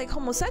refer to like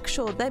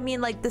homosexual, that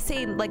mean like the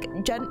same, like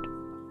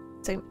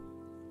same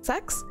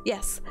sex?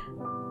 Yes.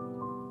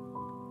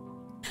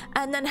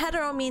 And then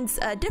hetero means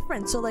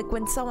different. So like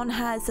when someone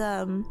has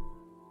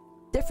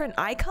different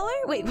eye color?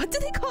 Wait, what do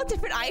they call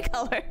different eye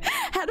color?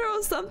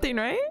 Hetero something,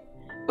 right?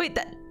 Wait,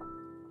 that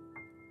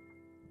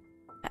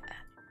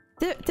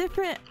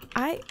different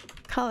eye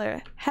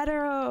color.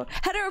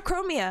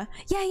 Heterochromia.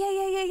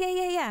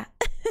 Yeah.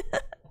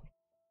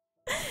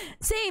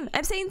 Same.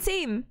 I'm saying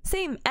same.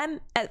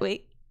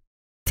 Wait.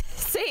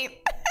 Same.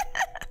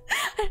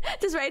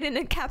 Just write it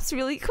in caps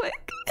really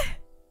quick.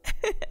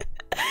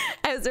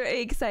 I was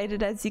very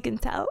excited, as you can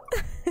tell.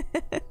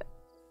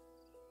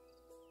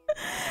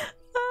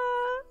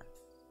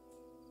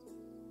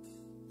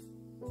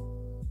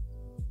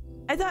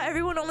 I thought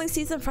everyone only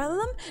sees in front of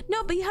them.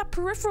 No, but you have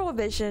peripheral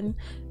vision.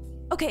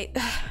 Okay.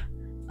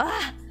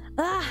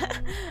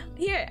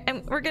 Here,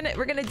 and we're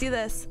gonna do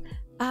this.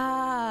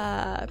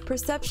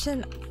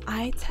 Perception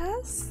eye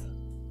test.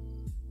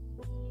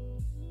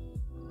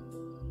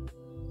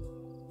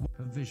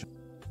 Vision.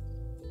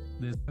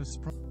 There's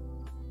no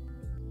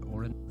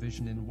or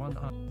vision in one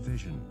eye.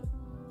 Vision.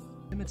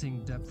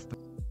 Limiting depth.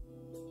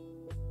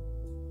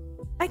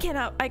 I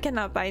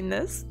cannot find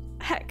this.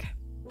 Heck.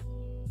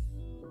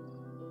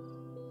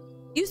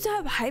 Used to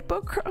have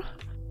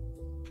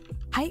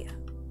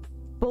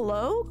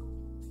below?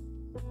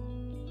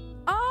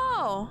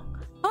 Oh.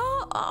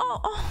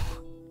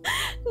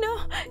 No,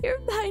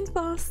 you're fine,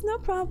 boss. No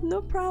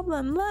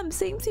problem. Lem,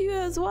 same to you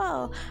as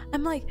well.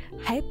 I'm like,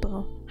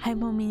 hypo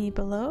meaning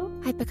below?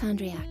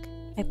 Hypochondriac.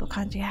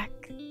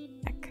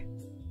 Heck.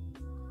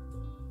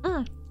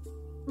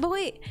 But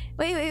wait.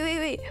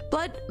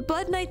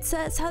 Blood Knight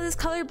says, how does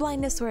color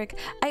blindness work?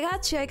 I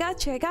got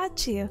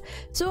you.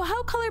 So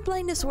how color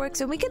blindness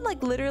works, and we can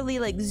like literally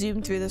like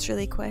zoom through this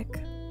really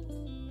quick.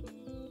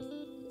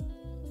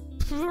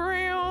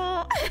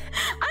 I'm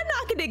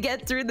not gonna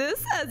get through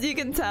this, as you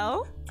can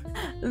tell.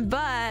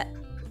 But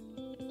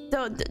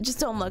don't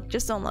look.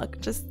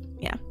 Just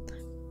yeah.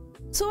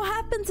 So what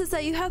happens is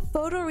that you have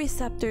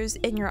photoreceptors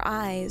in your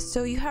eyes.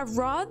 So you have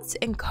rods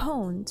and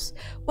cones.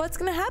 What's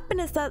gonna happen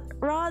is that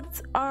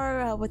rods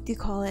are what do you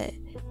call it?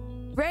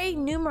 Very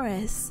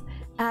numerous.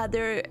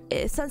 They're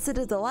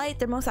sensitive to light.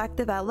 They're most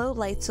active at low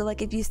light. So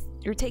like if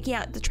you're taking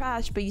out the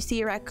trash, but you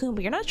see a raccoon,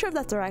 but you're not sure if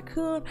that's a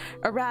raccoon,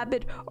 a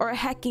rabbit, or a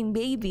hecking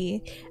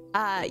baby,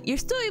 you're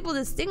still able to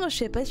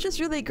distinguish it, but it's just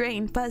really gray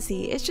and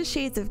fuzzy. It's just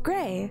shades of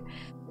gray.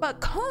 But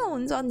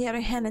cones, on the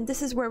other hand, and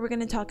this is where we're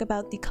going to talk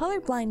about the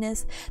color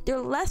blindness, they're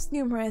less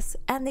numerous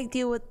and they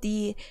deal with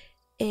the,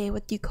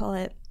 what do you call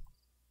it?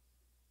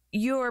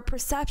 Your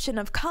perception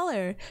of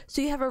color.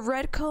 So you have a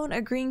red cone, a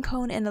green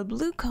cone, and a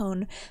blue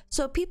cone.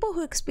 So people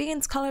who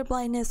experience color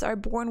blindness are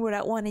born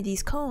without one of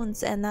these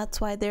cones, and that's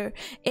why they're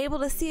able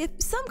to see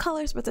some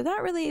colors, but they're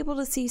not really able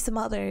to see some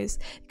others,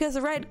 because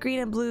the red, green,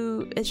 and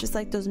blue is just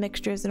like those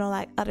mixtures and all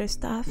that other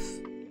stuff.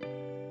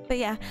 But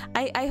yeah,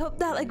 I hope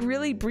that like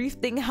really brief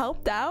thing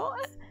helped out.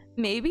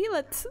 Maybe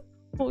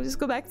we'll just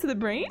go back to the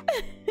brain.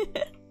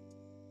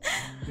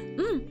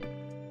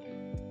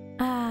 But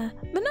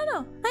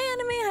no. Hi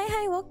Anime,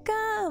 hi,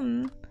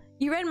 welcome.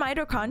 You read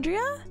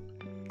mitochondria?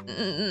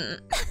 Well,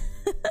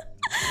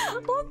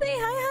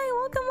 hi,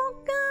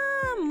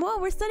 welcome. Whoa,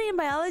 we're studying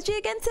biology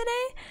again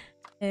today?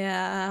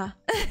 Yeah.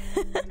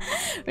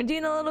 We're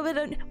doing a little bit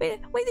of,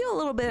 we do a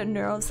little bit of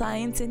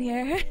neuroscience in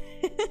here.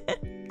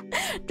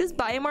 Just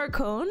buy more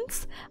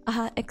cones?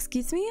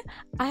 Excuse me?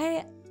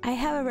 I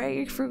have a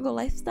very frugal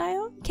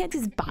lifestyle. You can't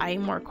just buy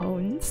more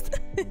cones.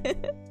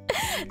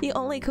 The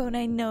only cone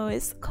I know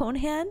is cone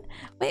hand.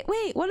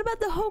 Wait, what about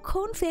the whole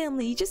cone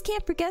family? You just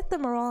can't forget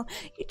them, Earl.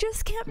 You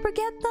just can't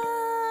forget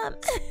them.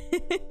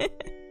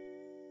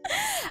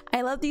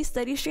 I love these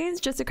study streams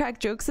just to crack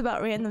jokes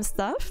about random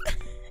stuff.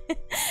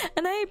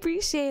 And I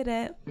appreciate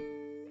it.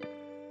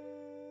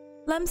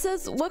 Lem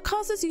says, what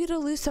causes you to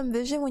lose some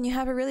vision when you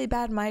have a really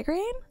bad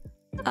migraine?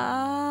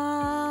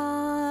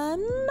 Not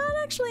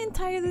actually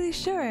entirely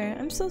sure.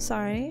 I'm so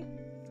sorry.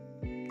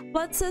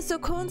 Blood says, so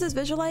cones is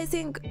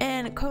visualizing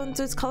and cones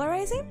is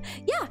colorizing?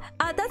 Yeah,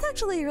 that's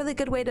actually a really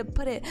good way to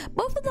put it.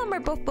 Both of them are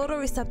both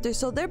photoreceptors,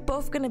 so they're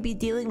both going to be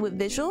dealing with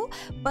visual,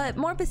 but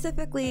more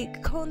specifically,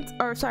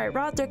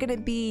 rods are going to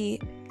be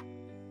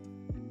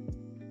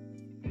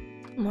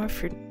more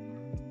for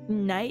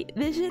night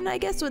vision, I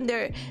guess,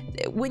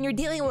 when you're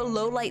dealing with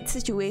low light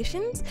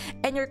situations,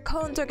 and your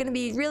cones are going to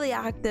be really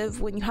active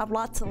when you have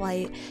lots of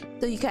light,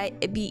 so you can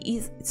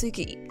easily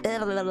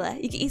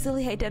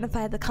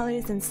identify the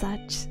colors and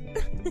such.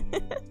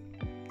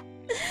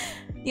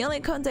 The only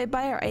cones I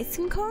buy are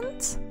icing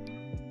cones.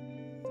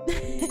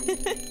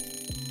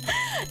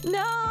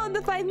 No,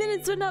 the 5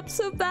 minutes went up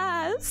so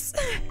fast.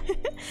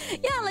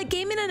 Yeah, like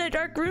gaming in a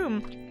dark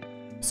room.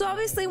 So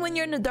obviously when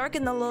you're in the dark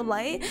and the low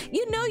light,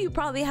 you know you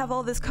probably have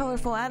all this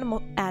colorful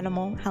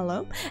anime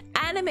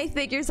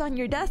figures on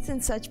your desk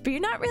and such, but you're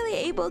not really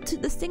able to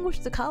distinguish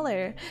the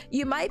color.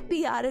 You might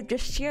be out of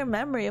just sheer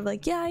memory of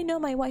like, yeah, I know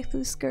my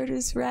waifu skirt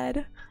is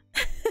red.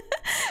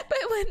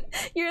 But when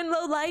you're in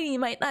low light, you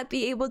might not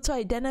be able to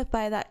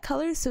identify that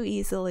color so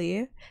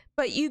easily.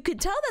 But you could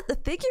tell that the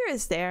figure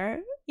is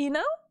there, you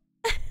know?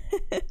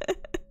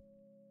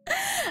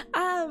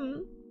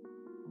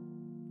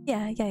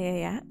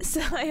 Yeah.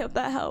 So I hope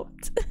that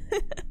helped.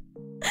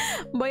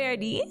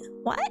 Boyardee?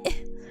 What?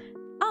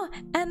 Oh,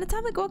 and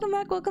Atomic, welcome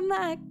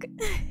back.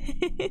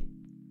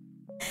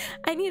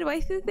 I need a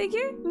waifu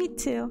figure? Me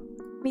too.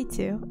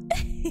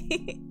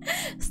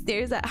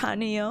 Stares at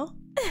Hanayo.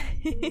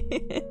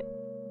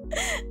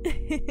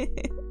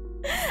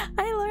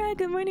 Hi Laura,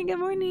 good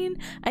morning.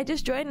 I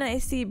just joined and I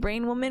see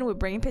Brain Woman with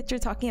Brain Picture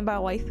talking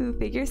about waifu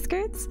figure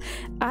skirts.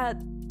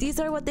 These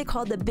are what they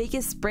call the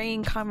biggest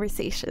brain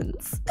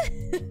conversations.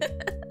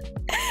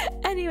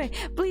 Anyway,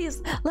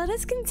 please let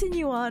us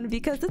continue on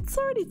because it's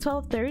already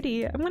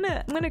 12:30. I'm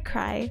gonna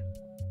cry.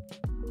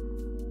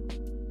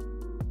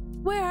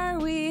 Where are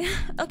we?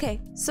 Okay,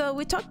 so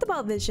we talked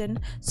about vision.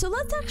 So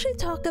let's actually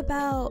talk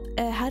about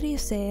how do you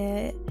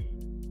say it?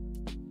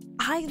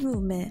 Eye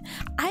movement.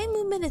 Eye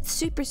movement is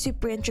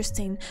super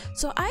interesting.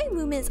 So eye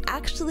movement is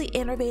actually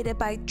innervated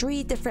by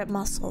three different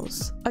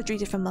muscles. I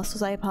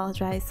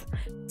apologize.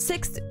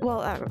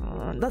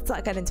 Let's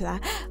not get into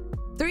that.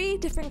 3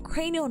 different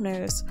cranial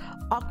nerves: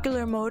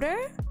 ocular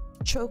motor,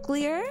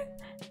 trochlear,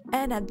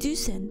 and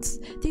abducens.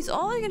 These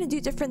all are going to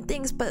do different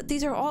things, but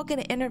these are all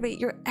going to innervate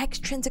your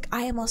extrinsic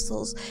eye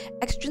muscles.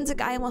 Extrinsic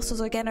eye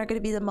muscles again are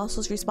going to be the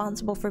muscles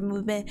responsible for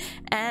movement,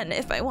 and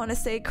if I want to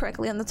say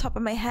correctly on the top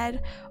of my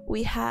head,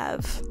 we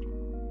have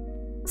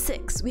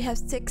 6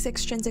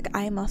 extrinsic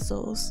eye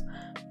muscles.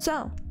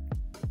 So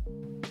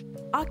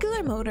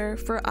ocular motor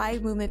for eye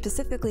movement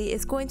specifically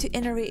is going to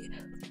innervate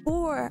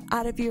 4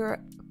 out of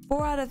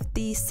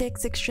the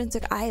 6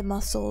 extrinsic eye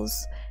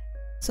muscles.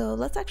 So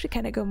let's actually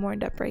kind of go more in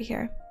depth right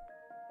here.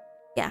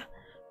 Yeah,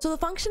 so the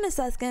function is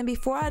that it's going to be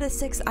 4 out of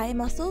 6 eye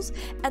muscles,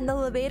 and the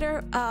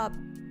levator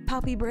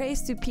palpebrae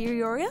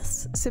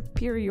superioris,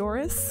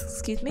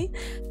 excuse me,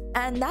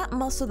 and that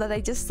muscle that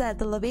I just said,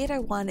 the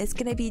levator one, is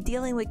going to be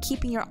dealing with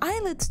keeping your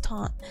eyelids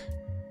taut.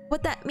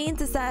 What that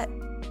means is that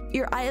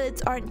your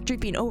eyelids aren't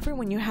drooping over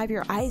when you have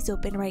your eyes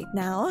open right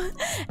now.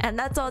 And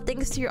that's all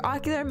thanks to your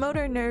ocular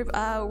motor nerve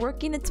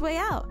working its way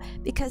out.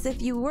 Because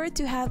if you were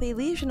to have a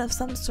lesion of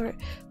some sort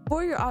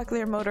for your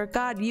ocular motor,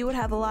 God, you would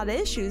have a lot of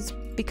issues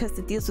because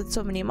it deals with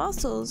so many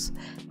muscles.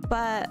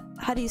 But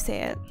how do you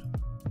say it?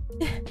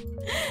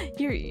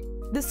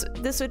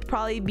 This would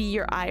probably be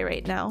your eye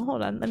right now.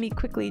 Hold on, let me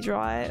quickly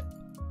draw it.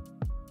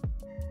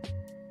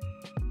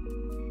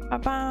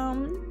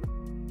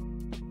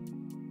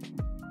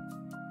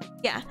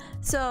 Yeah,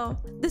 so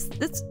this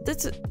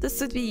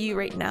would be you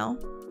right now.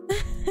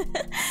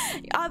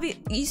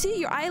 You see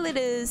your eyelid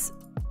is,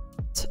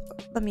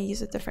 let me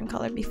use a different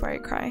color before I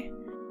cry.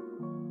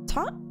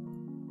 Taut,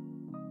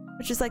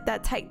 which is like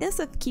that tightness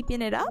of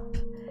keeping it up.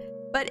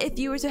 But if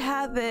you were to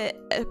have a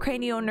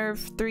cranial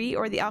nerve 3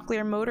 or the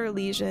ocular motor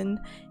lesion,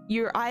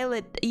 your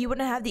eyelid, you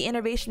wouldn't have the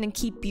innervation and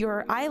keep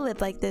your eyelid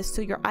like this,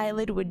 so your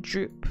eyelid would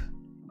droop.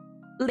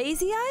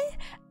 Lazy eye?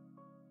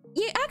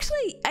 Yeah,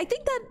 actually, I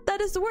think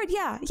that is the word.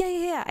 Yeah.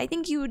 I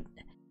think you would,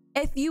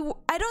 I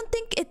don't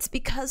think it's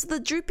because of the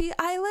droopy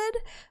eyelid.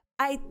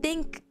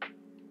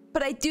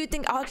 But I do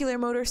think ocular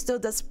motor still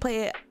does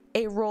play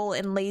a role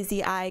in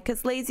lazy eye,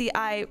 because lazy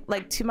eye,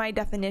 like, to my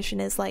definition,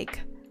 is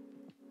like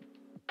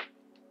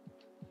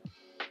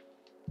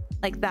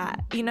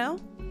that, you know?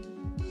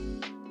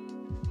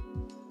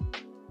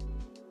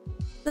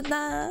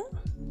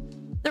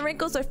 The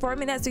wrinkles are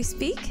forming as we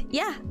speak.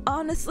 Yeah,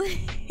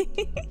 honestly.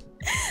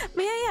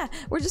 But yeah,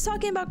 we're just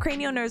talking about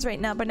cranial nerves right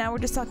now, but now we're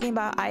just talking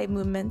about eye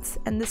movements,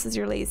 and this is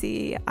your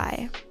lazy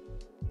eye.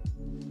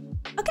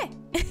 Okay.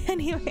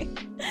 Anyway,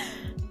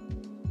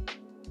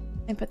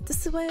 I put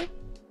this away.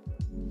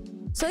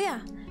 So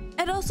yeah,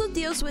 it also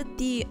deals with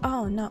the,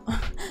 oh no,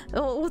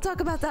 we'll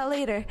talk about that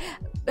later.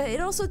 But it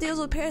also deals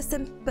with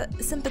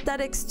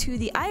parasympathetics to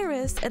the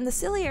iris and the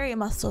ciliary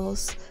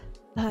muscles.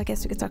 I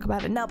guess we could talk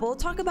about it now, but we'll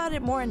talk about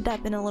it more in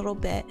depth in a little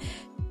bit.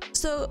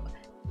 So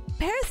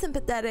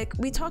parasympathetic,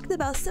 we talked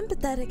about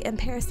sympathetic and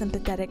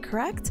parasympathetic,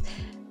 correct?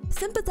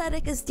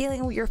 Sympathetic is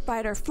dealing with your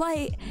fight or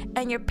flight,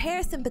 and your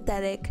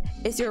parasympathetic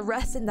is your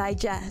rest and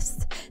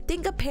digest.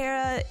 Think of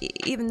para,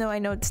 even though I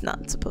know it's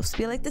not supposed to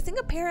be like this, think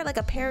of para like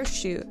a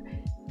parachute.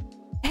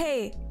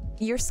 Hey,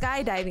 you're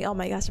skydiving. Oh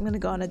my gosh, I'm gonna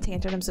go on a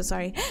tangent, I'm so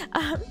sorry.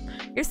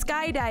 You're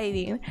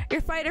skydiving.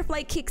 Your fight or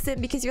flight kicks in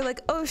because you're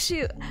like, oh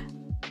shoot,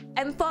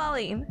 I'm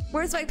falling.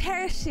 Where's my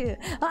parachute?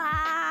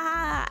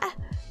 Ah!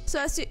 So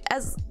as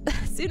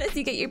soon as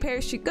you get your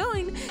parachute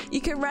going,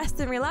 you can rest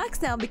and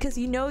relax now because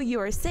you know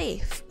you are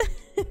safe.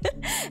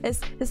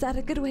 Is that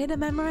a good way to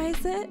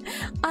memorize it?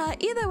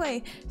 Either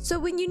way, so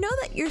when you know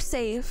that you're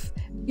safe,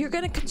 you're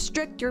gonna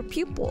constrict your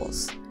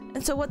pupils.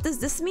 And so what does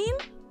this mean?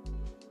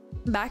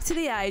 Back to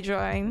the eye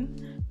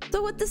drawing.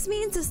 So what this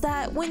means is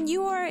that when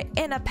you are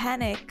in a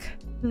panic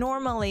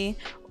normally,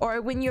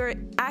 or when you're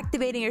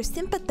activating your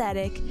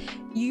sympathetic,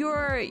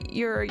 your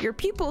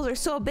pupils are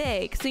so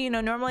big. So, you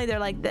know, normally they're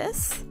like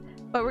this,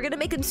 but we're gonna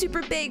make them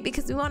super big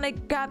because we want to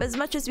grab as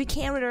much as we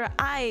can with our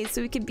eyes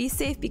so we can be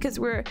safe, because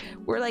we're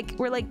like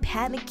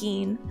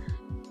panicking.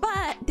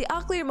 But the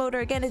ocular motor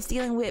again is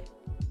dealing with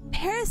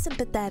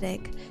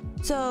parasympathetic,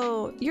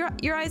 so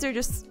your eyes are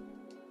just,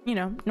 you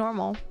know,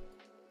 normal.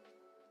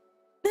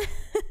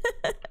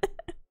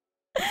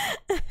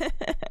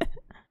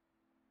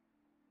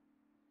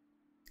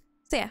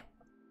 So yeah,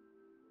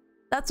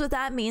 that's what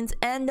that means.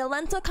 And the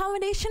lens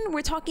accommodation,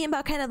 we're talking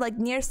about kind of like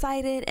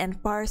nearsighted and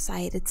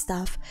farsighted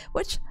stuff,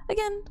 which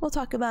again we'll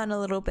talk about in a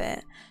little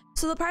bit.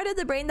 So the part of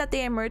the brain that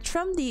they emerge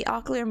from, the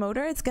ocular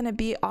motor, it's going to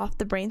be off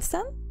the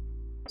brainstem.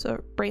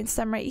 So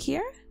brainstem right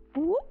here,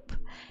 whoop,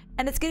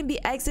 and it's going to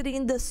be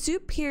exiting the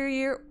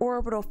superior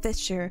orbital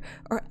fissure,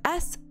 or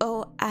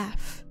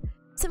SOF.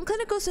 Some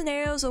clinical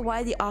scenarios of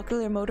why the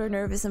ocular motor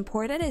nerve is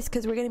important is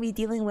because we're going to be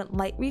dealing with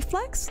light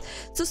reflex.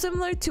 So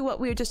similar to what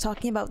we were just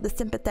talking about, the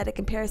sympathetic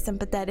and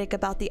parasympathetic,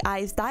 about the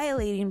eyes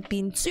dilating,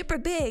 being super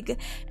big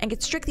and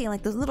constricting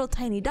like those little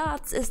tiny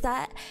dots, is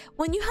that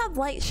when you have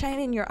light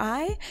shining in your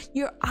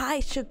eye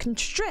should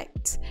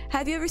constrict.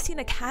 Have you ever seen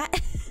a cat?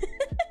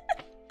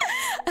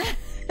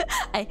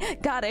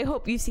 God, I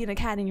hope you've seen a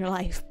cat in your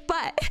life.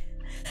 But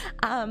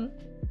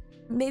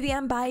maybe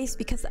I'm biased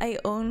because I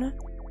own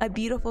a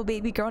beautiful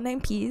baby girl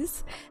named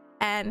Peas,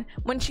 and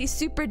when she's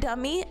super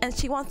dummy and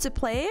she wants to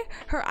play,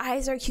 her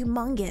eyes are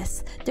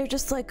humongous. They're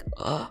just like,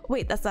 oh,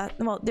 wait, that's not,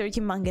 well, they're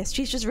humongous.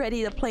 She's just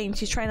ready to play and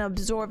she's trying to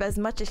absorb as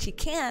much as she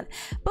can.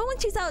 But when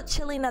she's out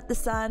chilling at the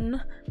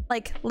sun,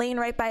 like laying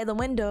right by the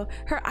window,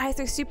 her eyes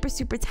are super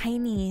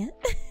tiny.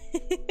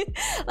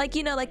 Like,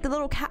 you know, like the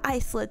little cat eye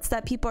slits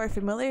that people are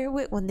familiar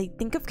with when they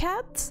think of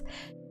cats.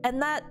 And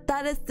that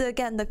is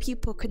again the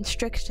pupil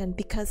constriction,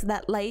 because of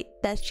that light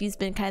that she's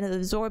been kind of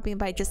absorbing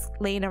by just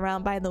laying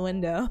around by the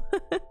window.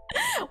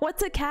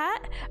 What's a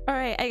cat? All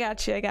right, I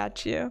got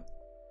you.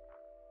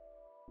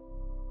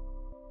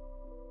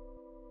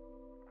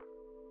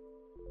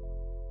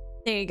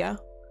 There you go.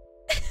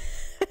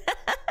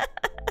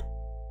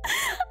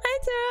 Hi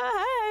Tara,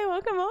 hi,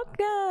 welcome.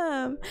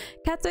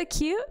 Cats are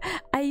cute.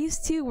 I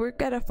used to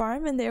work at a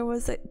farm and there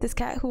was this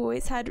cat who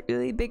always had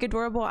really big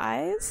adorable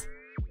eyes.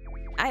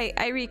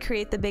 I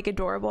recreate the big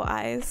adorable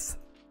eyes.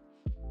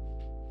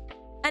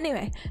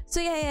 Anyway, so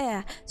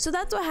yeah. So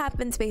that's what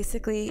happens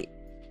basically.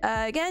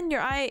 Again,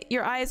 your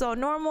eye is all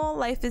normal,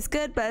 life is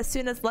good, but as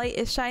soon as light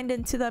is shined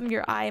into them,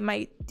 your eye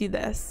might do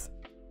this.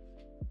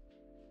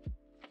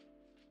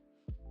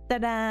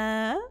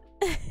 Ta-da!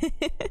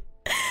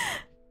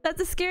 That's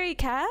a scary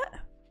cat.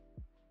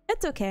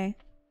 It's okay.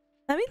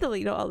 Let me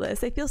delete all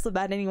this. I feel so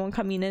bad anyone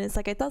coming in. It's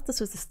like, I thought this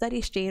was a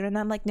study stream, and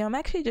I'm like, no, I'm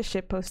actually just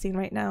shit posting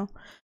right now.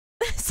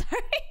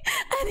 Sorry.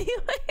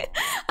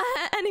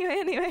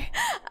 Anyway.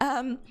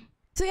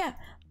 So yeah.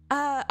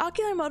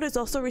 Ocular motor is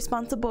also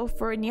responsible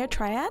for near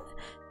triad,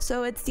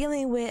 so it's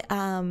dealing with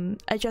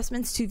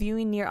adjustments to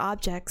viewing near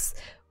objects.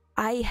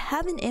 I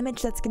have an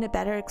image that's going to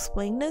better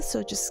explain this,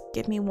 so just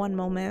give me one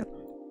moment.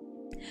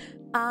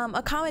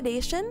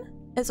 Accommodation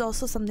is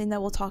also something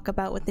that we'll talk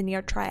about with the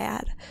near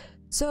triad.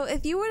 So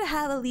if you were to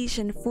have a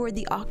lesion for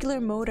the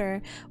ocular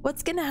motor,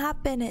 what's going to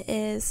happen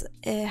is,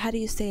 how do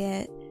you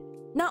say it?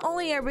 Not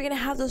only are we going to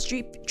have those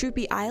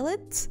droopy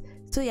eyelids,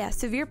 so yeah,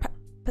 severe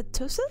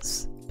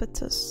ptosis?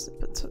 Ptosis?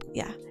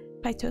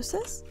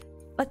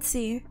 Let's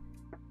see.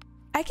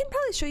 I can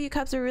probably show you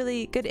Cubs a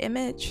really good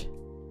image.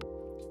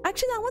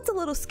 Actually, that one's a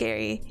little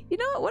scary. You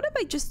know what? What if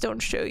I just don't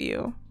show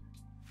you?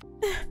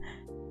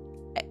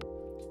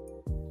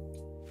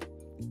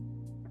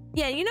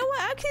 Yeah, you know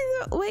what?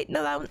 Actually, wait,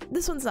 no,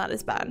 this one's not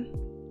as bad.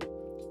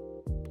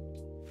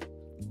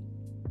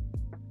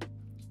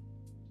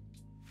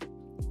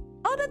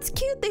 Oh, that's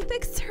cute. They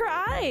fixed her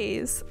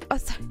eyes. Oh,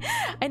 sorry.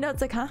 I know, it's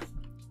like, huh?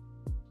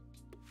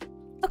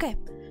 Okay.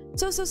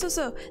 So this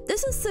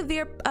is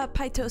severe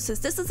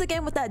ptosis. This is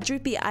again with that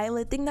droopy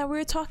eyelid thing that we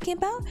were talking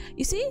about.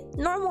 You see?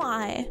 Normal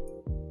eye.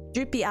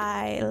 Droopy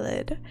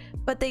eyelid.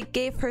 But they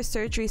gave her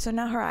surgery, so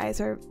now her eyes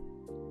are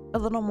a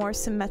little more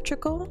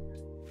symmetrical.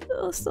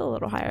 Still a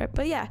little higher,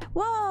 but yeah.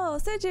 Whoa,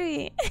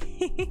 surgery.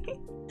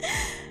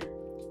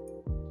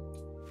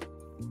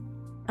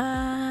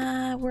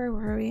 Where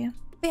were we?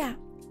 But yeah,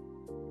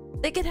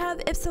 they could have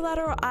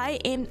ipsilateral eye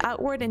aimed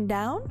outward and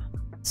down.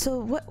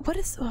 So what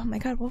is, oh my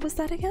god, what was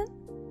that again?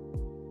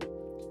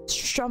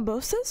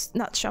 Thrombosis?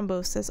 Not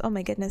thrombosis. Oh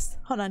my goodness,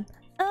 hold on.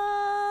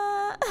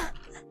 How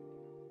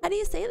do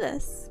you say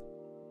this?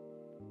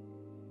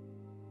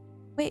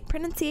 Wait,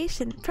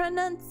 pronunciation.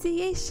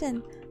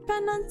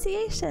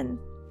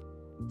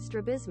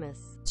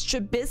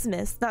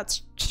 Strabismus,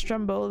 not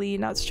stromboli,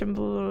 not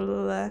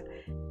stromboli.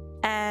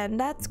 And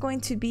that's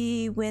going to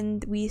be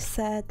when we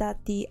said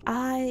that the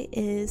eye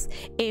is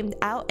aimed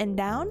out and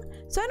down.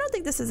 So I don't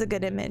think this is a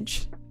good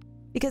image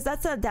because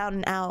that's not down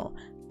and out,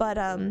 but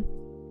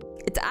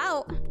it's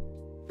out.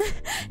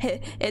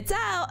 It's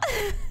out.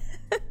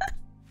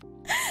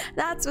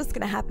 That's what's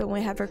gonna happen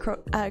when we have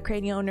our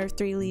cranial nerve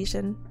 3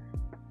 lesion.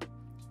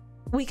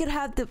 We could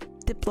have the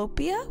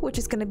diplopia, which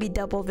is gonna be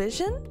double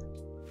vision.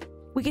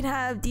 We can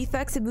have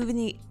defects in moving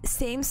the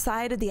same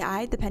side of the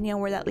eye depending on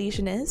where that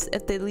lesion is.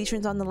 If the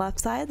lesion's on the left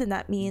side, then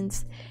that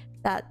means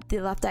that the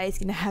left eye is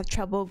going to have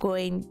trouble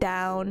going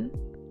down,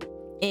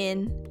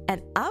 in,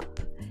 and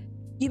up.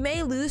 You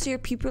may lose your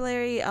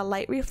pupillary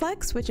light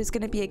reflex, which is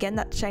going to be again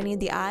that shining of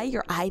the eye.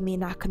 Your eye may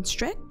not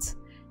constrict.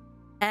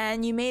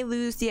 And you may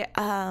lose the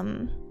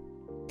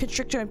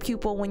constrictor and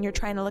pupil when you're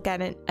trying to look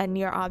at a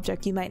near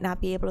object. You might not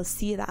be able to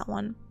see that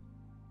one.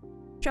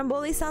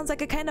 Stromboli sounds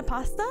like a kind of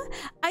pasta.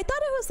 I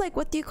thought it was like,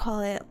 what do you call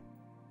it?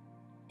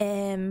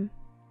 The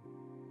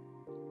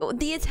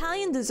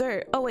Italian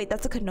dessert. Oh wait,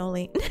 that's a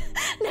cannoli.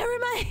 Never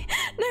mind.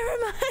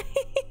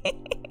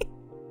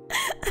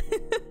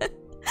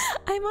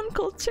 I'm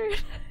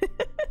uncultured.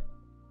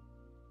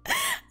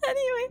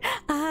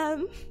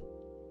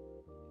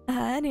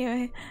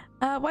 Anyway,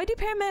 why do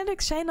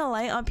paramedics shine a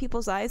light on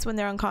people's eyes when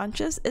they're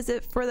unconscious? Is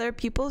it for their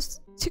pupils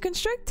to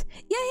constrict?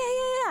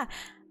 Yeah.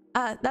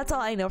 That's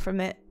all I know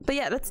from it. But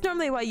yeah, that's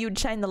normally why you'd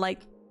shine the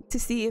light, to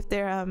see if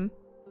they're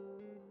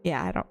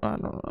yeah, I don't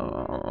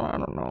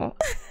know.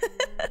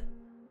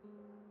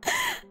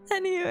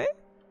 Anyway,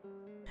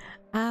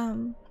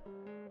 I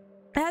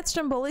had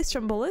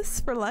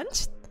strombolis for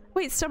lunch.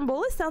 Wait,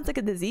 strombolis sounds like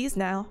a disease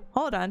now.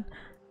 Hold on.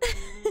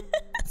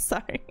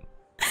 Sorry.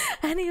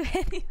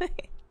 Anyway.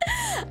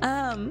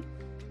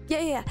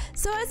 Yeah.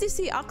 So as you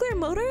see, ocular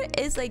motor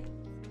is like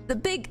the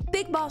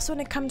big boss when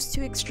it comes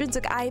to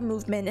extrinsic eye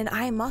movement and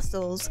eye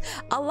muscles.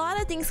 A lot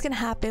of things can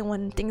happen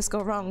when things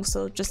go wrong,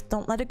 so just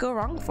don't let it go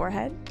wrong,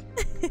 forehead.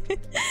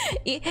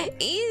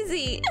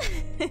 Easy.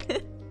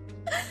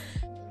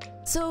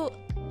 So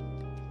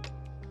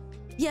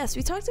yes,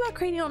 we talked about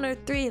cranial nerve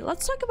 3.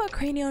 Let's talk about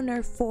cranial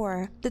nerve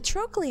 4, the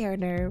trochlear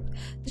nerve.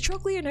 The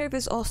trochlear nerve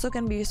is also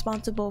going to be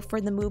responsible for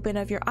the movement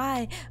of your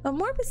eye, but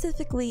more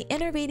specifically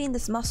innervating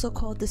this muscle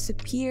called the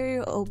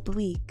superior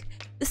oblique.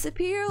 The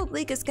superior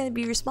oblique is going to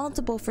be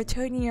responsible for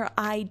turning your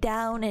eye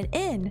down and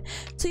in.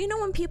 So you know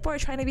when people are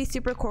trying to be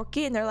super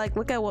quirky and they're like,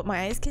 look at what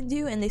my eyes can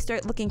do, and they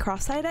start looking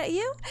cross-eyed at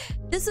you?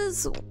 This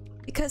is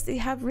because they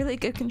have really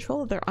good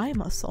control of their eye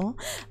muscle,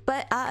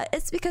 but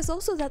it's because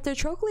also that their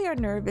trochlear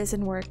nerve is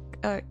in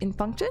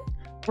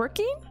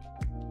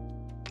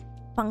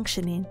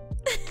functioning.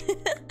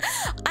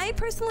 I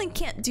personally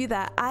can't do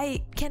that.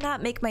 I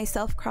cannot make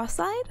myself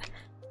cross-eyed,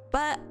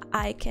 but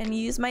I can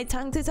use my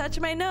tongue to touch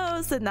my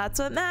nose, and that's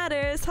what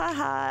matters.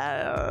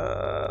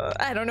 Haha.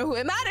 I don't know who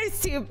it matters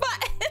to,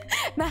 but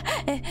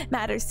it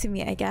matters to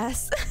me, I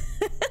guess.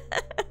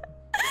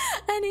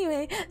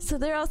 Anyway, so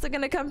they're also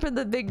going to come from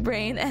the big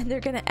brain, and they're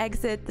going to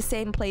exit the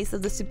same place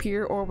as the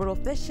superior orbital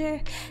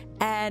fissure.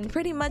 And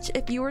pretty much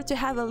if you were to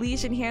have a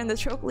lesion here in the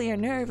trochlear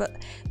nerve,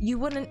 you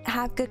wouldn't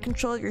have good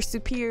control of your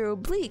superior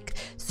oblique.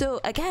 So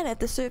again, if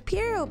the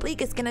superior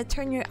oblique is going to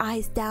turn your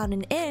eyes down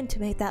and in to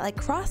make that like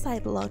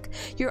cross-eyed look,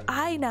 your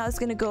eye now is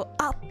going to go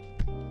up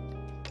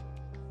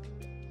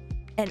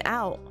and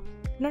out.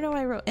 I don't know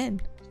why I wrote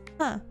in.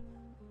 Huh.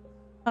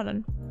 Hold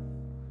on.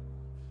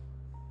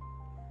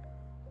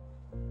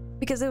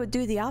 Because it would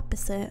do the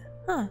opposite.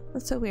 Huh,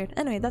 that's so weird.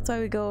 Anyway, that's why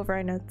we go over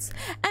our notes.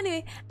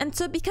 Anyway, and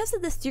so because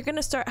of this, you're going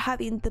to start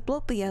having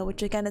diplopia,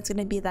 which again, it's going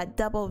to be that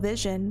double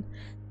vision.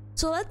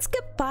 So let's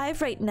skip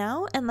 5 right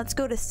now, and let's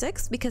go to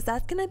 6, because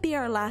that's going to be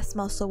our last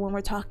muscle when we're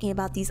talking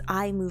about these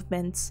eye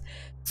movements.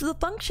 So the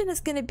function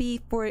is going to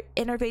be for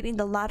innervating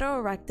the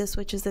lateral rectus,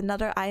 which is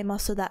another eye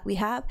muscle that we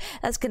have.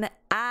 That's going to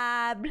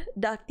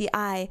abduct the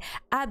eye.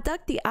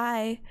 Abduct the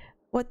eye,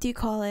 what do you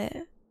call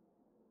it?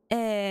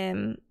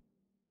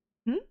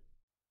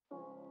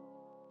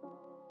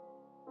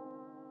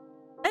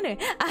 Anyway,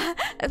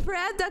 for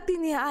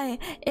abducting the eye,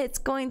 it's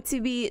going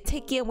to be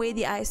taking away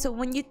the eye. So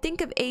when you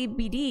think of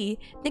ABD,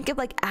 think of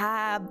like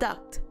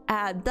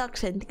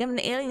abduction. Think of an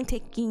alien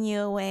taking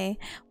you away.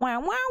 Wow,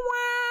 wow,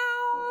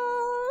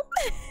 wow.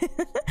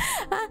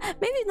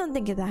 Maybe don't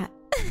think of that.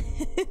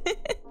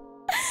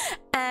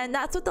 And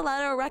that's what the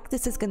lateral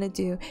rectus is going to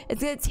do.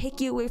 It's going to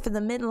take you away from the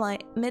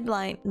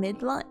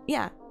midline.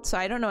 Yeah. So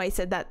I don't know. I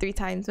said that 3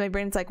 times. My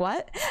brain's like,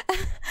 what?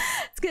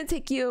 It's going to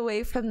take you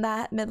away from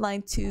that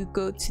midline to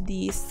go to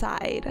the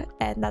side.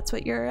 And that's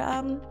what your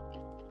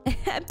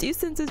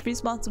abducens is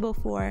responsible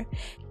for.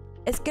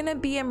 It's going to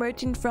be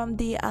emerging from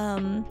the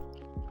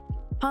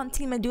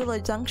pontine medulla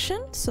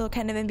junction. So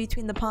kind of in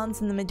between the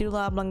pons and the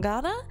medulla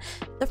oblongata.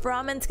 The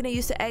foramen it's going to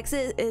use to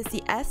exit is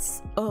the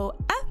SOF.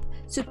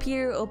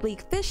 Superior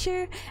oblique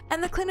fissure.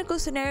 And the clinical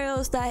scenario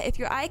is that if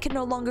your eye can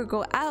no longer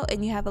go out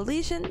and you have a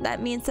lesion,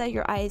 that means that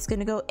your eye is going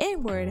to go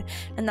inward,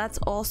 and that's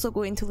also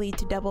going to lead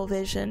to double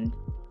vision.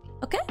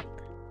 Okay,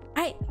 all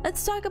right,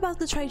 let's talk about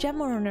the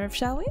trigeminal nerve,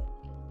 shall we?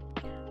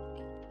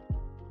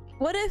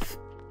 What if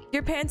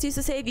your parents used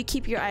to say if you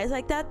keep your eyes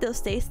like that, they'll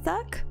stay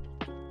stuck?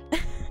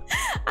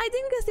 I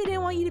think because they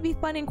didn't want you to be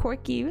fun and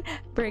quirky,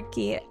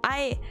 Berkey.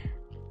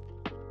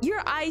 Your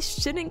eyes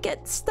shouldn't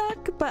get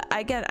stuck, but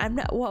again, I'm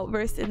not well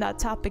versed in that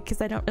topic because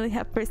I don't really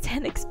have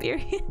first-hand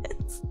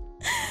experience.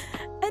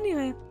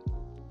 Anyway,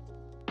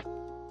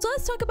 so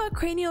let's talk about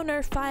cranial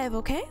nerve 5,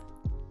 okay?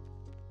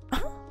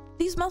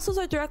 These muscles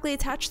are directly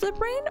attached to the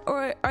brain,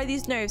 or are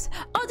these nerves?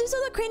 Oh, these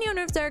are the cranial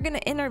nerves that are going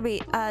to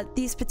innervate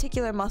these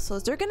particular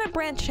muscles. They're going to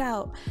branch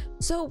out.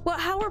 So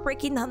how we're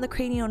breaking down the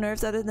cranial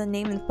nerves, other than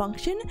name and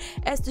function,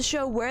 is to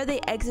show where they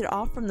exit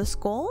off from the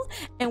skull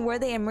and where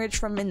they emerge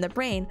from in the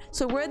brain.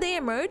 So where they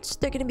emerge,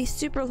 they're going to be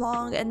super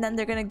long, and then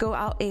they're going to go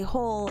out a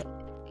hole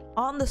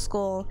on the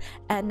skull,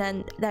 and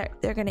then they're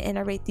going to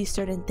innervate these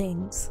certain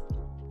things.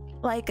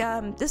 Like,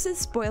 this is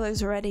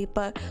spoilers already,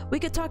 but we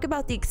could talk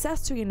about the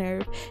accessory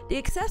nerve. The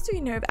accessory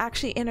nerve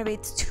actually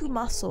innervates 2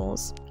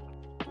 muscles,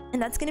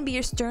 and that's going to be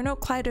your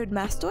sternocleidoid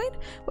mastoid,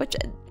 which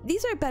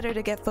these are better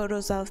to get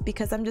photos of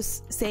because I'm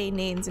just saying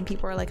names and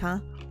people are like, huh?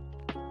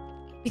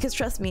 Because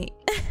trust me,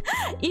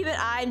 even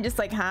I'm just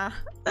like, huh?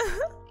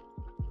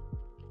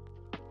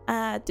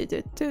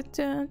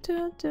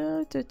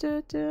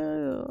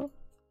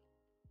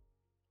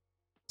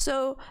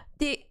 So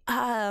the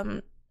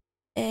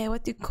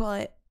what do you call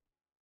it?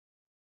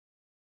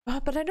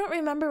 But I don't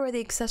remember where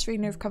the accessory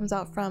nerve comes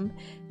out from.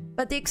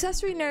 But the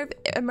accessory nerve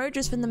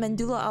emerges from the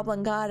medulla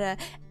oblongata,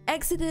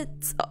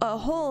 exits a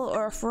hole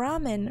or a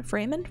foramen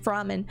from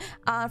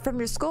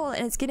your skull,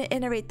 and it's going to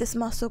innervate this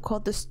muscle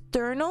called the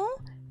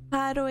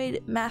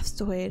sternocleidoid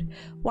mastoid.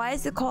 Why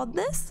is it called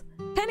this?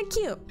 Kind of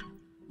cute.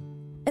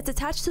 It's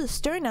attached to the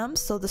sternum,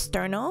 so the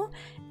sternal.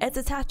 It's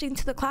attaching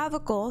to the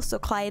clavicle, so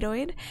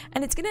cleidoid,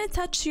 and it's going to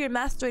attach to your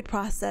mastoid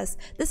process.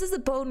 This is the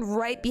bone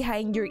right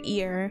behind your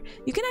ear.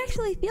 You can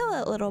actually feel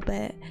it a little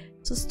bit.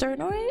 So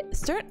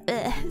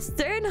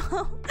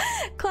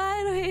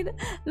sternocleidoid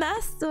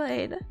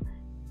mastoid,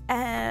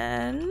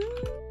 and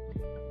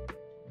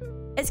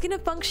it's going to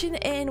function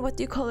in, what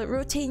do you call it,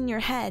 rotating your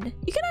head.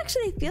 You can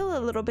actually feel it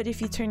a little bit if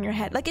you turn your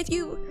head. Like if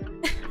you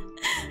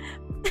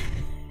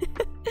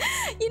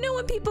you know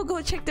when people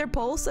go check their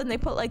pulse and they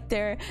put like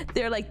their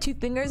like 2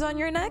 fingers on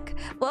your neck?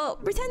 Well,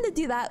 pretend to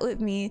do that with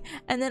me,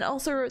 and then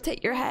also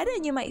rotate your head,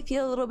 and you might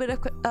feel a little bit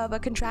of a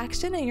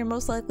contraction, and you're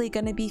most likely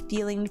going to be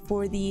feeling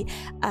for the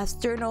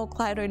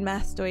sternocleidoid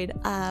mastoid,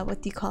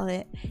 what do you call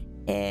it,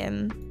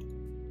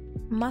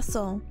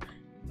 muscle.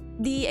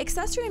 the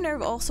accessory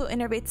nerve also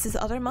innervates this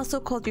other muscle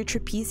called your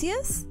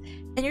trapezius.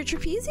 And your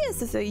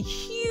trapezius is a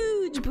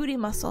huge booty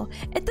muscle.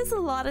 It does a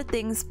lot of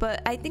things,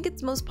 but I think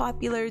it's most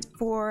popular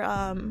for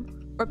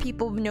or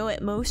people know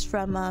it most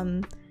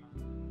from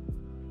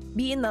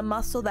being the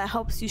muscle that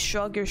helps you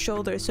shrug your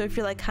shoulders. So if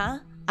you're like,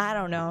 huh, I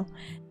don't know,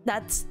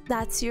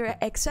 that's your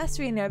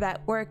accessory nerve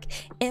at work,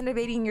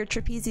 innervating your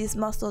trapezius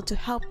muscle to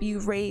help you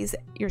raise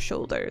your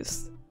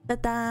shoulders.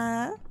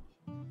 Ta-da!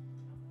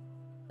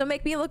 Don't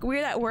make me look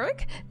weird at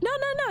work. No,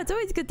 it's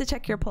always good to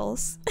check your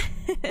pulse.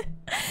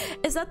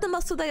 Is that the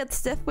muscle that gets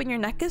stiff when your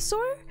neck is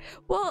sore?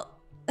 Well,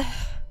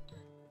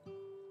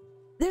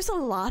 there's a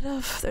lot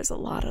of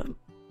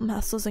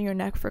muscles in your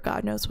neck for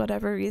God knows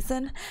whatever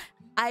reason.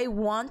 I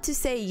want to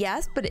say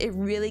yes, but it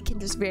really can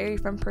just vary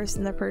from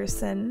person to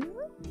person.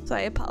 So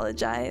I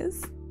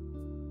apologize.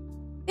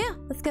 Yeah,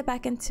 let's get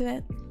back into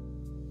it.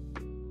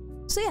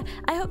 So yeah,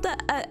 I hope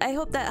that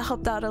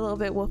helped out a little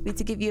bit, Wolfie,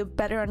 to give you a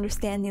better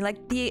understanding.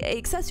 Like the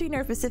accessory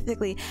nerve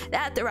specifically,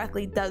 that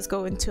directly does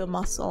go into a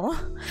muscle.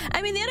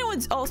 I mean, the other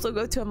ones also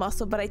go to a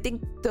muscle, but I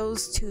think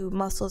those two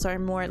muscles are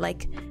more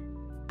like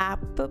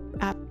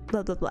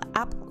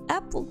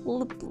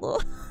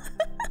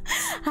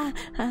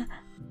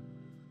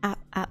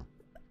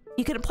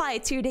you can apply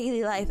it to your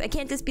daily life. I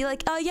can't just be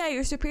like, oh yeah,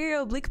 your superior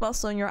oblique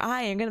muscle in your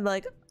eye. You're gonna be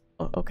like,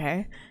 oh,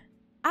 okay.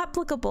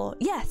 Applicable,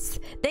 yes,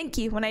 thank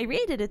you. When I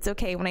read it, it's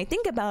okay. When I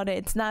think about it,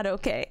 it's not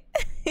okay.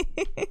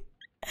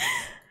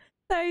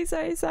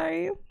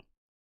 sorry.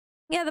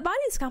 Yeah, the body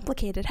is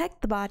complicated.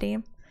 Heck, the body.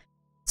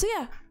 So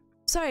yeah,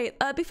 sorry,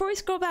 before we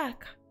scroll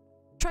back,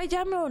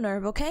 trigeminal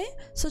nerve, okay?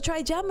 So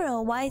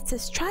trigeminal, why it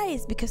says tri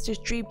is because there's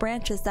 3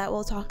 branches that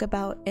we'll talk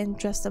about in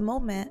just a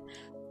moment.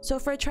 So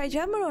for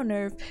trigeminal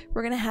nerve,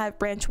 we're gonna have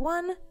branch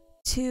 1,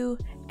 2,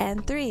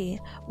 and 3.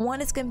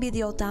 1 is going to be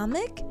the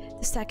ophthalmic,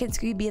 the second is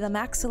going to be the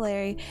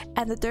maxillary,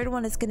 and the third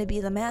one is going to be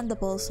the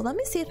mandible. So let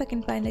me see if I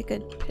can find a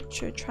good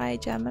picture.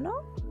 Trigeminal.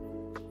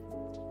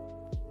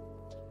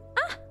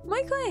 Ah,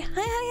 Michael!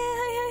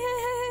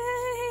 Hi!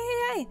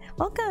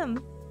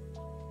 Welcome.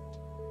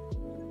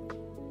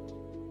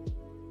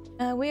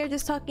 We are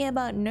just talking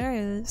about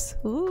nerves.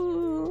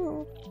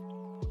 Ooh.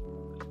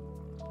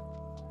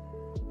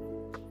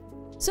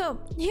 So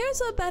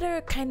here's a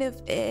better kind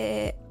of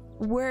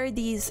where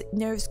these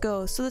nerves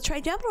go. So the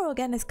trigeminal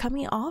again is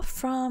coming off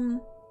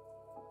from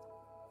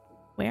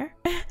where?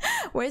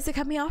 Where is it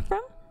coming off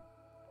from?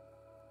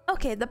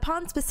 Okay, the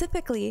pons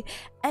specifically,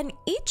 and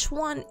each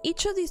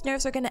of these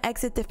nerves are going to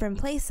exit different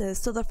places.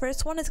 So the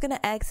first one is going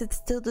to exit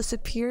still the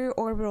superior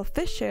orbital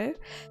fissure.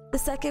 The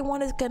second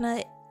one is going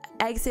to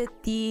exit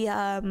the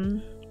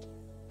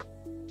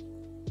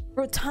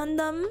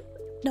rotundum.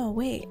 No,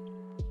 wait.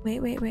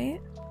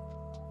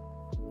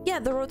 Yeah,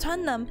 the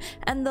rotundum,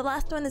 and the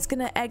last one is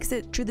gonna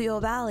exit through the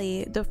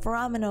ovale, the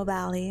foraminal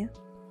valley.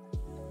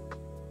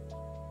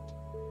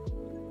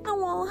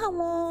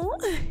 Hello.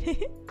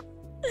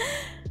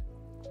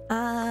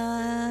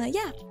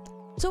 Yeah.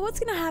 So what's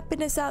gonna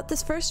happen is that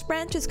this first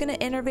branch is gonna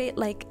innervate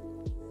like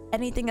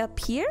anything up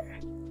here,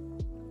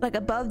 like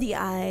above the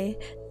eye.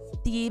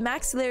 The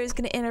maxillary is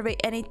gonna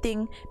innervate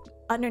anything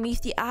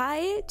underneath the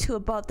eye to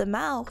above the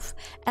mouth,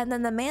 and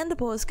then the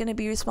mandible is going to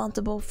be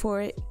responsible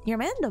for your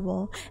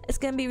mandible. It's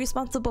going to be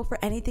responsible for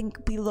anything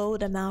below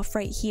the mouth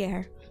right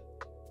here.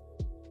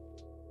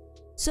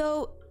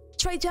 So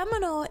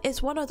trigeminal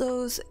is one of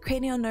those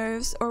cranial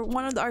nerves, or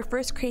one of our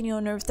first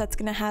cranial nerves that's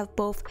going to have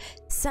both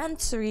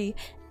sensory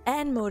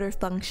and motor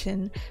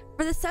function.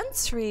 For the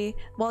sensory,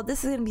 well,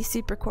 this is going to be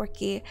super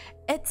quirky.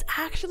 It's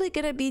actually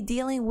going to be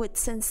dealing with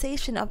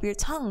sensation of your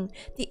tongue.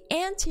 The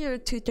anterior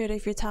 2/3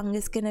 of your tongue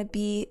is going to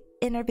be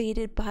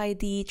innervated by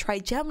the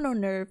trigeminal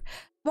nerve,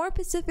 more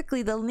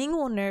specifically the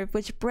lingual nerve,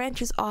 which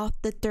branches off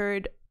the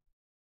 3rd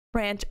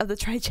branch of the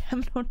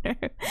trigeminal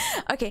nerve.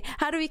 Okay,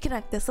 how do we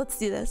connect this? Let's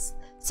do this.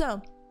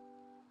 So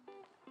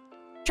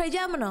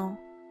trigeminal,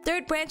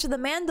 3rd branch of the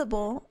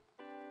mandible,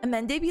 a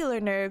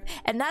mandibular nerve,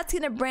 and that's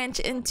going to branch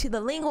into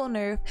the lingual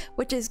nerve,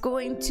 which is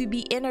going to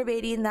be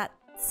innervating that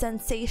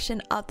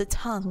sensation of the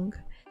tongue.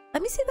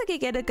 Let me see if I can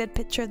get a good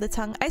picture of the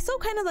tongue. I saw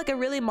kind of like a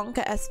really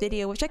manga-esque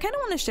video, which I kind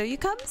of want to show you,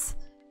 Cubs,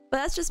 but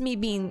that's just me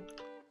being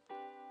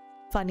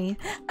funny.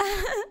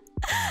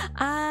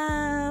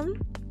 Not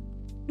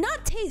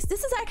taste,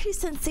 this is actually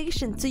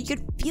sensation, so you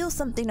could feel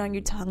something on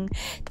your tongue.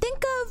 Think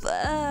of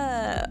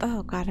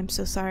oh god, I'm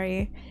so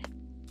sorry.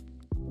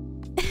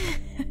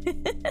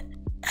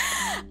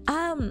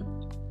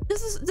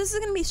 This is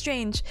gonna be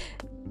strange.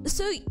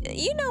 So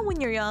you know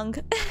when you're young,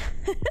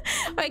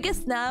 or I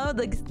guess now,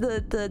 like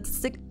the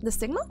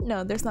stigma?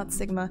 No, there's not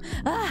stigma.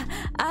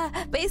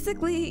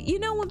 Basically, you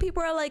know when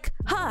people are like,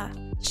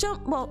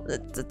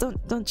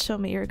 don't show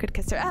me, you're a good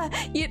kisser.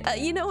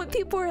 You know when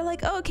people are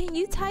like, oh, can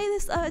you tie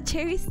this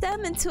cherry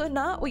stem into a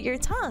knot with your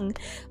tongue?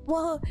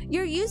 Well,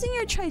 you're using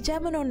your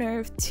trigeminal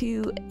nerve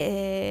to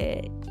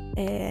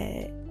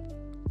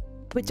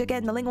which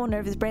again, the lingual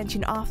nerve is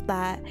branching off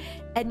that,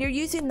 and you're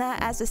using that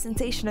as a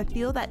sensation to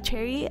feel that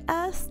cherry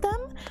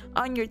stem.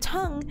 on your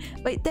tongue,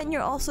 but then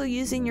you're also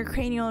using your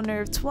cranial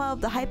nerve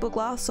 12, the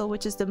hypoglossal,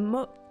 which is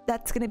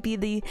that's going to be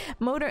the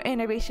motor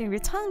innervation of your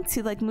tongue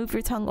to like move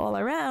your tongue all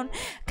around.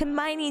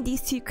 Combining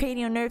these two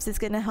cranial nerves is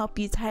going to help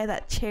you tie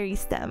that cherry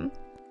stem.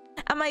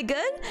 Am I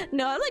good?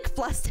 No, I'm like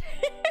flustered.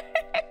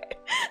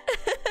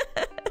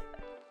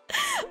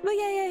 But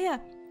yeah.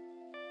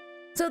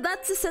 So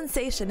that's the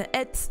sensation.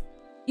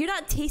 You're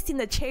not tasting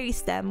the cherry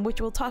stem, which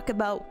we'll talk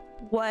about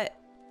what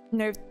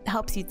nerve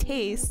helps you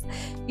taste.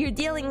 You're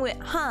dealing with,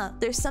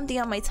 there's something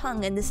on my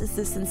tongue and this is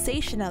the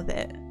sensation of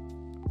it.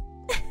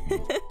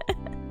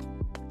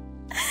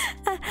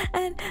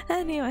 And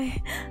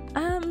anyway,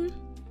 oh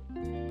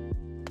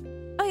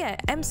yeah,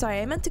 I'm sorry,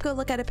 I meant to go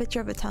look at a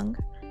picture of a tongue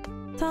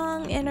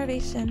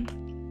innervation.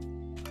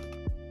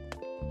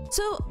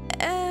 So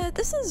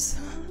this is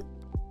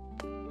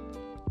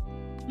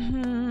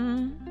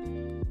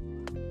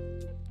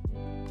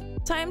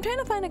sorry, I'm trying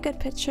to find a good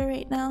picture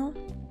right now.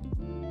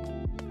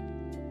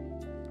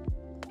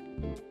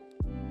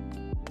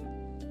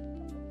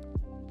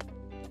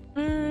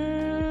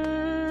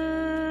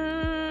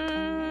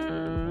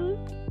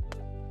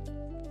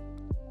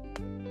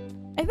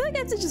 I feel like I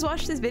have to just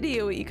watch this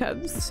video with you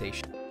cubs.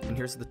 Sensation. And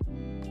here's the...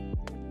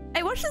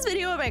 I watched this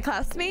video with my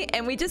classmate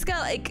and we just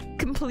got like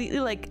completely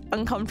like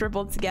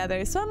uncomfortable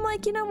together. So I'm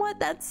like, you know what?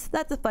 That's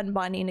a fun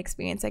bonding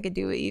experience I could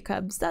do with you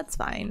cubs. That's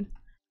fine.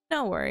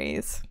 No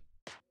worries.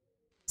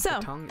 So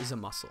the tongue is a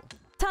muscle.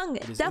 Tongue,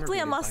 definitely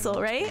a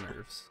muscle, right?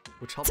 Nerves,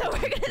 which help so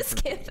we're gonna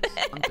skip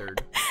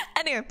it.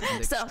 Anyway,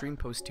 and the extreme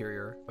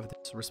posterior of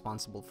this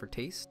responsible for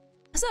taste.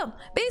 So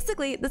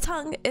basically the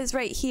tongue is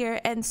right here,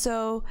 and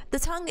so the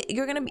tongue,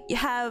 you're gonna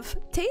have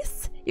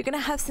taste, you're gonna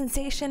have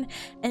sensation,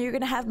 and you're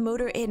gonna have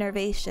motor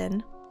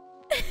innervation.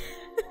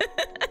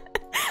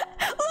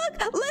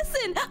 Look,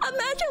 listen,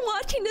 imagine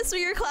watching this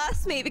with your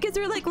classmate, because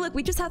we're like, look,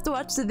 we just have to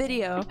watch the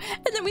video,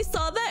 and then we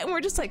saw that and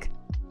we're just like,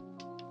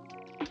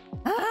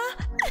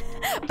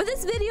 but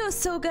this video is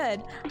so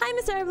good. Hi,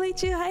 Mr.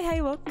 Arblechu.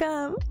 Hi,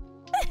 welcome.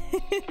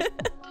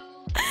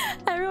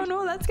 Everyone,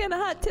 know that's kind of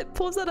hot. Tip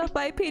pulls out a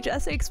 5-page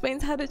essay,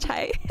 explains how to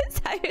tie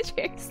a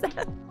cherry stem.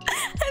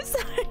 I'm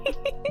sorry.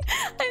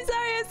 I'm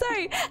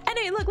sorry.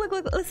 Anyway, look,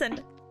 listen.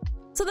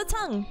 So the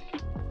tongue,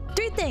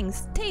 3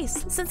 things: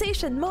 taste,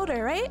 sensation,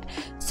 motor, right?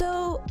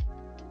 So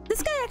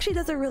this guy actually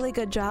does a really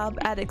good job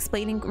at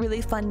explaining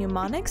really fun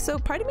mnemonics. So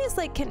part of me is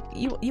like, can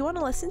you want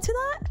to listen to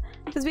that?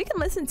 Because we can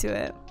listen to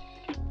it.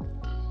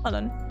 Hold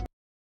on.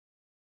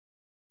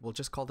 We'll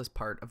just call this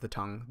part of the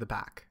tongue the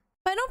back.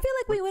 But I don't feel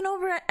like we went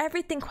over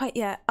everything quite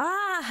yet.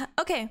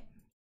 Okay.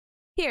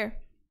 Here.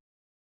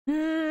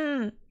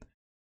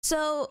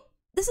 So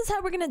this is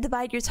how we're going to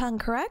divide your tongue,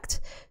 correct?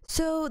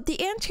 So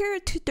the anterior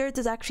 2/3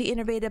 is actually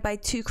innervated by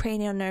 2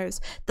 cranial nerves.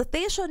 The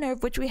facial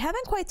nerve, which we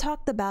haven't quite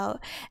talked about,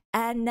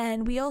 and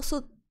then we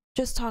also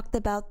just talked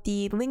about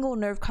the lingual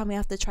nerve coming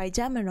off the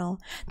trigeminal.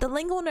 The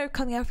lingual nerve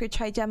coming off your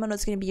trigeminal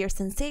is going to be your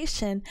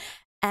sensation,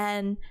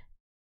 and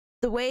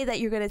the way that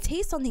you're going to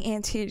taste on the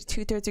anterior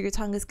 2/3 of your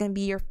tongue is going to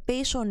be your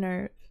facial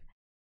nerve.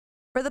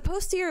 For the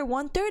posterior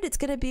 1/3, it's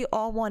going to be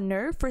all one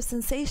nerve. For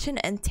sensation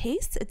and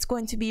taste, it's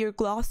going to be your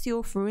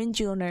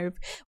glossopharyngeal nerve,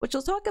 which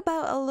we'll talk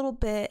about a little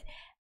bit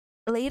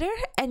later.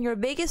 And your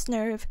vagus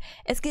nerve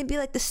is going to be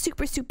like the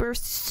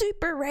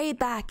super right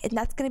back, and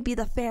that's going to be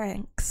the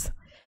pharynx.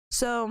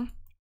 So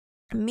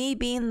me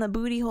being the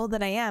booty hole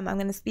that I am, I'm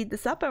going to speed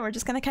this up and we're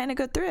just going to kind of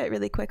go through it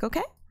really quick,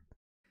 okay?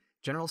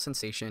 General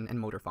sensation and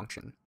motor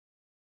function.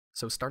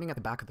 So starting at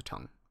the back of the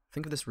tongue,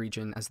 think of this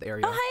region as the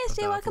area of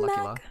the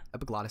vallecula,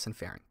 epiglottis, and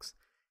pharynx.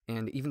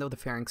 And even though the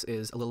pharynx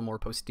is a little more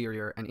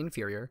posterior and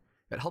inferior,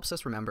 it helps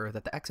us remember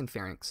that the X in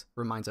pharynx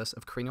reminds us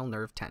of cranial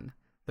nerve 10,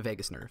 the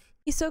vagus nerve.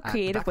 He's so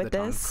creative with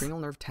this. Cranial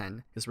nerve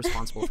 10 is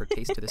responsible for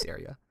taste to this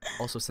area,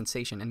 also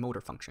sensation and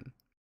motor function.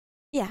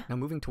 Yeah. Now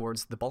moving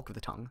towards the bulk of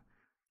the tongue,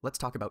 let's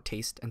talk about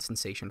taste and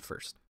sensation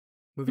first.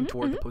 Moving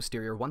toward the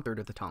posterior 1/3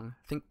 of the tongue,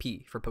 think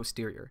P for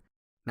posterior.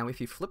 Now if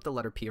you flip the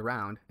letter P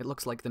around, it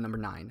looks like the number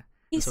 9.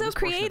 He's so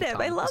creative,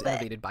 I love it.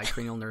 Innervated by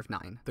cranial nerve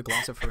 9, the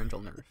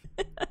glossopharyngeal nerve.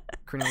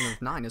 Cranial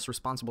nerve 9 is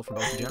responsible for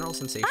both general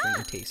sensation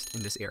and taste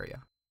in this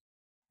area.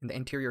 In the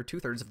anterior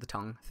 2/3 of the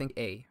tongue, think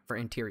A for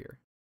anterior.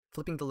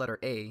 Flipping the letter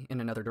A in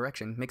another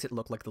direction makes it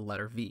look like the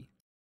letter V.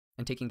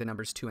 And taking the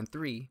numbers 2 and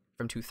 3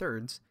 from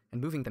 2/3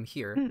 and moving them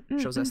here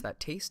shows us that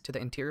taste to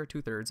the anterior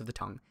 2/3 of the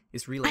tongue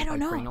is relayed by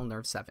cranial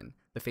nerve 7,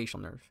 the facial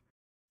nerve.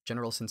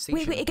 General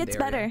sensation it gets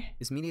better.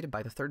 Is mediated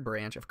by the 3rd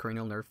branch of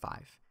cranial nerve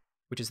 5,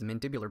 which is the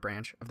mandibular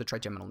branch of the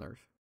trigeminal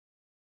nerve.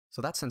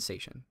 So that's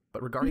sensation.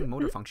 But regarding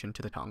motor function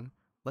to the tongue,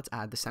 let's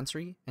add the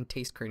sensory and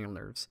taste cranial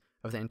nerves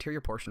of the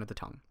anterior portion of the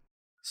tongue.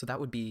 So that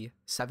would be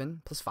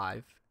 7 plus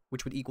 5,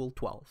 which would equal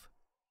 12.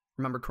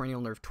 Remember,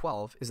 cranial nerve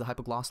 12 is the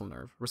hypoglossal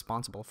nerve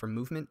responsible for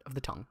movement of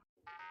the tongue.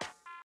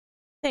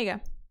 There you go.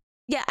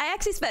 Yeah, I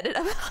actually sped it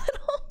up a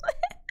little bit.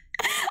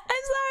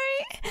 I'm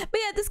sorry. But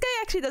yeah, this guy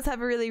actually does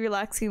have a really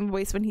relaxing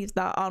voice when he's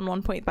not on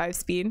 1.5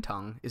 speed.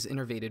 Tongue is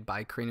innervated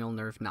by cranial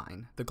nerve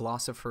 9, the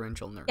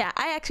glossopharyngeal nerve. Yeah,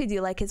 I actually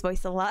do like his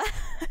voice a lot.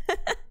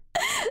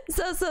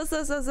 So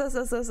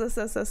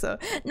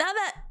now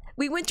that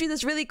we went through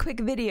this really quick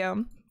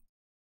video,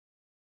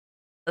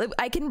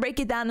 I can break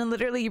it down and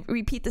literally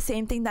repeat the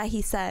same thing that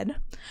he said.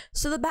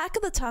 So the back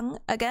of the tongue,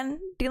 again,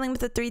 dealing with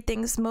the three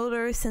things: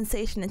 motor,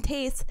 sensation, and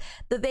taste.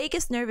 The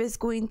vagus nerve is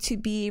going to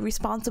be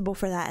responsible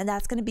for that, and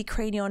that's going to be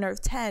cranial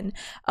nerve 10.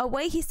 A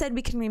way he said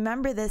we can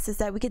remember this is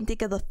that we can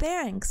think of the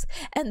pharynx,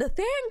 and the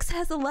pharynx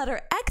has the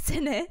letter X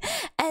in it,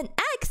 and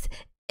X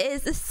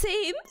is the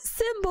same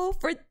symbol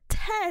for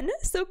 10,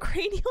 so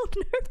cranial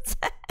nerve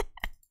 10.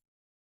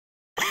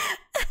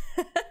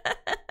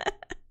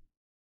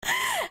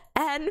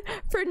 And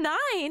for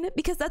 9,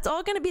 because that's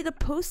all going to be the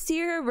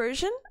posterior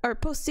version, or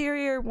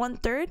posterior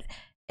 1/3,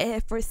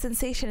 for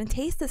sensation and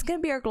taste, that's going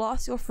to be our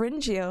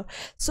glossopharyngeal.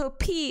 So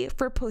P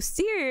for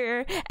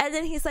posterior, and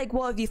then he's like,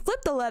 well, if you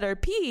flip the letter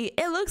P,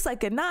 it looks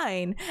like a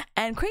 9,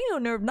 and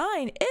cranial nerve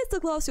 9 is the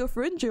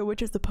glossopharyngeal,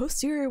 which is the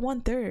posterior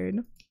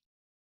 1/3.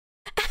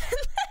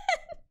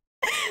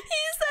 And then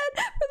he said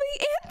for the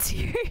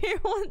anterior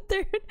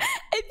 1/3,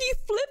 if you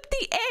flip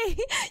the A,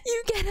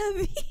 you get a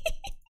V.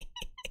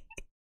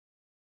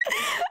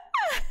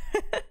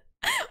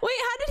 Wait,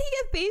 how did he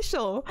get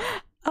facial?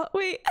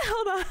 Wait,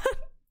 hold on.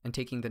 And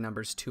taking the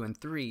numbers 2 and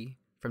 3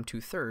 from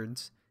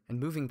 2/3 and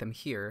moving them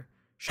here.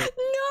 No!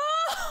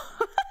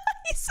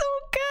 He's so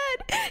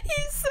good!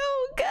 He's so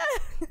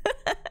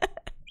good!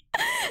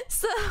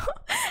 So,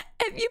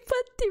 if you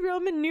put the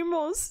Roman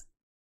numerals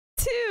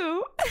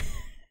 2...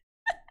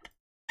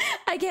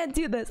 I can't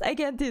do this. I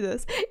can't do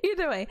this.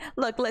 Either way,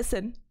 look,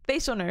 listen.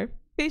 Facial nerve.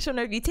 Facial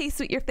nerve, you taste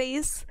with your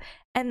face,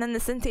 and then the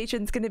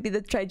sensation is going to be the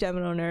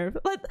trigeminal nerve.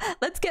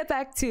 Let's get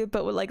back to it,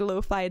 but with like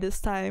lo-fi this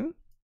time.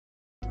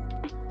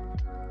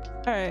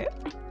 Alright.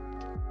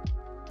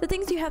 The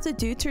things you have to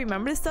do to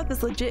remember this stuff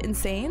is legit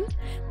insane.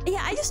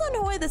 Yeah, I just don't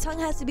know why the tongue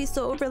has to be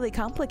so overly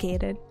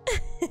complicated.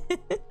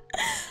 But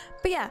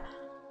yeah,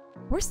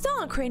 we're still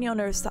on cranial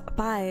nerve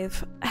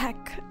 5.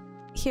 Heck.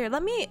 Here,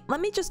 let me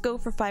just go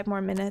for 5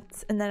 more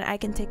minutes, and then I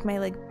can take my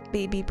like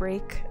baby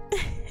break.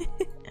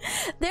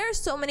 There are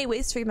so many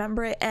ways to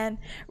remember it, and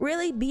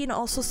really being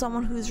also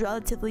someone who's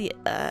relatively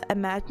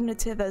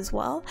imaginative as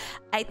well,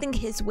 I think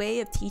his way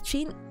of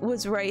teaching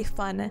was very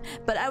fun.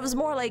 But I was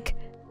more like,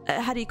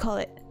 how do you call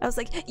it? I was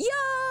like, yo!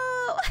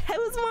 I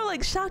was more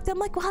like shocked. I'm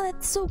like, wow,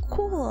 that's so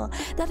cool.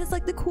 That is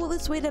like the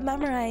coolest way to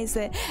memorize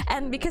it.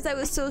 And because I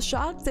was so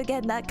shocked,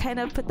 again, that kind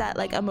of put that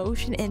like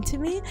emotion into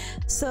me.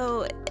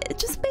 So it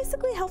just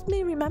basically helped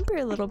me remember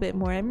a little bit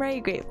more. I'm very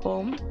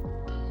grateful.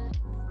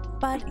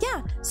 But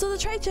yeah, so the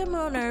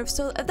trigeminal nerve,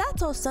 so if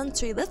that's all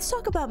sensory, let's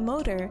talk about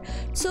motor.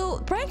 So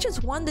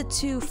branches 1 to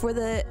 2 for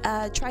the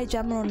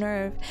trigeminal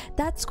nerve,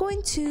 that's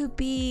going to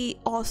be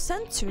all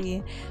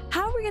sensory.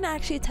 How we're gonna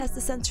actually test the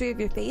sensory of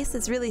your face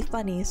is really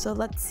funny. So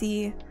let's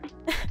see.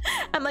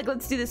 I'm like,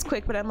 let's do this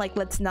quick, but I'm like,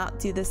 let's not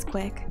do this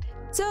quick.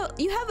 So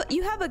you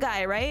have a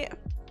guy, right?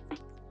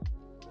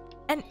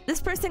 And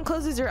this person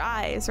closes your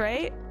eyes,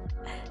 right?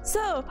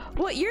 So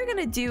what you're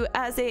gonna do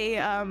as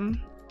a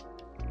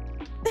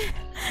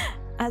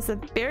as a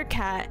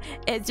Bearcat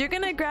is you're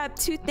gonna grab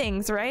 2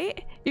 things,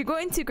 right? You're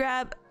going to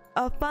grab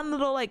a fun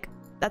little, like,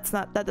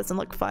 that doesn't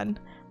look fun,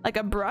 like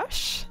a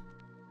brush,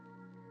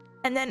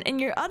 and then in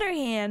your other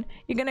hand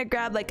you're gonna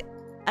grab like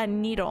a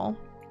needle.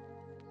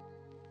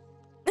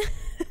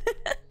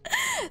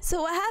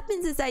 So what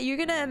happens is that you're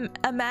gonna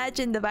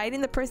imagine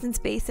dividing the person's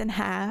face in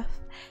half,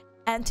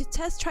 and to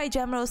test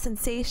trigeminal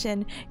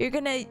sensation you're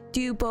gonna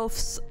do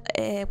both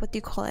what do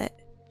you call it?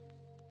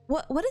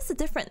 What is the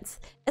difference?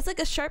 It's like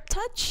a sharp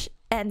touch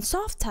and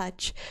soft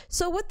touch.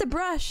 So with the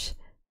brush,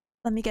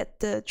 let me get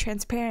the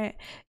transparent.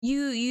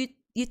 You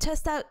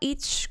test out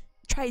each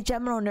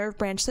trigeminal nerve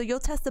branch. So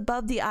you'll test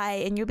above the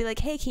eye, and you'll be like,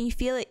 hey, can you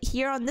feel it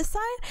here on this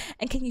side?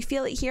 And can you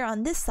feel it here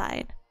on this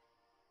side?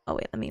 Oh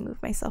wait, let me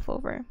move myself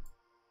over.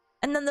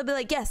 And then they'll be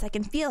like, yes, I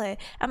can feel it.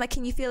 I'm like,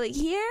 can you feel it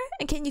here?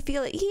 And can you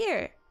feel it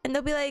here? And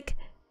they'll be like,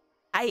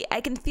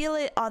 I can feel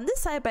it on this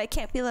side, but I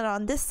can't feel it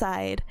on this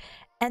side.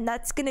 And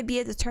that's going to be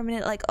a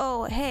determinant, like,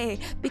 oh, hey,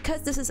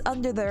 because this is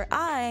under their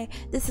eye,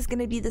 this is going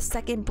to be the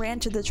second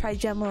branch of the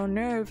trigeminal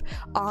nerve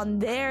on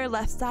their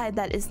left side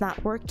that is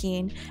not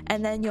working.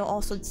 And then you'll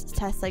also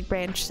test like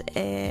branch,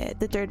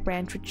 the third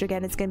branch, which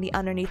again is going to be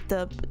underneath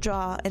the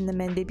jaw and the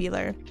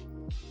mandibular.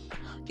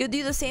 You'll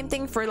do the same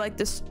thing for like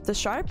the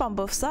sharp on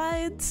both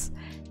sides.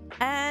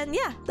 And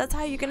yeah, that's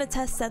how you're going to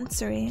test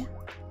sensory.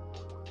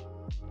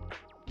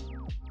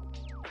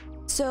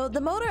 So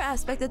the motor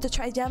aspect of the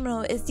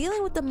trigeminal is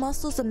dealing with the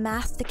muscles of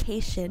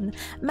mastication.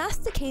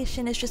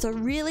 Mastication is just a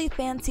really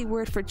fancy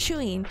word for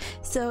chewing.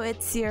 So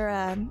it's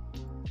your,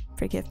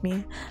 forgive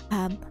me,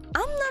 nom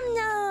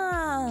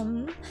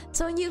nom.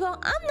 So when you go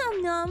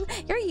nom nom,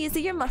 you're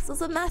using your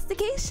muscles of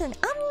mastication.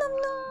 Nom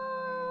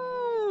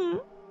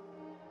nom.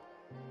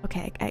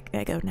 Okay,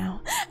 I go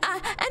now.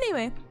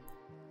 Anyway.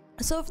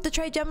 So for the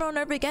trigeminal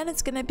nerve, again,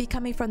 it's going to be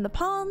coming from the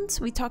pons.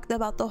 We talked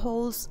about the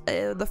holes,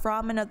 the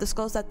foramen of the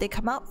skulls that they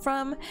come out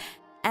from.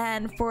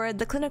 And for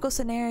the clinical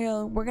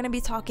scenario, we're going to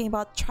be talking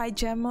about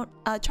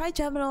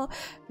trigeminal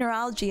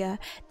neuralgia.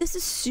 This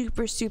is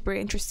super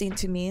interesting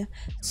to me.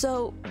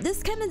 So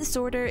this kind of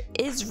disorder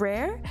is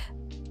rare,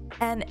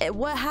 and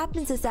what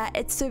happens is that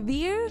it's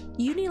severe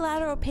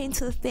unilateral pain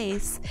to the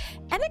face,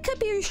 and it could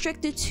be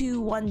restricted to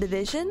one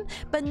division,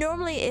 but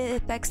normally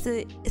it affects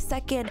the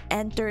second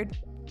and third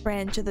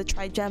branch of the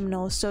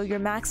trigeminal, so your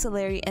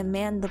maxillary and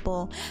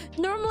mandible.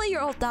 Normally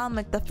your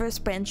ophthalmic, the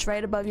first branch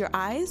right above your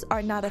eyes,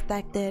 are not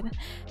affected.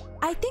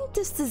 I think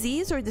this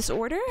disease or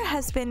disorder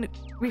has been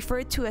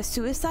referred to as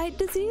suicide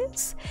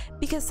disease,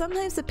 because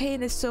sometimes the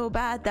pain is so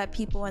bad that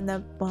people end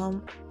up,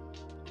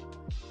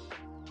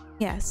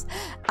 yes.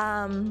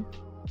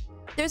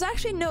 There's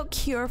actually no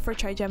cure for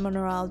trigeminal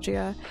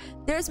neuralgia.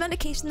 There's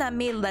medication that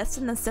may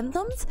lessen the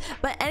symptoms,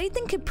 but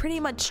anything could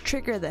pretty much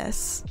trigger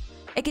this.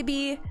 It could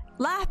be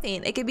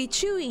laughing, it could be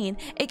chewing,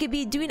 it could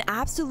be doing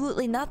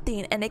absolutely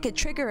nothing, and it could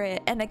trigger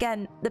it. And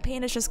again, the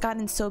pain has just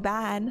gotten so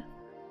bad.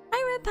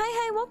 Hi Rip,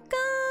 hi,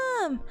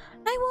 welcome.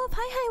 Hi Wolf,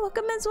 hi,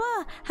 welcome as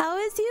well. How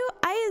is you?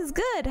 I is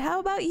good.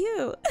 How about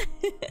you?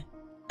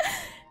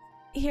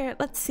 Here,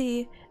 let's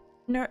see.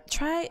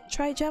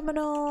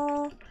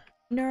 Trigeminal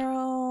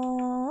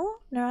neuralgia.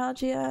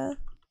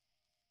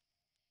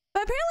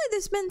 But apparently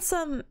there's been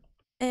some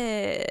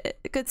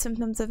good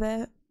symptoms of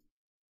it.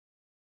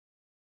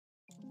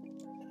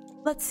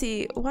 Let's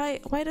see, why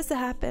does it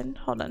happen?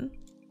 Hold on.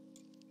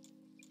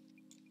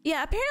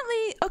 Yeah,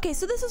 apparently, okay,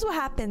 so this is what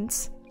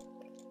happens.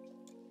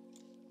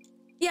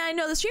 Yeah, I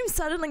know, the stream's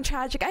suddenly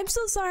tragic. I'm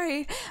so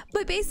sorry.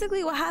 But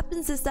basically what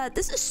happens is that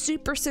this is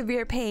super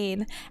severe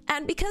pain.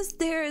 And because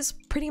there's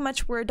pretty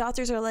much where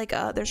doctors are like,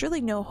 there's really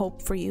no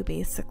hope for you,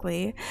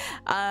 basically.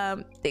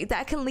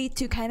 That can lead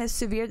to kind of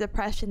severe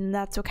depression, and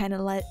that's what kind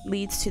of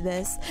leads to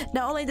this.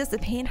 Not only does the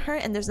pain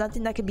hurt and there's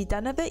nothing that can be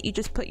done of it, you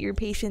just put your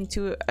patient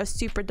to a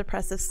super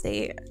depressive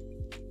state.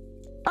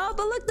 Oh,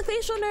 but look, the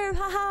facial nerve,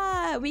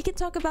 haha! We can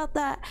talk about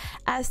that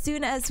as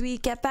soon as we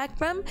get back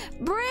from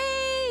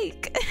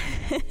break!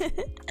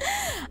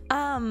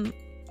 But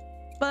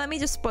let me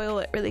just spoil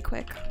it really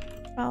quick.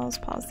 Bowels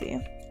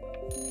palsy.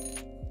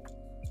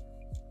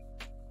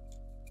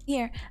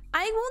 Here,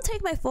 I won't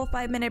take my full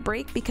 5-minute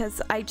break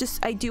because I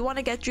do want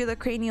to get through the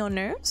cranial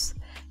nerves.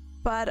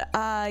 But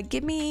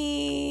give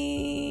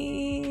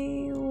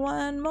me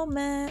one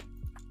moment.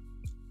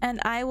 And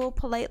I will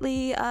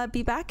politely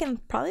be back in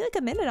probably like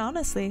a minute,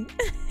 honestly.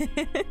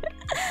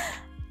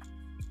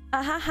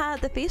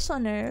 Ahaha, the facial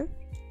nerve.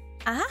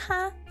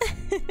 Ahaha.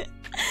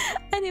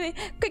 Anyway,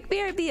 quick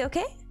BRB,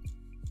 okay?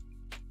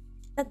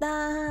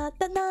 Ta-da,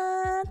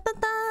 ta-da,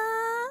 ta-da.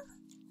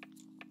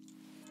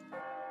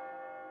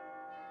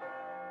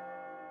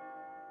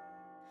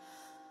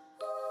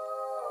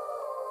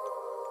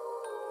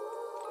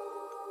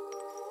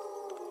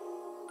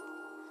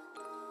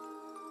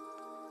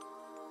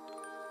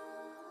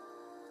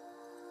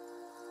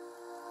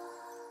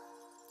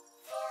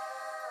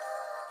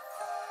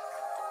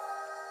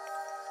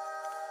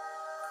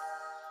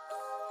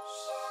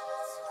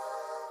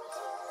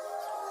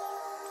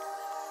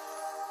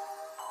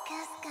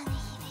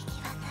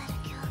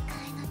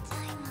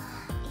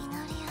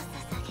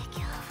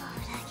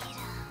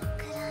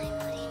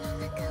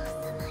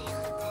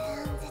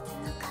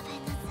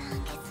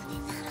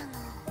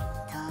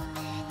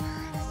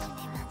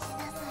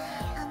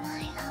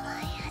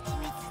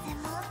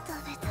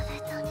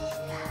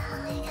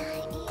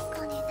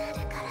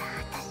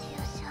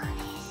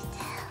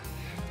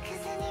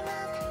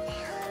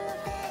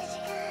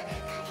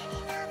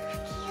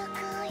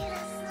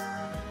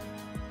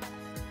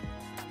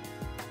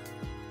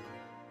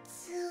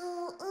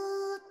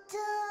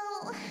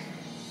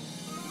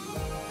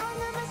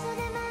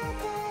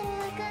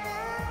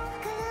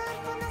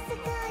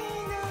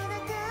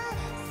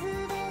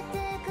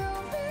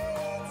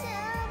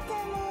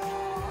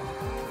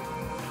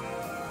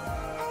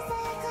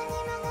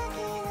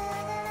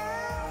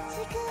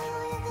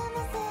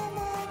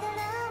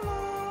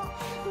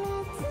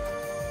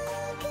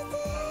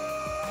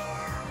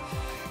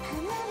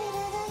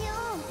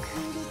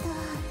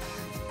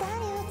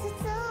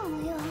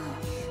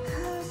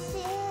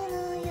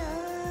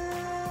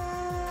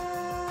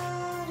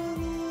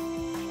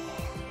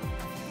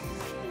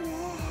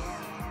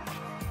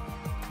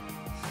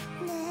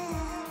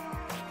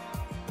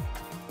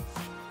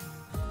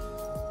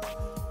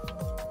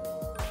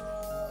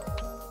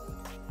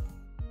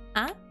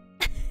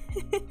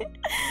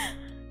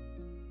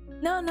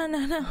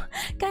 No.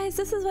 Guys,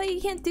 this is why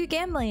you can't do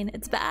gambling.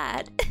 It's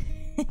bad.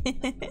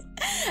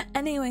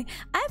 Anyway,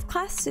 I have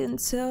class soon,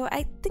 so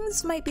I think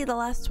this might be the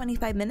last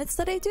 25 minutes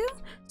that I do.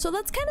 So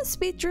let's kind of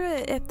speed through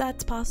it if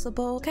that's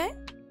possible, okay?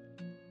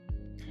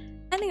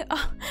 Anyway,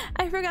 oh,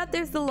 I forgot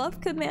there's the love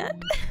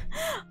command.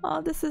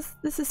 Oh, this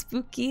is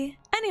spooky.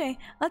 Anyway,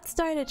 let's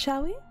start it,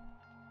 shall we?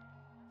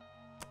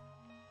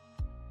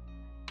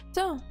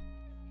 So,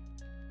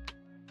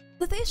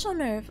 the facial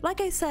nerve,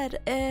 like I said,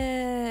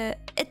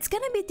 it it's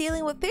gonna be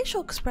dealing with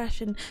facial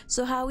expression.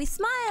 So how we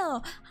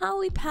smile, how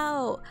we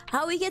pout,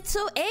 how we get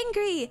so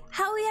angry,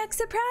 how we act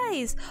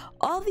surprised.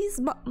 All these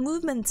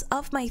movements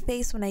of my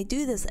face when I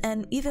do this,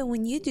 and even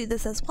when you do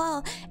this as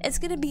well, it's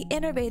gonna be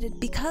innervated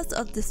because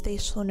of this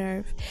facial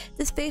nerve.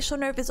 This facial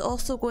nerve is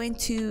also going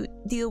to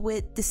deal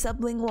with the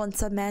sublingual and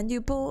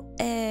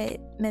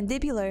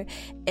submandibular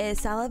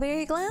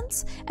salivary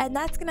glands, and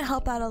that's gonna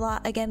help out a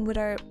lot again with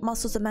our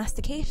muscles of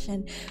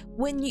mastication.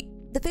 When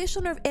the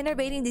facial nerve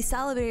innervating the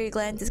salivary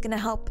glands is going to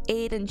help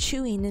aid in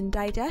chewing and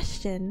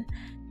digestion.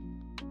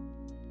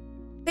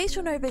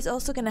 Facial nerve is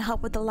also going to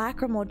help with the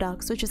lacrimal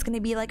ducts, which is going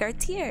to be like our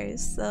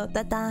tears. So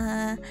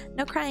da-da.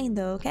 No crying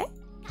though, okay?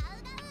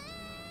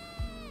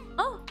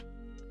 Oh,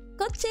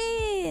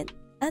 Kochin!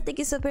 Thank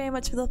you so very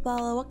much for the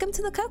follow. Welcome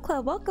to the Cup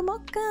Club. Welcome,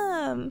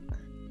 welcome.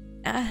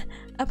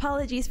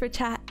 Apologies for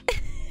chat.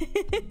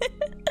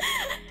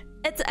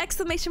 It's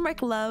exclamation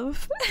mark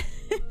love.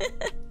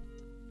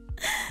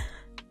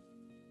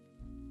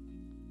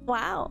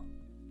 Wow.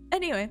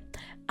 Anyway,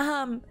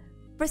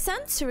 for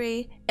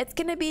sensory, it's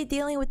gonna be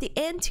dealing with the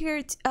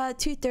anterior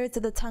 2/3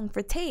 of the tongue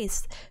for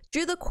taste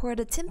through the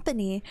chorda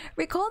tympani.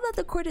 Recall that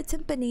the chorda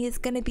tympani is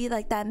gonna be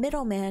like that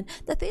middleman.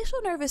 The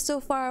facial nerve is so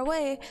far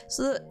away,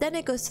 so then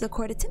it goes to the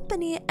chorda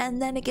tympani,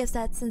 and then it gives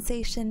that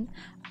sensation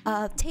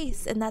of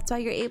taste, and that's why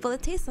you're able to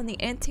taste on the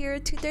anterior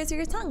 2/3 of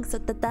your tongue. So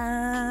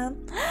da-da.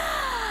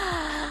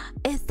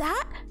 Is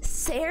that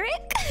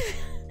Sarek?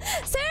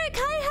 Sarek,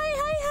 hi,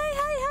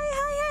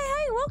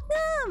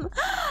 welcome.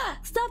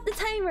 Stop the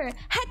timer,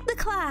 heck the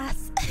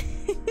class.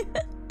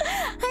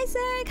 Hi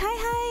Sarek,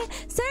 hi.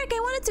 Sarek, I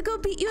wanted to go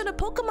beat you in a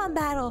Pokemon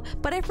battle,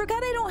 but I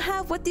forgot I don't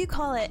have, what do you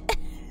call it?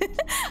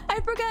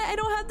 I forgot I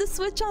don't have the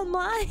Switch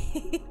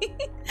online.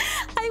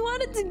 I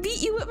wanted to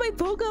beat you with my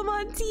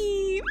Pokemon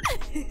team.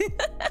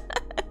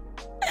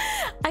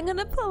 I'm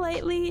gonna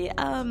politely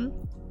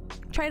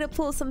try to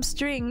pull some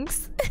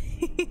strings.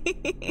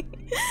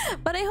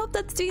 But I hope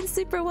that's doing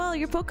super well,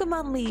 your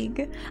Pokemon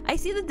League. I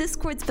see the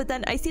discords, but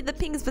then I see the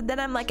pings, but then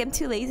I'm like, I'm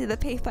too lazy to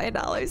pay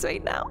 $5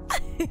 right now.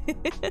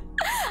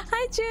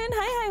 Hi June,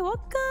 hi,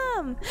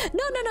 welcome.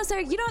 No,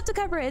 sorry, you don't have to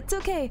cover it, it's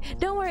okay,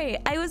 don't worry.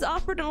 I was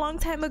offered a long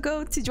time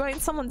ago to join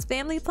someone's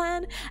family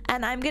plan,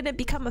 and I'm gonna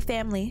become a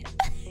family.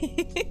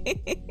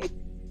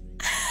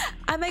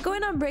 Am I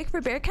going on break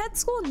for Bearcat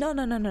School?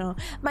 No.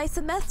 My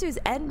semester is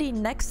ending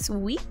next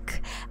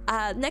week.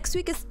 Next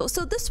week is,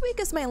 so this week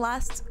is my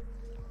last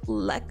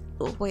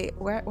wait,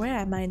 where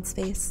am I in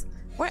space?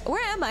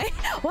 Where am I?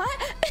 What?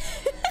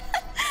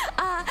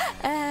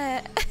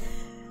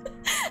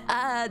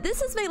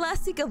 This is my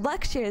last week of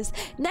lectures.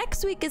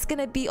 Next week is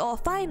gonna be all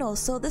finals,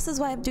 so this is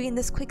why I'm doing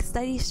this quick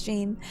study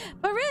stream.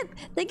 But Rip,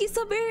 thank you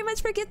so very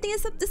much for gifting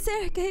us up to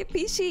Sarek. I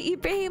appreciate you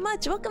very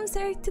much. Welcome,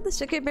 Sarek, to the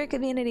Sugar Bear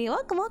community.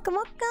 Welcome.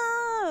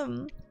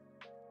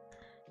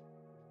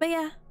 But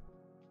yeah.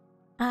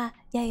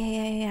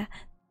 Yeah.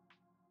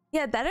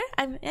 Yeah, better?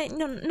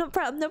 No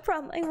problem.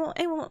 I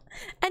won't.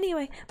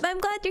 Anyway, but I'm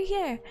glad you're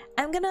here.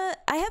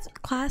 I have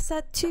class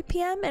at 2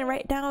 p.m. and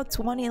right now it's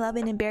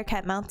 1:11 in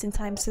Bearcat Mountain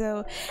Time,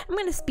 so I'm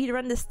gonna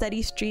speedrun the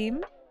study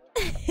stream.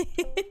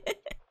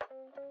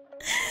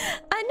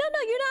 No,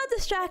 you're not a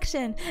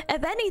distraction.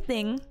 If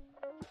anything.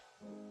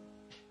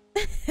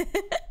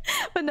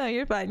 But no,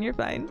 you're fine.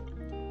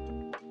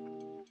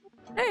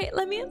 All right,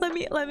 let me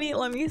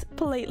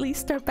politely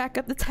start back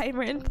up the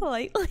timer and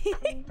politely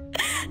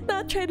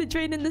not try to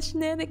drain in the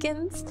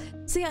shenanigans.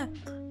 So yeah,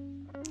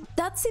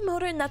 that's the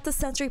motor and that's the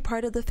sensory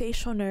part of the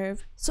facial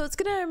nerve. So it's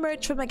gonna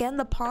emerge from, again,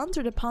 the pons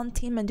or the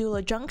pontine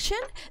mandibular junction.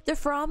 The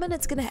foramen,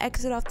 it's gonna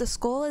exit off the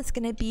skull. It's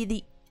gonna be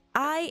the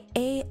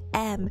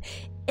IAM,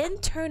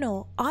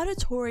 internal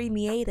auditory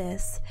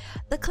meatus.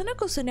 The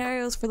clinical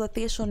scenarios for the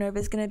facial nerve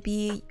is going to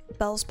be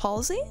Bell's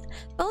palsy.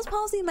 Bell's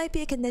palsy might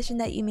be a condition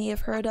that you may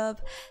have heard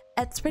of.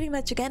 It's pretty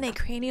much, again, a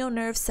cranial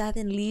nerve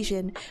 7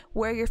 lesion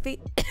where your face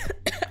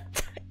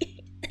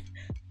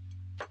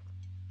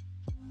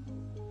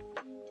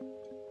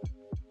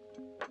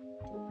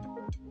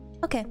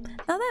okay,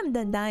 now that I'm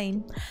done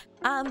dying,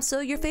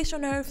 so your facial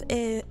nerve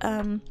is,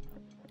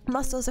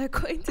 muscles are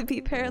going to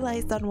be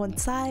paralyzed on one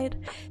side.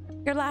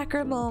 Your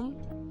lacrimal,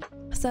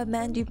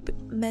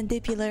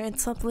 submandibular, and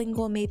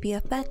sublingual may be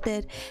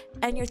affected,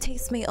 and your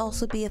taste may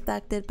also be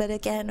affected, but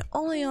again,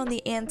 only on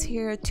the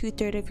anterior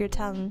 2/3 of your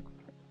tongue.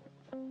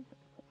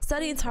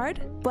 Studying's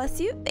hard. Bless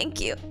you. Thank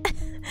you.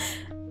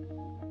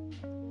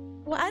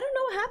 Well, I don't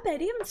know what happened. I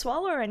didn't even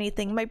swallow or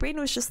anything. My brain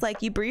was just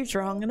like, you breathed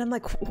wrong, and I'm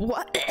like,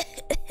 what?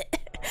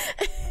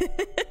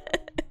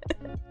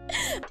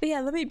 But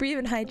yeah, let me breathe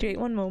and hydrate.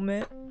 One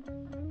moment.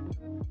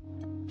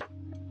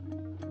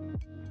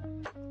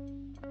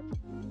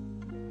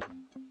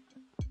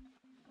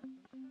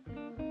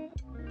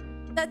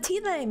 That tea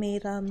that I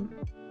made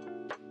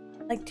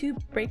like 2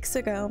 breaks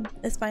ago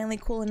is finally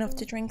cool enough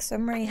to drink, so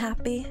I'm very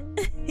happy.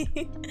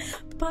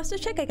 Pasta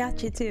check, I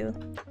got you too.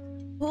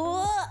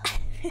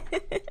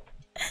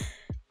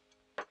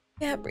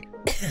 Yeah,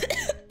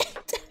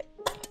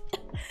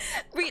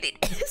 breathing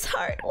is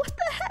hard. What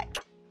the heck?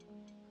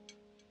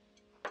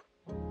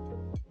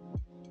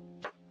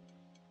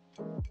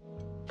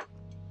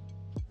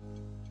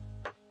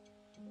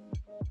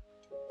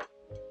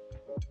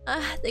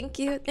 Thank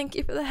you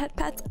for the head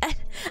pats.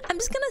 I'm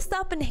just gonna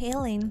stop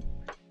inhaling.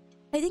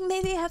 I think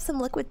maybe I have some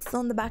liquid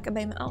still in the back of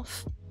my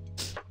mouth.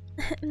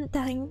 I'm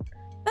dying.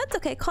 That's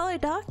okay, call her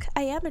doc.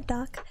 I am a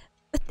doc.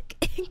 But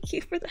thank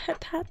you for the head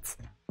pats.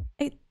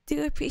 I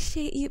do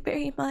appreciate you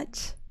very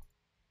much.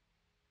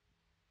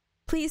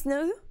 Please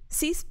no,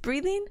 cease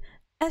breathing?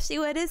 Ashley,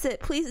 what is it?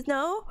 Please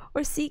no,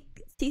 or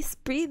cease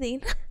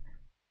breathing?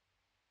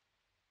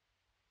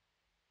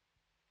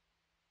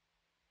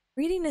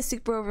 Breathing is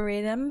super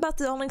overrated. I'm about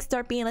to only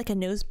start being like a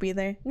nose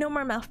breather. No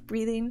more mouth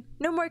breathing.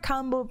 No more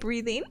combo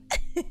breathing.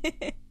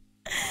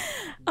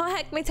 Oh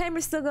heck, my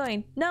timer's still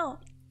going. No.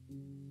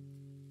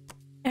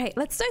 Alright,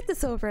 let's start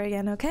this over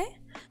again, okay?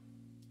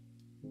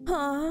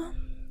 But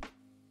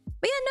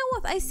yeah, no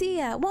Wolf, I see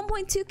ya.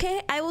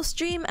 1.2k, I will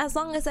stream as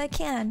long as I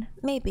can.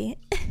 Maybe.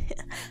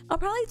 I'll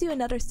probably do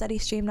another study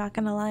stream, not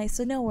gonna lie,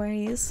 so no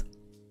worries.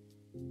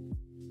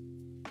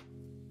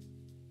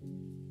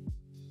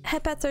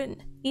 Headpats are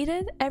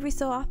needed every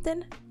so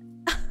often.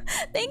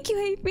 Thank you,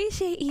 I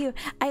appreciate you.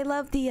 I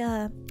love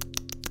the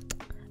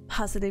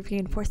positive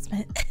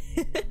reinforcement.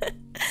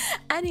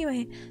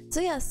 Anyway, so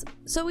yes,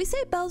 so we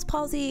say Bell's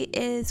palsy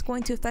is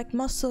going to affect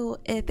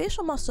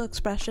facial muscle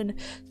expression.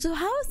 So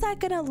how is that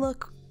gonna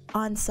look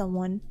on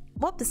someone?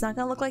 Well, it's not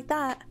gonna look like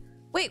that.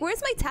 Wait,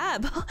 where's my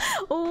tab?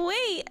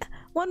 Wait,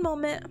 one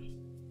moment.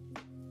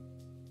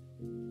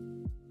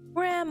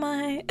 Where am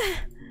I?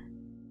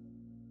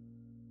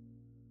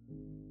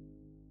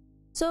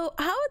 So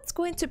how it's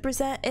going to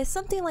present is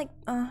something like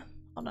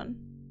hold on.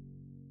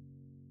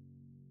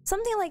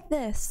 Something like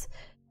this.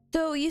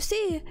 So you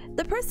see,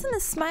 the person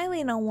is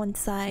smiling on one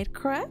side,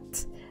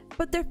 correct?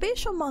 But their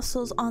facial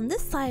muscles on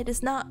this side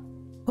is not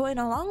going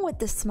along with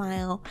the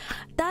smile.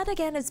 That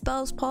again is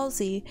Bell's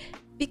palsy.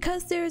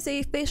 Because there's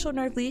a facial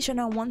nerve lesion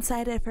on one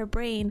side of her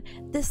brain,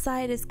 this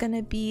side is going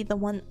to be the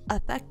one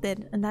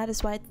affected, and that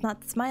is why it's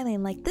not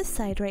smiling like this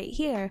side right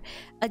here.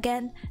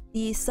 Again,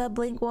 the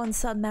sublingual and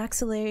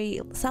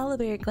submaxillary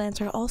salivary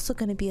glands are also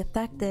going to be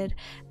affected,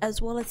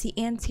 as well as the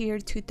anterior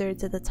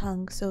 2/3 of the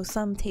tongue, so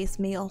some taste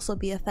may also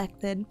be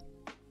affected.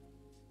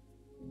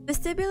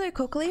 Vestibular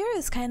cochlear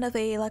is kind of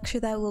a lecture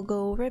that we'll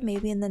go over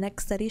maybe in the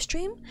next study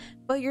stream,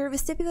 but your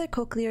vestibular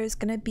cochlear is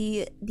going to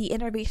be the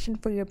innervation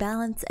for your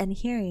balance and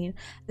hearing.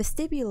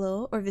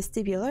 Vestibulo or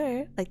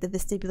vestibular, like the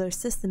vestibular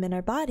system in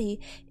our body,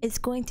 is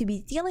going to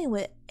be dealing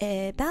with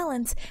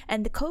balance,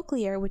 and the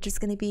cochlear, which is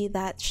going to be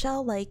that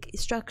shell-like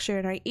structure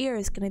in our ear,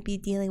 is going to be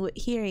dealing with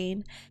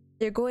hearing.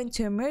 They're going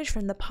to emerge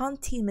from the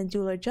pontine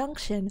medullary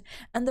junction,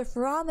 and the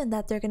foramen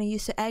that they're going to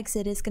use to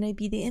exit is going to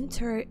be the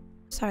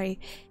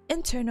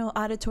internal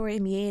auditory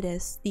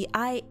meatus, the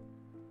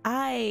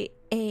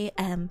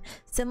IAM,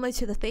 similar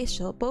to the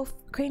facial. Both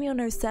cranial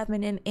nerves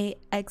 7 and 8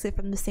 exit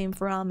from the same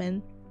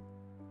foramen.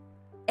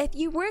 If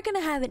you were going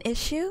to have an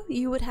issue,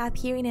 you would have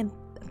hearing and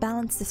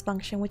balance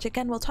dysfunction, which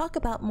again we'll talk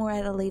about more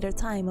at a later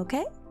time,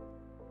 okay?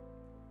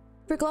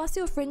 For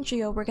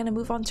glossopharyngeal, we're going to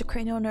move on to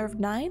cranial nerve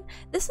 9.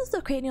 This is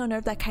the cranial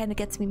nerve that kind of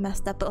gets me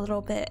messed up a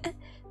little bit.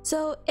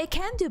 So it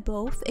can do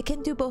both. It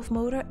can do both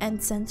motor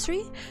and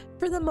sensory.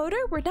 For the motor,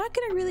 we're not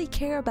going to really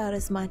care about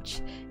as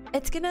much.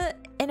 It's going to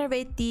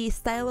innervate the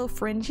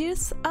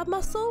stylopharyngeus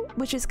muscle,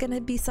 which is going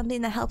to be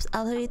something that helps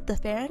elevate the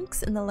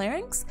pharynx and the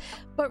larynx,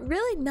 but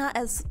really not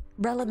as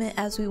relevant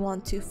as we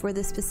want to for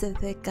this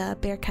specific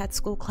Bearcat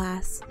School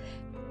class.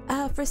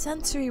 For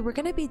sensory, we're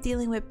going to be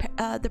dealing with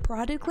the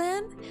parotid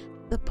gland,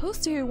 the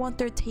posterior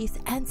 1/3 taste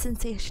and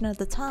sensation of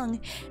the tongue,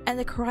 and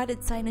the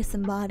carotid sinus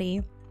and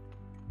body.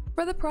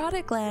 For the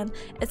parotid gland,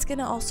 it's going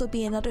to also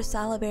be another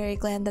salivary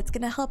gland that's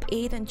going to help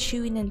aid in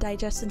chewing and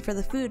digestion for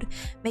the food,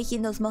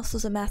 making those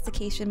muscles of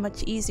mastication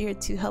much easier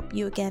to help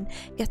you again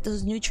get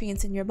those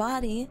nutrients in your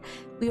body.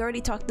 We already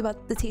talked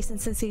about the taste and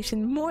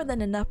sensation more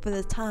than enough for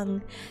the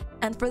tongue.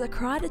 And for the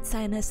carotid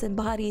sinus and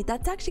body,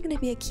 that's actually going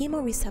to be a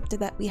chemoreceptor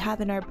that we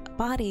have in our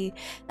body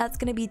that's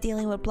going to be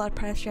dealing with blood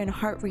pressure and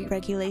heart rate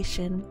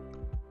regulation.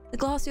 The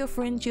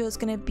glossopharyngeal is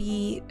going to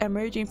be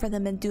emerging from the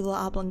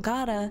medulla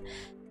oblongata.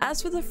 As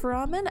for the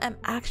foramen, I'm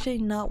actually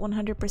not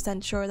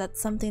 100% sure.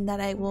 That's something that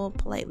I will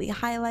politely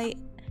highlight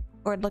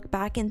or look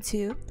back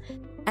into.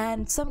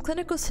 And some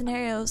clinical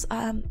scenarios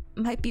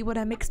might be what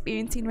I'm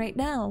experiencing right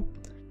now.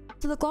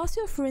 So the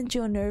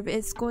glossopharyngeal nerve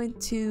is going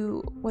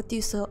to, what do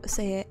you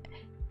say it?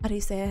 How do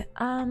you say it?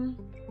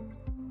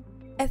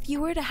 If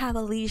you were to have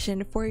a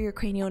lesion for your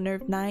cranial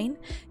nerve 9,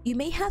 you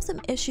may have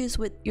some issues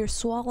with your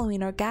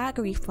swallowing or gag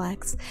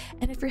reflex,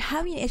 and if you're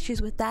having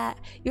issues with that,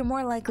 you're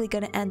more likely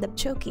going to end up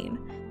choking.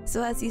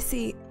 So as you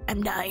see,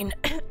 I'm dying,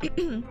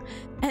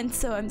 and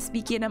so I'm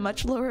speaking in a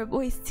much lower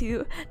voice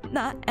to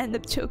not end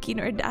up choking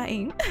or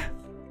dying.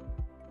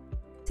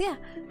 So yeah,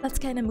 let's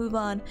kind of move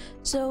on.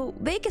 So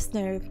vagus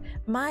nerve,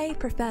 my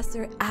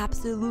professor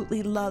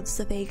absolutely loves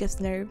the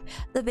vagus nerve.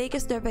 The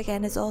vagus nerve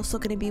again is also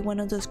going to be one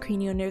of those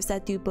cranial nerves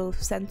that do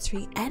both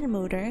sensory and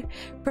motor.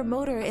 For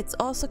motor, it's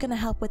also going to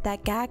help with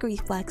that gag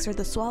reflex or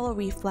the swallow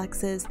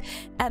reflexes,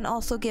 and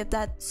also give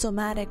that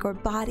somatic or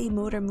body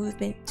motor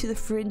movement to the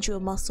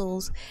pharyngeal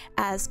muscles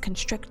as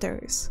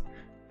constrictors.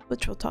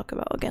 which we'll talk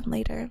about again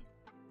later.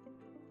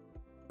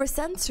 For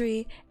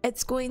sensory,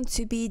 it's going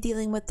to be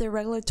dealing with the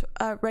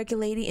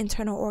regulating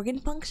internal organ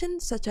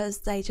functions such as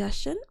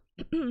digestion,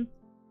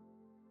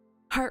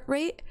 heart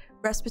rate,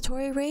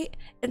 respiratory rate,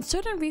 and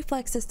certain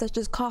reflexes such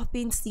as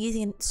coughing,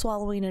 sneezing,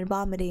 swallowing, and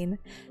vomiting.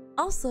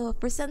 Also,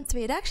 for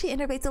sensory, it actually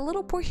innervates a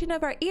little portion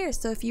of our ear.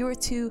 So if you were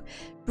to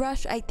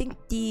brush, I think,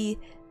 the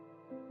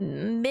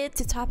mid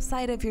to top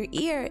side of your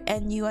ear,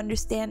 and you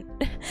understand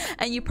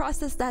and you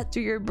process that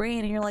through your brain,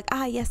 and you're like,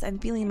 ah yes, I'm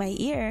feeling my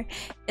ear,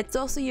 it's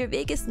also your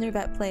vagus nerve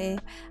at play.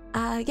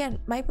 Again,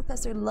 my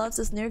professor loves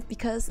this nerve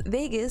because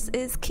Vegas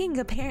is king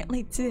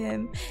apparently to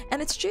him,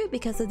 and it's true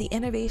because of the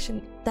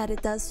innervation that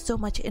it does so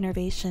much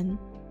innervation.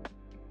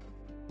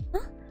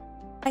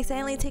 I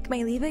silently take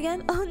my leave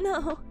again? Oh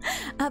no.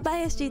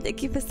 Bye SG,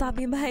 thank you for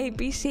stopping by. I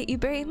appreciate you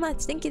very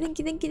much. Thank you, thank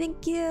you, thank you,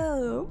 thank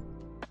you.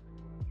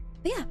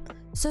 But yeah,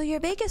 so your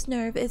vagus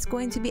nerve is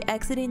going to be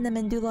exiting the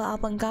medulla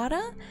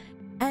oblongata,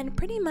 and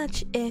pretty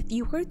much if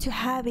you were to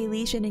have a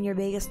lesion in your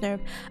vagus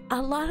nerve,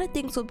 a lot of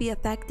things will be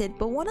affected,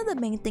 but one of the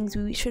main things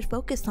we should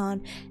focus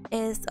on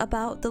is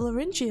about the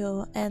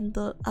laryngeal and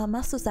the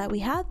muscles that we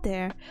have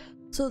there.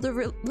 So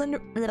the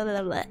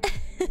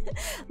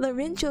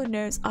laryngeal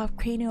nerves off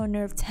cranial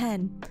nerve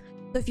 10.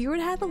 So if you were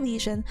to have a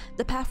lesion,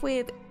 the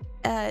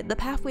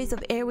pathways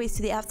of airways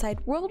to the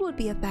outside world would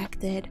be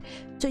affected.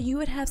 So you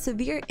would have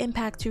severe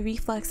impact to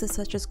reflexes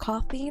such as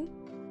coughing,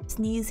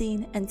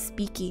 sneezing, and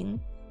speaking.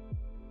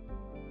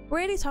 We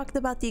already talked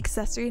about the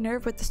accessory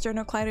nerve with the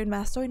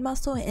sternocleidomastoid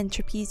muscle and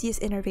trapezius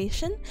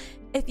innervation.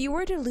 If you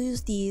were to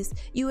lose these,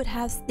 you would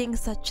have things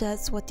such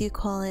as,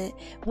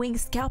 wing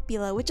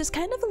scapula, which is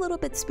kind of a little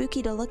bit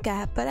spooky to look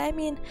at, but I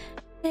mean,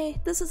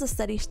 hey, this is a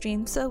study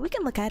stream, so we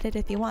can look at it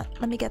if you want.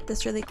 Let me get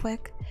this really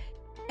quick.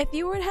 If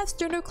you were to have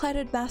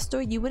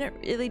sternocleidomastoid, you wouldn't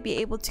really be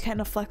able to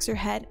kind of flex your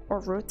head or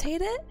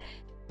rotate it.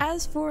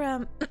 As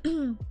for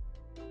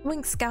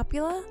wing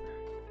scapula,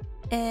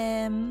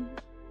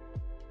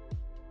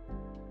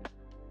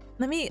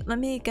 let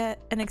me get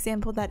an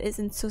example that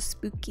isn't so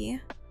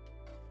spooky.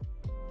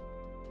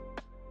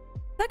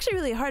 It's actually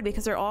really hard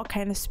because they're all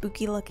kind of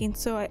spooky looking,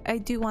 so I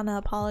do want to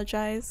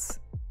apologize.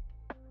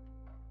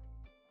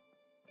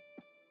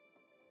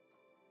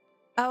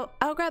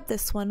 I'll grab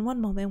this one. One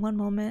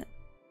moment.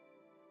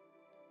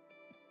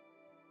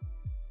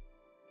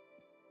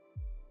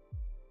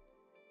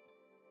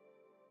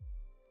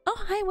 Oh,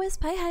 hi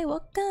Wisp, hi,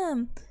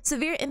 welcome.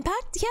 Severe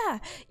impact? Yeah,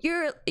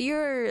 your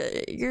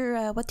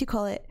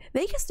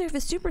vagus nerve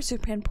is super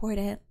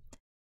important.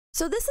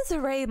 So this is a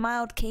very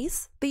mild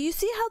case, but you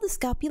see how the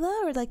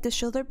scapula or like the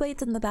shoulder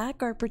blades in the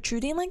back are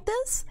protruding like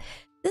this?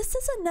 This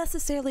isn't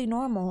necessarily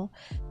normal.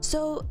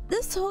 So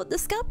the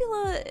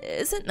scapula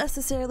isn't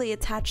necessarily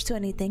attached to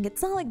anything.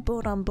 It's not like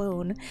bone on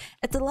bone.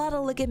 It's a lot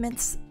of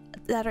ligaments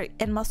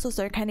and muscles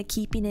that are kind of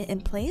keeping it in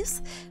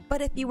place.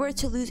 But if you were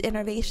to lose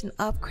innervation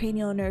of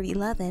cranial nerve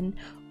 11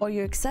 or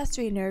your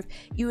accessory nerve,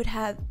 you would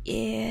have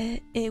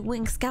a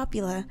wing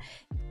scapula.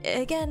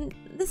 Again,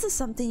 this is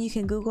something you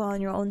can Google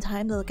on your own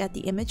time to look at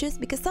the images,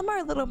 because some are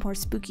a little more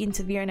spooky and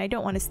severe, and I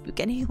don't want to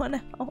spook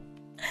anyone out.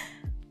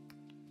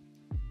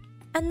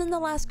 And then the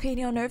last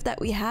cranial nerve that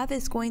we have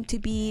is going to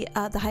be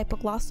the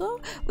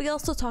hypoglossal. We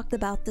also talked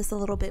about this a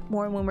little bit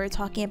more when we were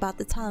talking about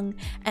the tongue,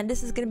 and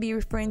this is going to be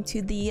referring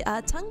to the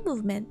tongue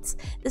movements.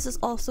 This is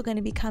also going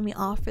to be coming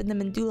off in the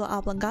medulla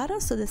oblongata,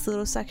 so this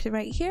little section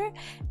right here.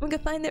 We can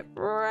find it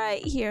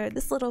right here,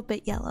 this little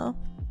bit yellow.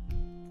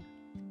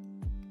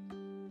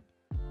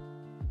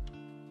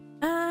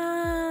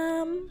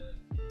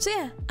 So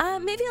yeah,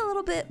 maybe a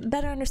little bit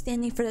better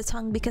understanding for the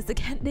tongue, because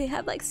again, they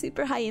have like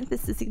super high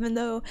emphasis, even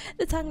though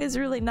the tongue is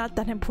really not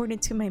that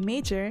important to my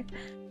major.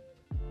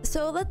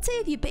 So let's say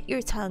if you bit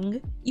your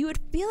tongue, you would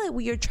feel it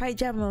with your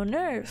trigeminal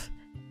nerve.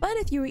 But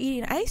if you were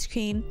eating ice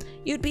cream,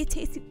 you'd be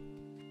tasting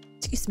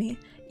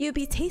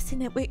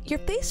it with your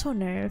facial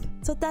nerve.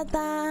 So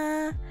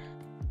da-da!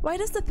 Why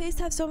does the face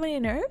have so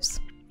many nerves?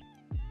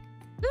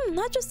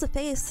 Not just the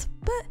face,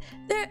 but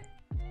they're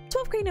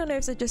 12 cranial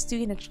nerves are just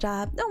doing its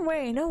job. Don't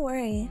worry.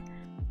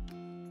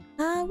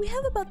 We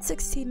have about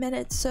 16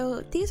 minutes, so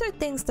these are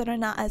things that are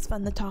not as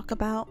fun to talk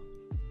about.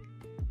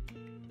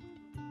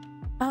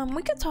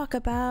 We could talk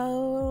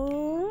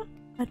about...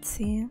 let's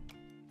see.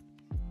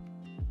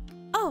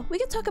 Oh, we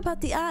could talk about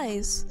the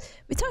eyes.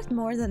 We talked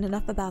more than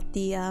enough about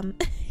the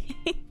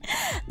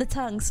the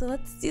tongue, so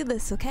let's do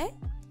this, okay?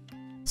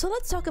 So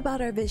let's talk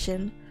about our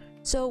vision.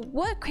 So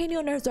what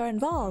cranial nerves are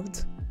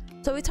involved?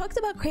 So we talked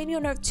about cranial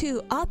nerve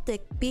 2,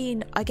 optic,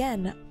 being,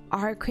 again,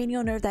 our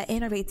cranial nerve that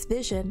innervates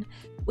vision.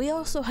 We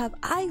also have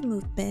eye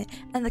movement,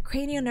 and the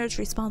cranial nerves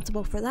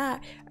responsible for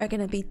that are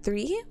going to be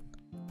 3,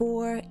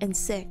 4, and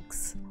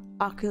 6.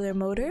 Ocular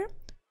motor,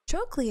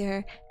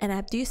 trochlear, and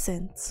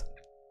abducens.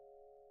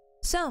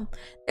 So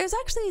there's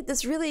actually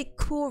this really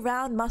cool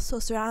round muscle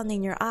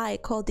surrounding your eye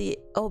called the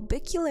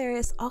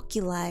orbicularis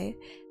oculi.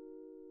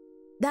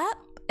 That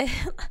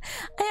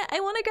I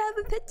want to grab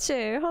a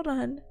picture. Hold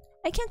on.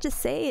 I can't just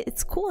say it.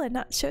 It's cool and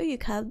not show you,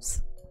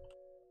 cubs.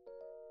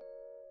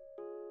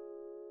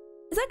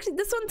 It's actually,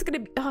 this one's gonna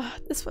be, oh,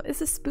 this one, is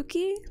this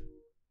spooky?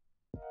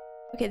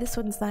 Okay, this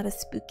one's not as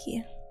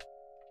spooky.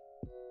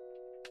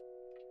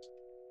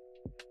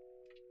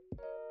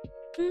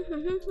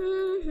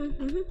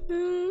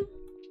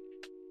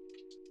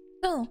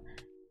 So,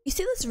 you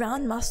see this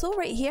round muscle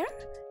right here?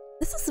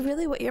 This is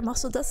really what your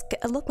muscle does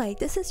look like.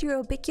 This is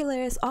your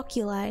orbicularis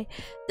oculi.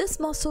 This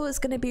muscle is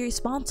going to be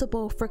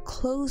responsible for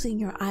closing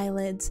your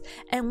eyelids.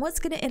 And what's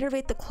going to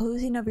innervate the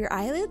closing of your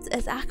eyelids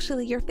is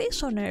actually your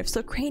facial nerve,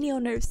 so cranial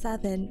nerve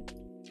 7.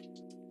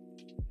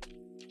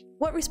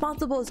 What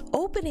responsible is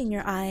opening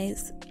your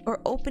eyes, or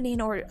opening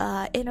or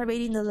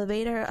innervating the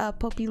levator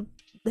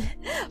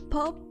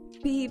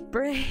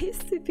palpebrae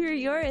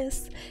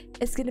superioris,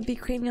 is going to be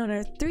cranial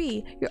nerve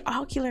 3, your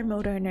ocular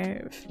motor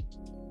nerve.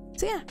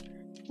 So yeah,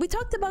 we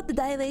talked about the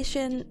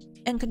dilation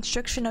and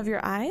constriction of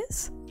your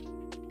eyes,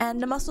 and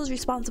the muscles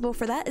responsible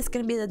for that is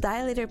going to be the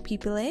dilator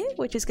pupillae,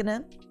 which is going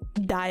to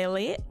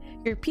dilate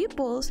your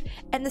pupils,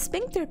 and the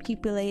sphincter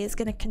pupillae is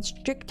going to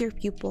constrict your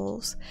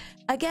pupils.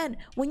 Again,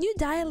 when you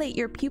dilate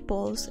your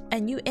pupils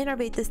and you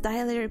innervate this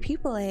dilator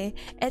pupillae,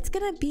 it's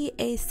going to be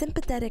a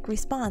sympathetic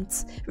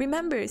response.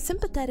 Remember,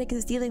 sympathetic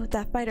is dealing with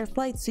that fight or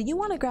flight, so you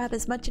want to grab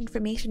as much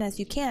information as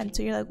you can.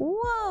 So you're like,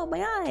 whoa,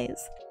 my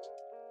eyes.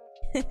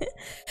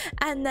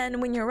 And then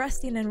when you're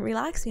resting and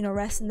relaxing, or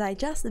rest and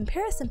digest and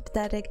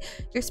parasympathetic,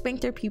 your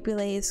sphincter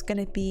pupillae is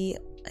going to be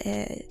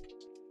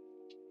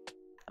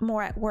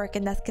more at work,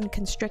 and that's going to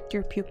constrict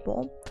your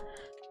pupil.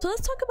 So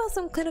let's talk about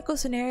some clinical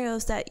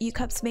scenarios that you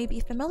cups may be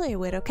familiar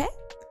with, okay?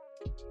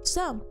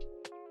 So,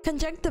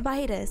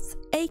 conjunctivitis,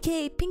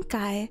 aka pink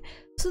eye.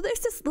 So there's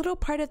this little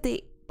part of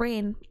the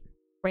brain,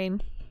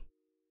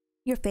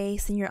 your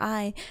face and your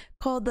eye,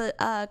 called the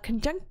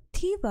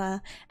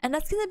conjunctiva, and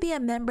that's going to be a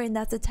membrane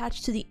that's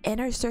attached to the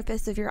inner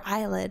surface of your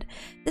eyelid.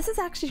 This is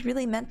actually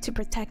really meant to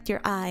protect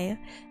your eye,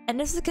 and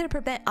this is going to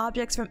prevent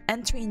objects from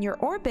entering your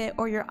orbit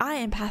or your eye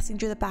and passing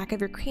through the back of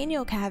your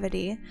cranial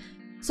cavity.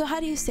 So how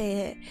do you say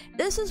it?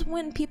 This is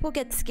when people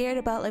get scared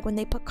about, like, when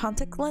they put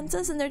contact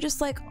lenses and they're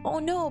just like, oh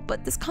no,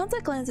 but this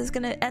contact lens is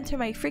going to enter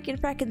my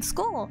frickin'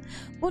 skull.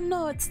 Well,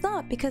 no, it's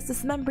not, because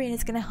this membrane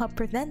is going to help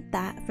prevent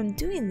that from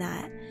doing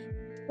that.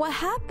 What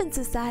happens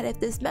is that if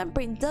this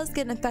membrane does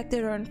get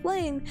infected or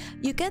inflamed,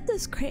 you get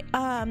this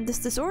this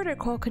disorder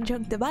called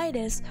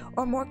conjunctivitis,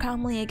 or more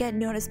commonly again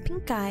known as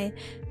pink eye,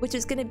 which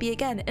is going to be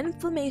again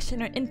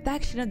inflammation or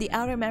infection of the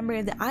outer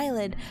membrane of the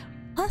eyelid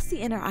plus the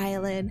inner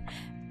eyelid.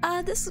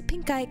 This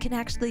pink eye can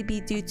actually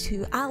be due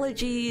to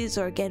allergies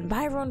or again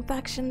viral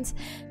infections,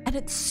 and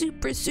it's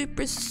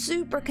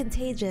super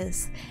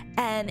contagious,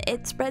 and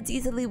it spreads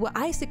easily with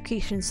eye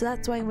secretion. So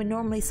that's why when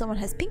normally someone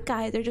has pink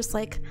eye, they're just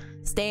like,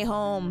 stay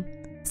home.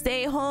 So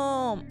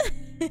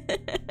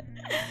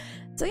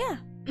yeah.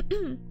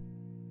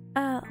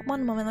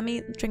 One moment, let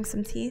me drink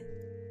some tea.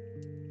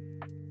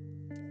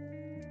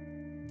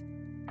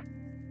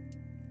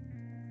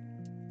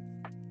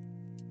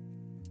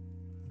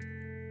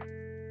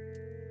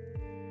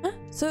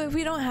 So if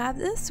we don't have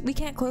this, we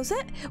can't close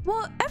it?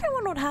 Well,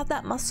 everyone would have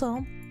that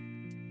muscle,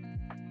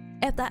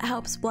 if that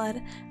helps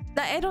blood.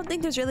 I don't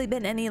think there's really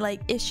been any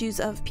like issues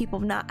of people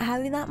not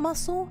having that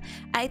muscle.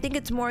 I think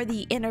it's more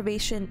the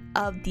innervation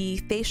of the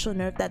facial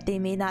nerve that they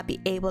may not be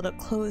able to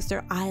close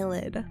their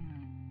eyelid.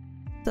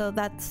 So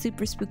that's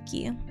super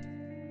spooky.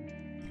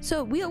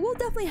 So we'll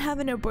definitely have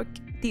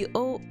the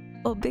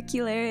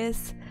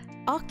orbicularis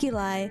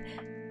oculi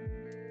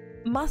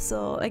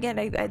muscle. Again,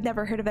 I've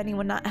never heard of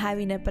anyone not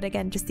having it, but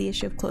again, just the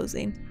issue of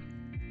closing.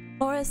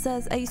 Laura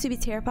says, I used to be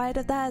terrified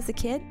of that as a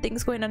kid,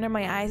 things going under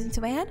my eyes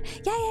into my head.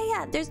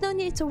 Yeah, there's no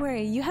need to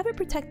worry. You have a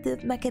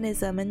protective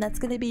mechanism, and that's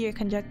going to be your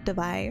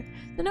conjunctivi.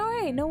 So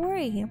no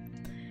worry.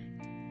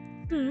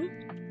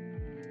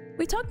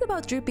 We talked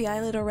about droopy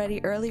eyelid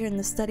already earlier in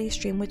the study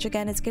stream, which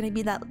again is going to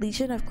be that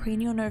lesion of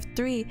cranial nerve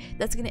 3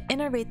 that's going to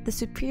innervate the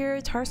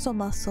superior tarsal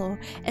muscle,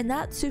 and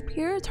that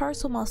superior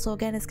tarsal muscle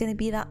again is going to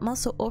be that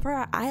muscle over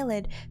our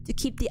eyelid to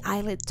keep the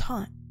eyelid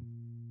taut.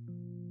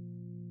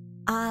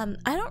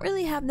 I don't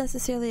really have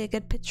necessarily a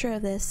good picture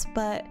of this,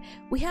 but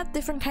we have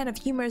different kind of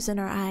humors in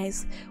our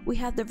eyes. We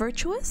have the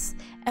virtuous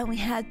and we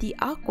have the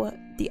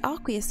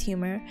aqueous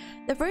humor.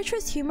 The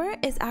virtuous humor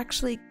is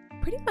actually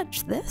pretty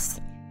much this.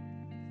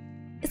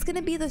 It's going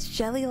to be this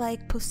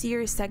jelly-like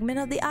posterior segment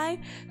of the eye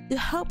to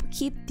help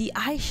keep the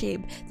eye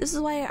shape. This is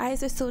why our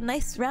eyes are so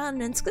nice,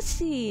 round, and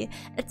squishy.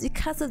 It's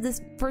because of this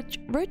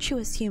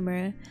virtuous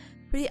humor.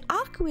 For the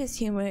aqueous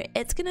humor,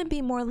 it's going to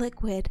be more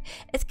liquid.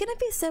 It's going to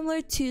be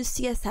similar to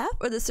CSF,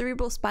 or the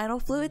cerebral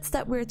spinal fluids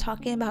that we were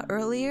talking about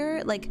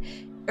earlier, like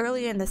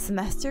earlier in the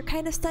semester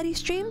kind of study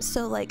stream,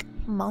 so like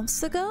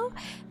months ago.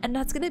 And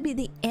that's going to be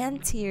the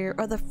anterior,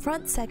 or the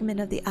front segment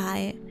of the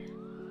eye.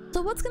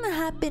 So what's going to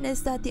happen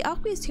is that the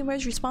aqueous humor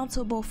is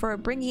responsible for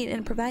bringing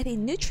and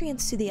providing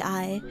nutrients to the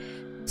eye.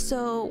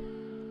 So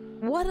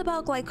what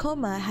about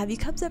glaucoma? Have you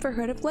cubs ever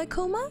heard of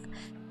glaucoma?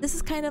 This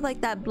is kind of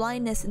like that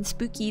blindness and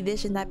spooky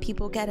vision that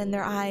people get in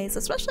their eyes,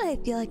 especially I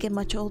feel like in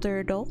much older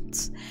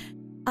adults.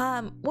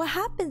 what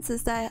happens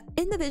is that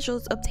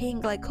individuals obtain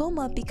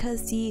glaucoma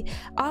because the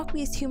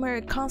aqueous humor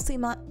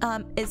constantly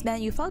is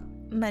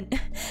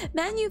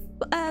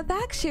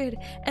manufactured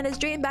and is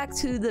drained back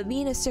to the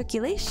venous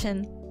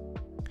circulation.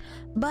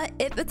 But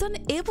if it's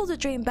unable to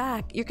drain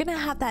back, you're gonna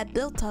have that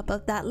buildup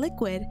of that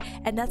liquid,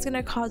 and that's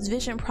gonna cause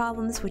vision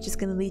problems, which is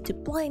gonna lead to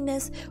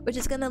blindness, which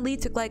is gonna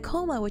lead to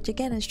glaucoma, which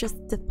again is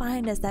just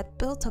defined as that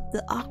buildup of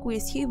the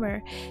aqueous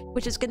humor,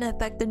 which is gonna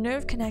affect the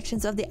nerve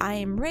connections of the eye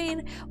and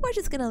brain, which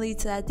is gonna lead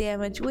to that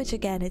damage, which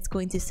again it's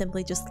going to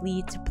simply just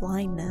lead to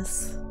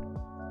blindness.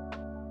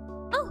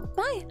 Oh,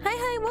 bye!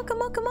 Hi, welcome,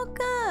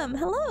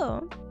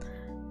 hello!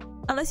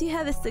 Unless you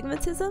have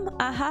astigmatism,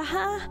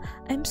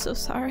 I'm so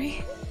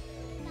sorry.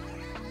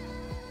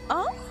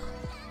 Oh?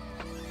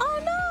 Oh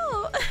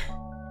no!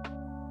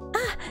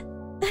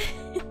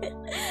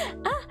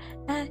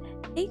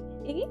 Hey,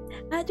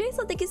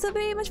 Drazel, thank you so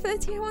very much for the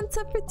tier 1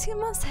 sub for 2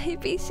 months. I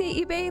appreciate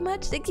you very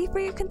much. Thank you for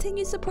your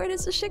continued support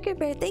as a sugar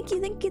bear. Thank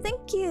you.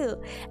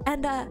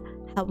 And,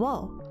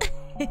 hello.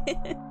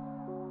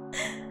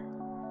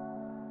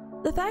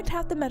 The fact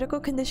half the medical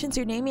conditions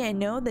you're naming I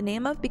know the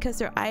name of because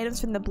they're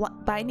items from the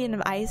Binding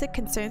of Isaac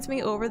concerns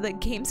me over the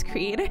game's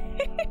creator.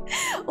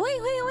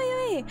 Wait.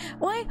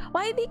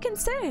 Why be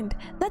concerned?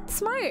 That's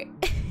smart.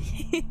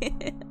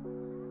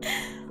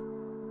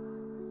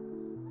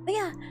 But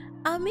yeah,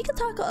 we can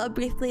talk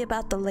briefly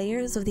about the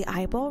layers of the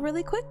eyeball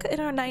really quick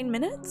in our 9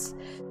 minutes.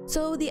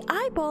 So the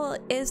eyeball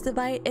is a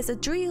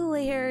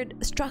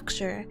 3-layered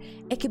structure.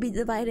 It can be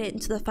divided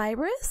into the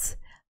fibrous,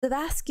 the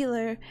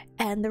vascular,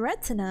 and the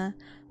retina.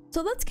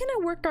 So let's kind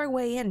of work our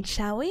way in,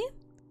 shall we?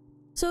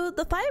 So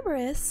the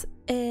fibrous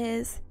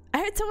is... I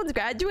heard someone's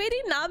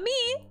graduating, not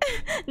me.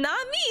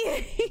 Not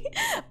me.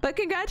 But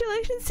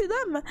congratulations to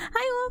them.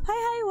 Hi Wolf,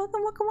 hi,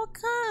 welcome.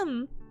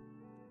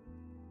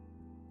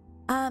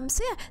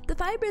 So yeah, the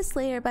fibrous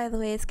layer, by the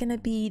way, is gonna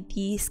be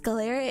the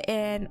sclera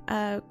and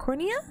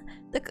cornea.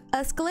 The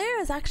sclera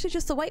is actually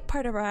just the white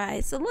part of our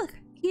eye. So look,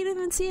 you didn't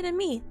even see it in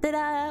me.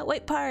 Ta-da!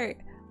 White part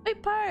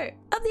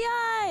of the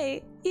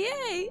eye.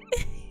 Yay!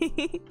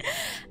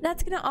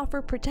 That's gonna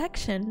offer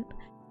protection.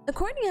 The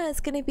cornea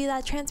is gonna be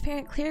that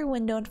transparent clear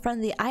window in front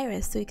of the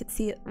iris, so you can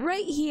see it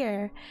right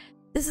here.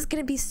 This is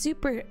gonna be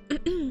super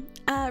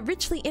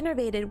richly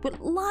innervated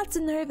with lots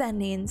of nerve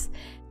endings.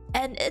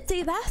 And it's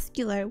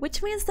avascular,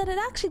 which means that it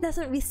actually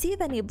doesn't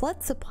receive any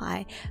blood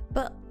supply,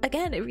 but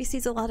again, it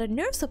receives a lot of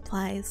nerve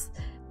supplies.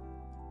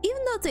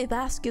 Even though it's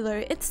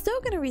avascular, it's still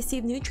going to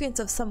receive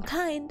nutrients of some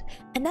kind,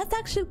 and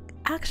that's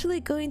actually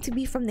going to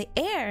be from the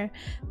air.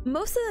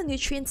 Most of the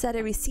nutrients that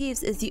it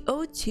receives is the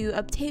O2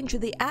 obtained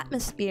through the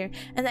atmosphere,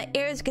 and that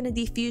air is going to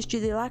diffuse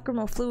through the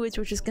lacrimal fluids,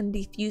 which is going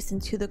to diffuse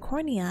into the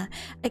cornea.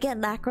 Again,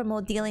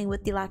 lacrimal dealing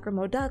with the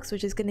lacrimal ducts,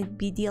 which is going to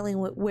be dealing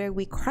with where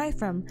we cry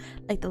from,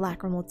 like the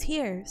lacrimal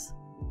tears.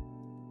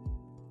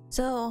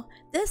 So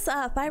this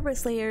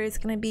fibrous layer is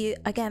going to be,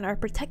 again, our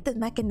protective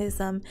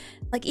mechanism.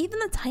 Like even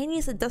the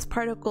tiniest dust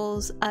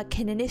particles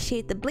can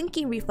initiate the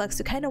blinking reflex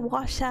to kind of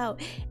wash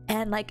out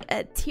and like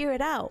tear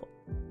it out.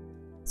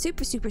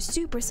 Super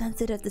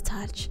sensitive to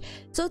touch.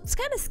 So it's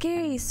kind of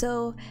scary.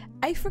 So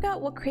I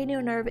forgot what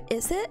cranial nerve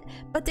is it,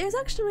 but there's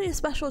actually a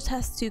special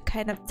test to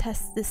kind of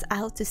test this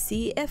out to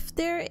see if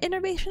their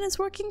innervation is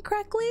working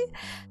correctly.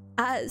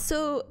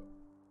 So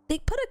they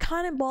put a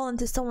cotton ball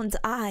into someone's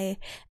eye,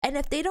 and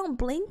if they don't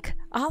blink,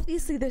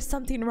 obviously there's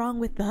something wrong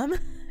with them.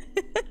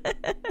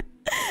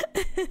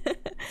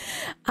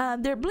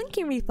 Their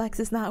blinking reflex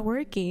is not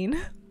working.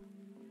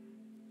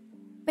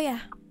 But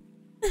yeah.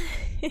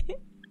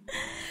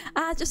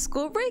 Just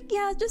school break?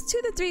 Yeah, just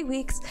 2 to 3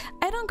 weeks.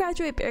 I don't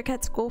graduate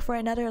Bearcat School for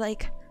another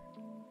like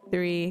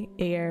 3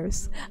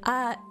 years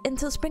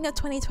until spring of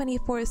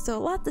 2024, so a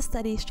lot to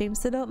study stream,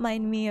 so don't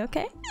mind me,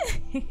 okay?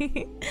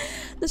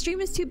 The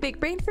stream is too big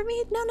brain for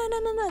me. No,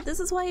 this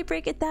is why I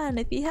break it down.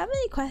 If you have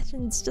any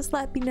questions, just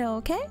let me know,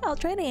 okay? I'll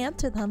try to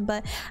answer them,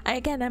 but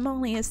again, I'm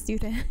only a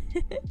student.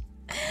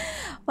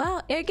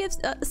 Wow, air gives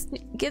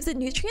it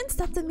nutrients.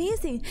 That's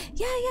amazing.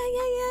 Yeah,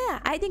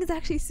 I think it's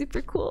actually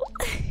super cool.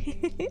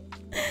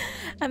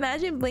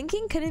 Imagine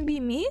blinking couldn't be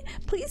me.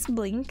 Please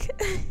blink.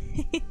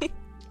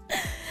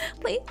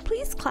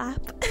 Please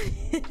clap.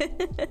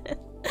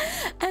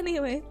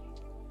 Anyway,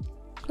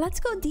 let's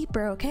go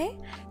deeper, okay?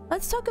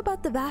 Let's talk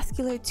about the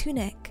vascular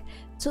tunic.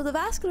 So the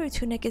vascular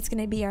tunic is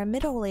going to be our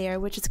middle layer,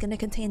 which is going to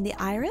contain the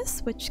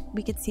iris, which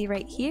we can see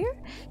right here,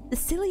 the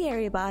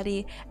ciliary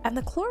body, and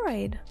the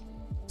choroid.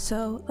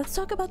 So let's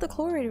talk about the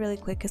choroid really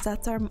quick, because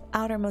that's our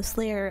outermost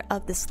layer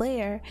of this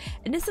layer,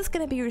 and this is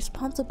going to be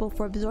responsible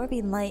for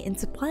absorbing light and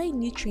supplying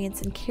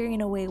nutrients and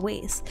carrying away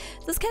waste.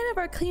 So it's kind of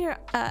our cleaner,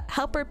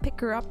 helper,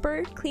 picker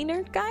upper,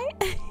 cleaner guy.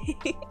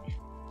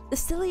 The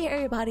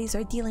ciliary bodies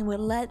are dealing with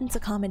lens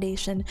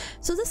accommodation,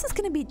 so this is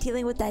going to be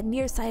dealing with that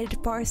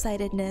nearsighted,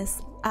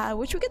 farsightedness,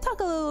 which we could talk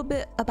a little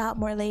bit about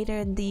more later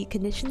in the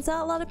conditions that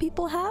a lot of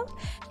people have.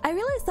 I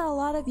realize that a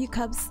lot of you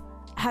cubs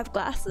have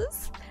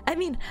glasses. I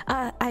mean,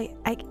 I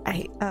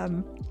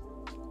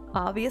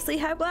obviously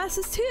have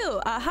glasses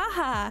too.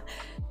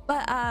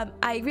 But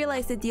I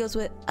realized it deals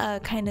with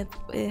kind of,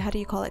 how do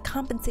you call it,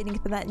 compensating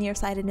for that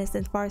nearsightedness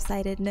and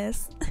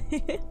farsightedness.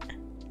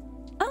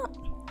 Oh,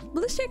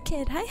 blue shirt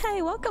kid,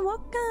 hi,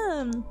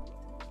 welcome.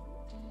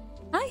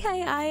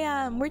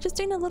 Hi, we're just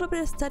doing a little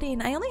bit of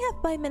studying. I only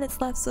have 5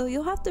 minutes left, so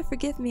you'll have to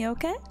forgive me,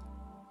 okay?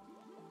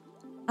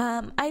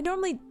 I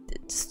normally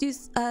just do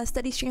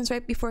study streams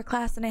right before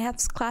class, and I have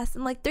class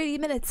in like 30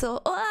 minutes,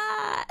 so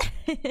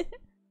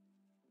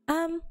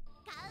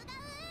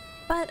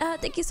But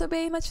thank you so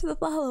very much for the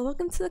follow.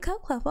 Welcome to the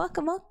Cup Club.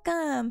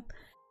 Welcome.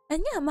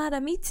 And yeah, Mara,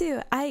 me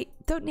too. I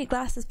don't need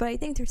glasses, but I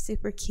think they're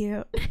super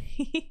cute.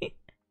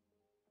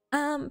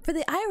 For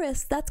the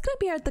iris, that's gonna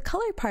be the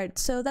color part.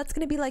 So that's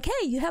gonna be like,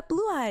 hey, you have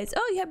blue eyes.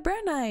 Oh, you have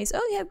brown eyes.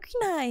 Oh, you have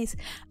green eyes.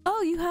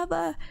 Oh, you have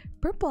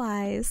purple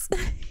eyes.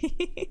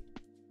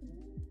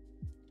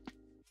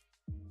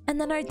 And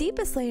then our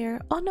deepest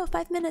layer, oh no,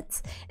 5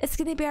 minutes, it's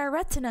gonna be our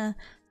retina.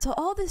 So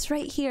all this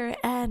right here,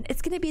 and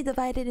it's gonna be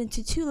divided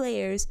into 2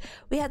 layers.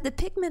 We have the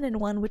pigmented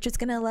one, which is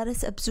gonna let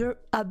us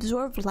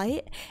absorb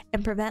light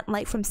and prevent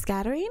light from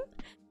scattering.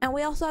 And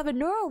we also have a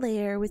neural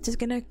layer, which is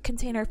gonna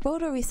contain our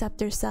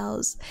photoreceptor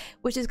cells,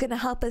 which is gonna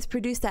help us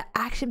produce that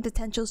action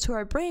potentials to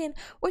our brain,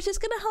 which is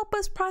gonna help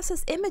us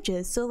process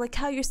images. So like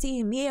how you're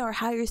seeing me or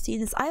how you're seeing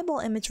this eyeball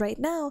image right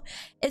now,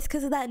 it's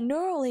because of that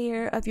neural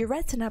layer of your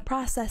retina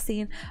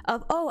processing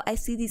of, oh, I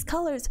see these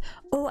colors,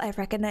 oh, I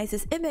recognize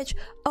this image,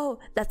 oh,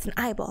 that's an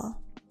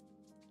eyeball.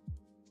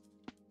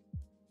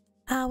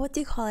 What do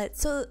you call it?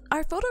 So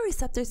our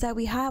photoreceptors that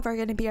we have are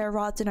going to be our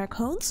rods and our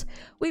cones.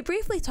 We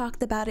briefly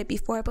talked about it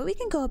before, but we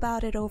can go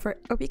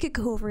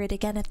over it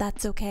again if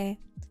that's okay.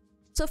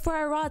 So for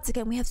our rods,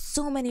 again, we have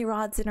so many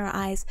rods in our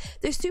eyes.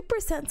 They're super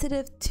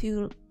sensitive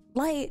to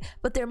light,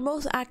 but they're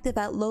most active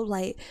at low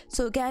light.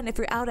 So again, if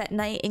you're out at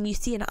night and you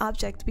see an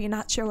object but you're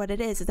not sure what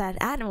it is that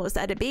an animal, is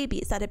that a baby,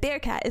 is that a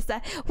bearcat, is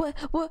that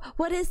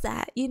what is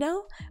that, you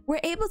know? We're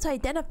able to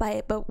identify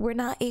it, but we're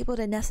not able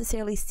to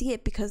necessarily see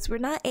it because we're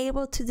not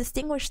able to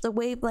distinguish the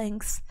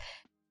wavelengths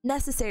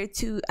necessary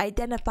to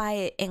identify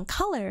it in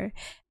color.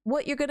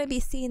 What you're going to be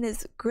seeing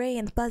is gray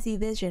and fuzzy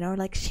vision, or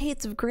like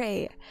shades of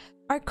gray.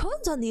 Our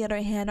cones, on the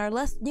other hand, are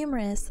less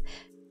numerous,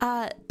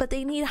 but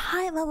they need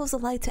high levels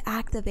of light to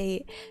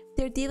activate.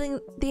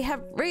 They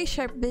have very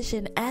sharp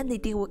vision, and they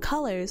deal with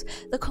colors.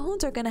 The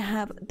cones are gonna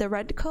have the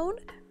red cone,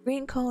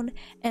 green cone,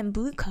 and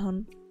blue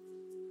cone.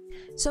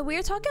 So we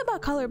were talking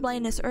about color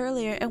blindness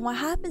earlier, and what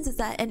happens is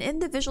that an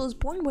individual is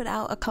born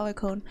without a color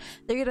cone.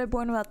 They're either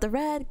born without the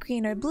red,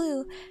 green, or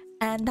blue,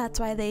 and that's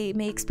why they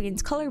may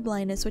experience color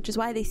blindness, which is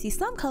why they see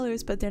some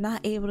colors, but they're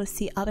not able to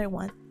see other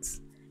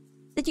ones.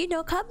 Did you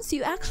know, Cubs,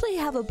 you actually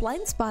have a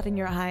blind spot in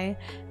your eye?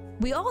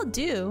 We all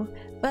do,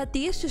 but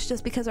the issue is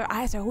just because our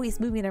eyes are always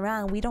moving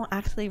around, we don't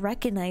actually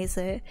recognize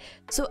it.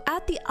 So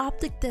at the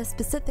optic disc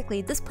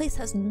specifically, this place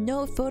has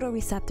no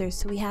photoreceptors,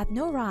 so we have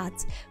no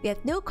rods, we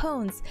have no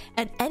cones,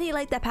 and any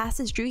light that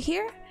passes through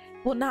here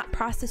will not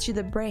process through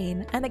the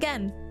brain. And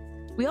again,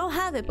 we all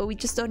have it, but we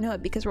just don't know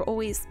it because we're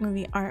always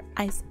moving our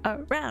eyes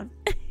around.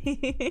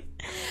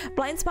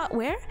 Blind spot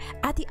where?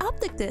 At the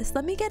optic disc.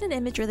 Let me get an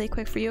image really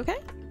quick for you, okay?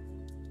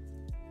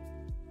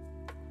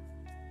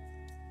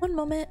 One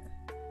moment.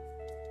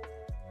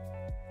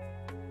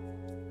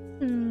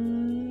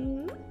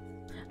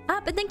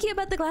 But thank you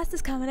about the glasses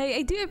comment.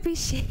 I do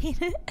appreciate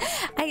it.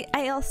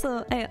 I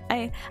also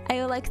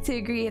would like to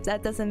agree if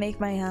that doesn't make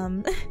my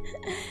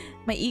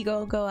my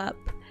ego go up.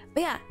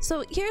 But yeah,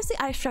 so here's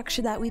the eye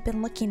structure that we've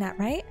been looking at,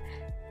 right?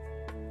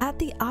 At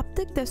the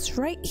optic disc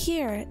right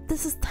here,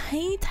 this is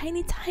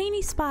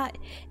tiny spot.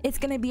 It's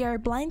gonna be our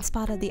blind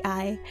spot of the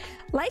eye.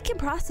 Light can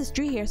process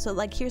through here, so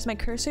like here's my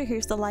cursor,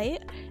 here's the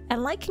light,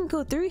 and light can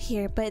go through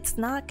here, but it's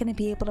not gonna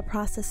be able to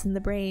process in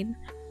the brain.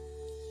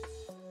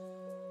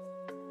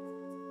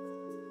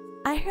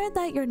 I heard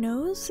that your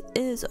nose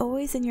is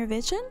always in your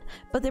vision,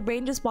 but the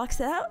brain just blocks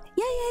it out?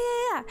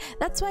 Yeah.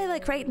 That's why,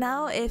 like, right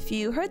now, if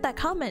you heard that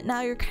comment,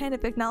 now you're kind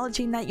of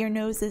acknowledging that your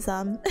nose is,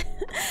 a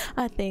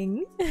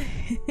thing.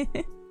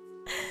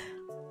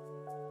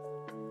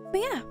 But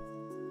yeah.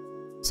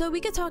 So we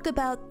could talk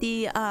about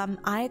the,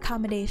 eye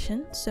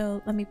accommodation.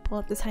 So let me pull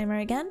up the timer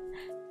again.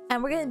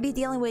 And we're going to be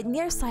dealing with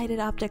nearsighted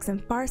objects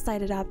and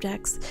farsighted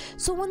objects.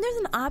 So when there's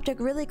an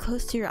object really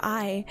close to your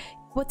eye,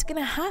 what's going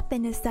to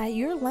happen is that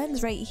your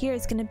lens right here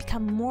is going to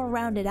become more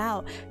rounded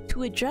out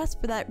to adjust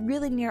for that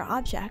really near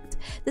object.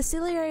 The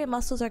ciliary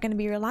muscles are going to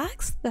be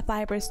relaxed, the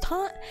fibers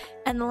taut,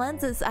 and the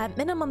lens is at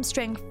minimum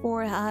strength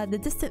for the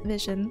distant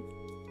vision.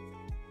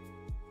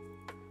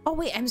 Oh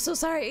wait, I'm so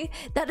sorry.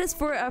 That is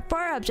for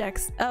far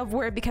objects of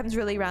where it becomes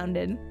really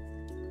rounded.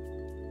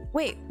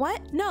 Wait,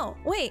 what? No,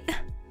 wait.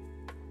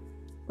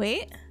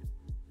 Wait.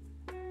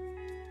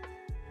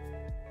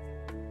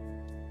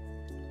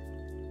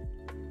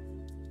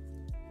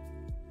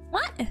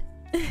 What?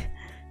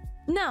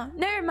 No,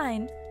 never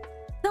mind.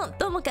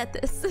 Don't look at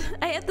this.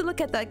 I have to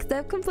look at that because I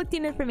have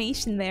conflicting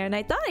information there, and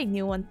I thought I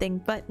knew one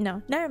thing, but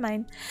no, never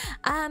mind.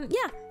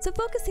 Yeah. So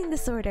focusing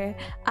disorder,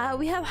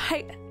 we have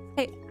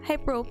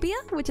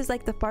hyperopia, which is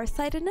like the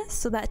farsightedness.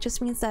 So that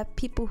just means that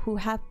people who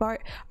have are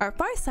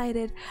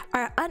farsighted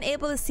are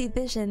unable to see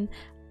vision,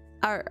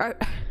 are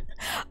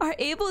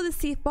able to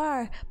see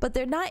far, but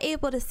they're not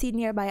able to see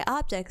nearby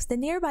objects. The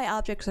nearby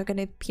objects are going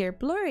to appear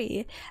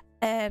blurry,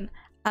 and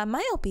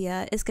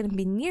myopia is going to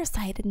be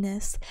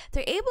nearsightedness.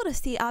 They're able to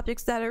see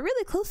objects that are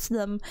really close to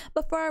them,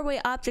 but far away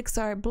objects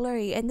are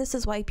blurry, and this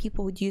is why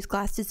people would use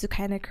glasses to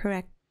kind of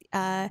correct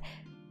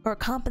or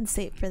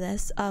compensate for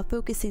this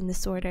focusing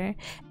disorder.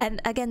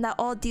 And again, that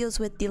all deals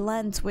with the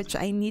lens, which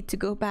I need to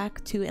go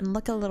back to and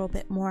look a little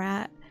bit more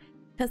at,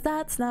 because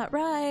that's not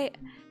right.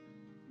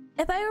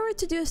 If I were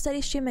to do a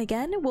study stream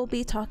again, we'll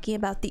be talking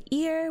about the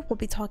ear, we'll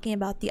be talking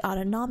about the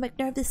autonomic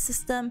nervous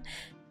system,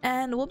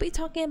 and we'll be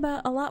talking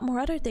about a lot more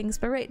other things,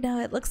 but right now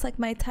it looks like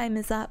my time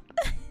is up.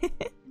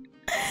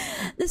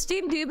 The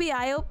stream do be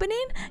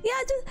eye-opening?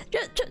 Yeah,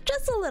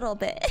 just a little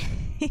bit.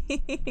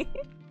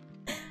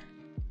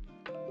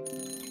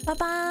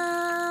 Bye-bye.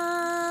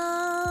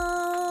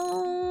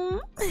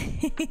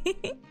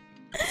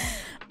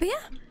 But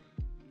yeah,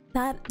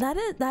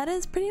 that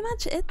is pretty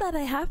much it that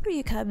I have for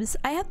you, Cubs.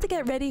 I have to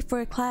get ready for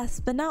a class,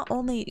 but not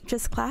only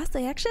just class,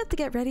 I actually have to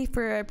get ready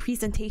for a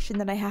presentation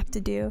that I have to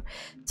do.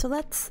 So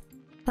let's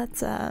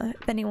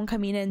if anyone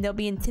coming in, they'll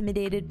be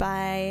intimidated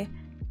by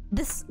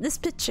this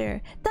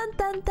picture. Dun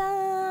dun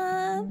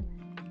dun.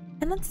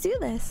 And let's do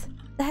this.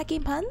 The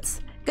hacking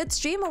puns. Good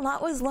stream, a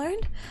lot was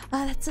learned.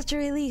 That's such a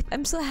relief.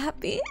 I'm so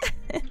happy.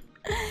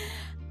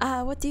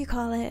 What do you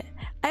call it?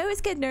 I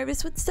always get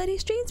nervous with study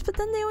streams, but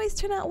then they always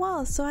turn out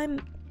well. So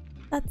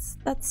that's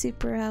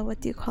super what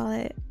do you call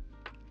it?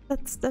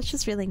 That's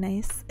just really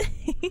nice.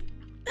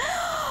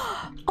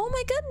 Oh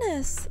my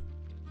goodness.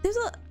 There's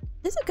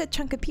a good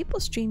chunk of people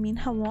streaming.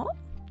 Hello?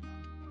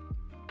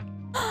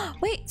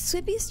 Wait,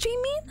 Swippy's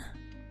streaming?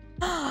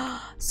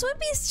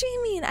 Swippy's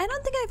streaming! I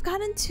don't think I've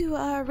gotten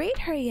to rate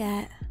her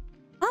yet.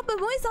 Oh, but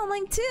Boy's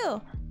online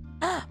too!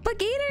 But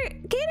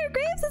Gator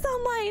Graves is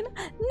online!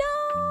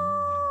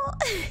 No!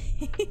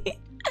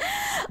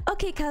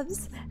 Okay,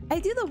 Cubs.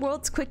 I do the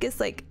world's quickest,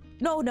 like...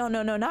 No,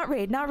 not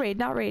raid.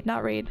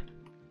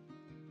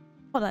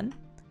 Hold on.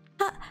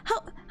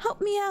 Help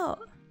me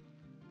out.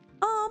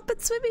 Oh,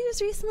 but Swippy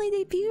just recently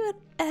debuted,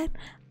 and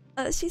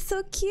she's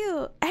so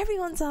cute.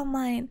 Everyone's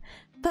online,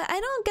 but I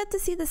don't get to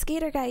see the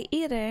skater guy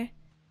either.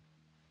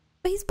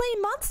 But he's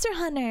playing Monster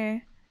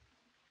Hunter.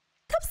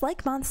 Cubs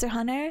like Monster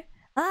Hunter.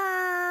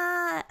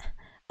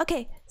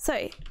 Okay,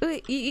 sorry.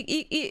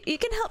 You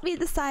can help me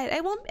decide.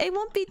 I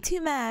won't be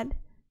too mad.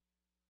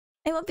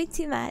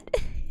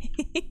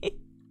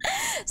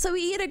 So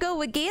we either go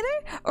with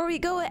Gator or we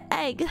go with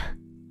Egg.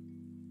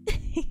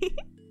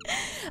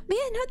 But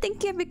yeah, no,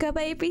 thank you, Evercup.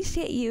 I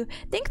appreciate you.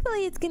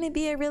 Thankfully, it's gonna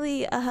be a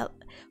really,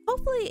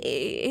 hopefully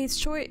a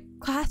short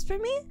class for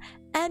me,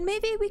 and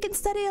maybe we can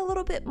study a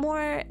little bit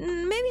more.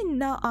 Maybe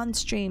not on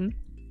stream.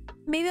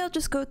 Maybe I'll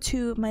just go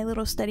to my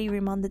little study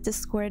room on the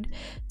Discord.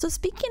 So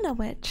speaking of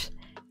which,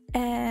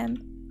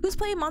 who's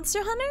playing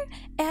Monster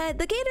Hunter?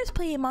 The Gator's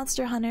playing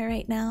Monster Hunter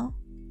right now.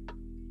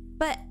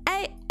 But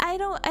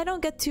I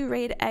don't get to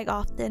raid Egg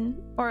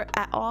often or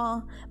at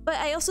all. But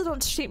I also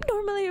don't stream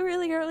normally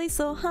really early,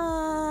 so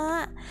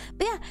But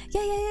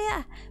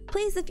yeah.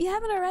 Please, if you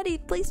haven't already,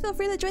 please feel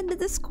free to join the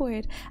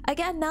Discord.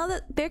 Again, now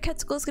that Bearcat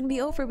School is gonna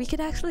be over, we can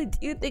actually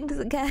do things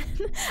again.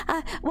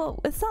 Well,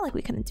 it's not like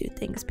we couldn't do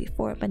things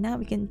before, but now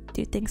we can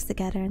do things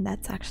together, and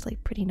that's actually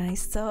pretty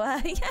nice. So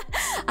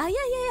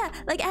yeah.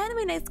 Like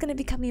Anime Night's gonna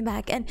be coming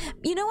back, and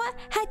you know what?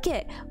 Heck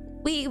it.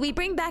 We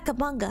bring back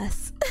Among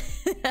Us.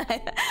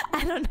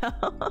 I don't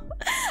know.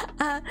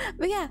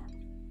 But yeah.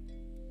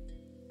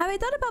 Have I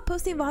thought about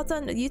posting VODs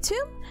on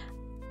YouTube?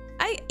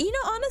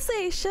 Honestly,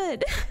 I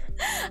should.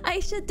 I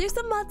should. There's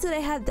some mods that I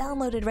have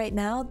downloaded right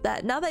now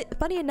that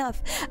funny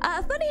enough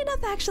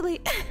actually,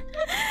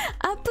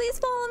 please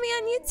follow me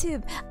on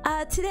YouTube.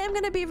 Today I'm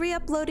gonna be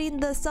re-uploading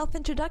the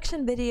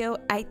self-introduction video.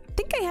 I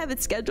think I have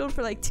it scheduled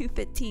for like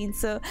 2:15,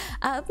 so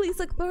please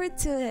look forward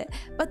to it.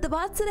 But the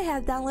mods that I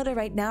have downloaded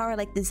right now are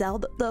like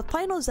the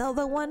final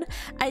Zelda one.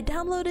 I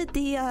downloaded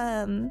the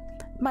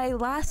my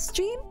last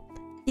stream,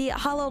 the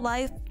Hollow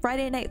Live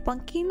Friday Night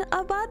Funkin'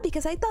 VOD,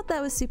 because I thought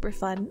that was super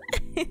fun.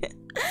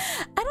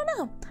 I don't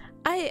know.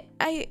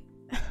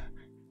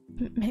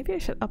 Maybe I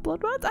should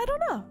upload VODs? I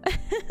don't know.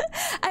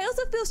 I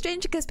also feel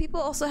strange because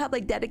people also have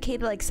like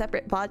dedicated like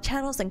separate VOD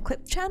channels and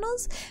clip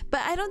channels,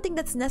 but I don't think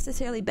that's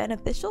necessarily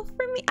beneficial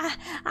for me.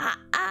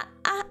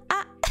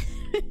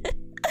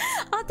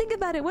 I'll think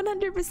about it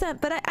 100%,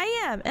 but I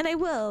am, and I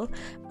will.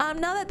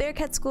 Now that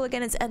Bearcat School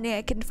again is ending,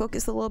 I can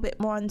focus a little bit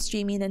more on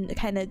streaming and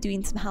kind of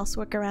doing some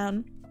housework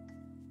around.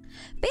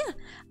 But yeah,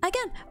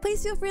 again,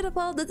 please feel free to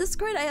follow the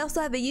Discord. I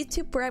also have a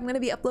YouTube where I'm going to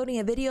be uploading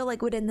a video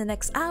like within the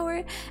next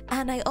hour,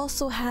 and I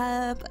also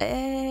have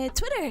a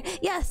Twitter.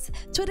 Yes,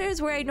 Twitter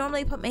is where I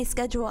normally put my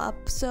schedule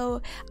up,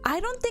 so I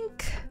don't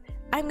think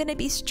I'm going to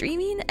be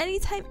streaming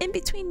anytime in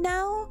between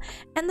now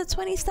and the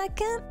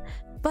 22nd.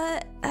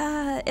 But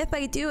if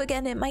I do,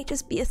 again, it might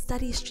just be a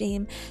study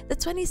stream. The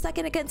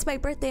 22nd against my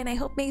birthday, and I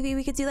hope maybe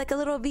we could do like a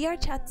little VR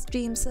chat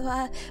stream.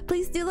 So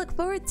please do look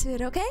forward to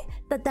it, okay?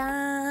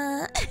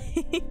 Ta-da!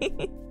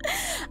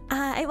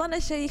 I want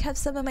to show you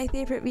some of my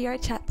favorite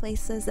VR chat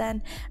places,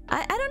 and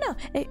I don't know,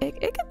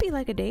 it could be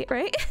like a date,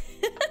 right?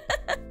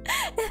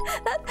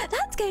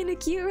 That's kind of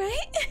cute,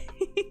 right?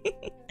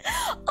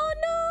 Oh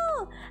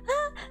no!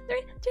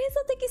 Teresa,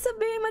 thank you so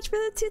very much for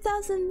the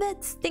 2,000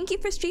 bits. Thank you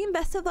for stream.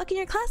 Best of luck in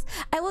your class.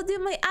 I will do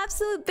my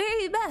absolute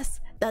very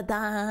best.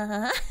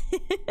 Da-da!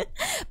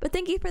 But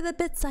thank you for the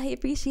bits. I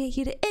appreciate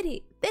you to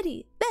itty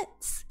bitty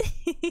bits.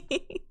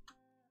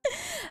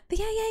 But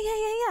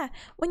yeah.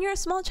 When you're a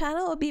small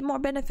channel, it'll be more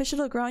beneficial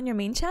to grow on your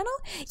main channel.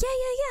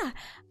 Yeah.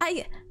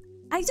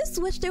 I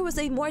just wish there was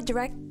a more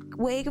direct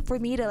way for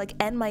me to like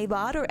end my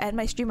VOD or end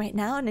my stream right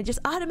now, and it just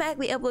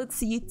automatically uploads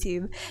to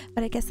YouTube.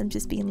 But I guess I'm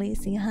just being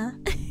lazy, huh?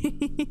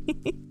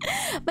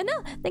 But no,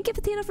 thank you,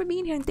 Patino, for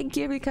being here, and thank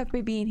you, Erika,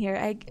 for being here.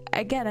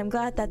 I'm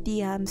glad that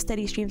the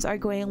study streams are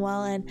going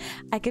well, and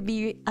I could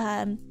be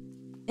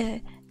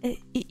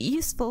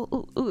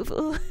useful.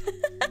 Ooh.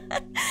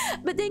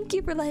 But thank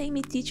you for letting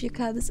me teach you,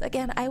 Cubs.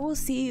 Again, I will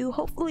see you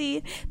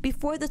hopefully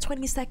before the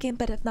 22nd,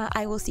 but if not,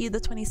 I will see you the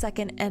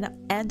 22nd,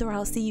 and or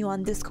I'll see you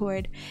on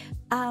Discord.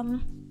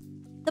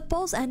 The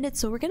polls ended,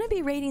 so we're gonna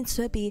be rating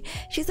Swippy.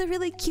 She's a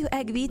really cute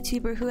egg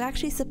VTuber who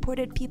actually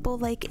supported people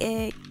like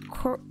a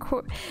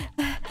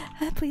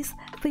please,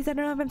 I don't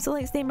know if I'm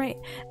spelling his name right.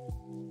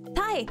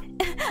 Ty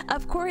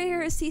of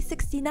Courier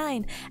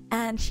C69,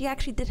 and she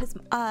actually did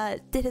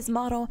his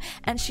model,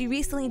 and she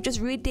recently just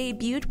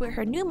re-debuted with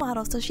her new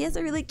model, so she has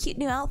a really cute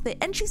new outfit,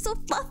 and she's so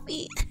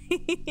fluffy.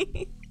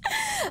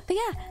 But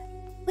yeah,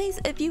 please,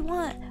 if you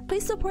want,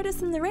 please support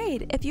us in the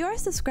raid. If you are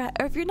subscribed,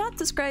 or if you're not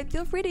subscribed,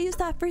 feel free to use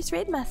that first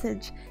raid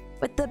message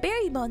with the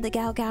berry bone, the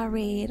Gao Gao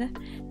raid.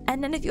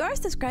 And then if you are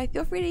subscribed,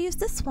 feel free to use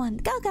this one,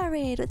 Gao Gao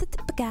raid with the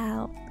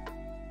Gao.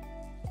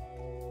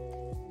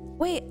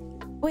 Wait,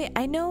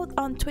 I know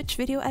on Twitch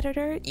Video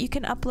Editor you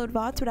can upload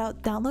VODs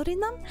without downloading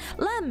them.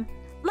 Lem,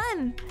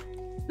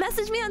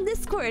 message me on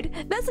Discord.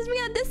 Message me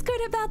on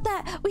Discord about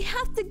that. We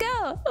have to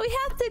go.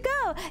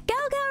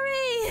 Gao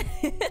Ray.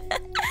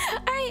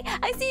 Alright,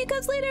 I see you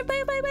guys later.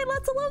 Bye.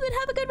 Lots of love and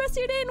have a good rest of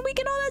your day and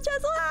weekend, all that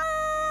jazz.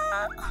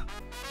 Ah!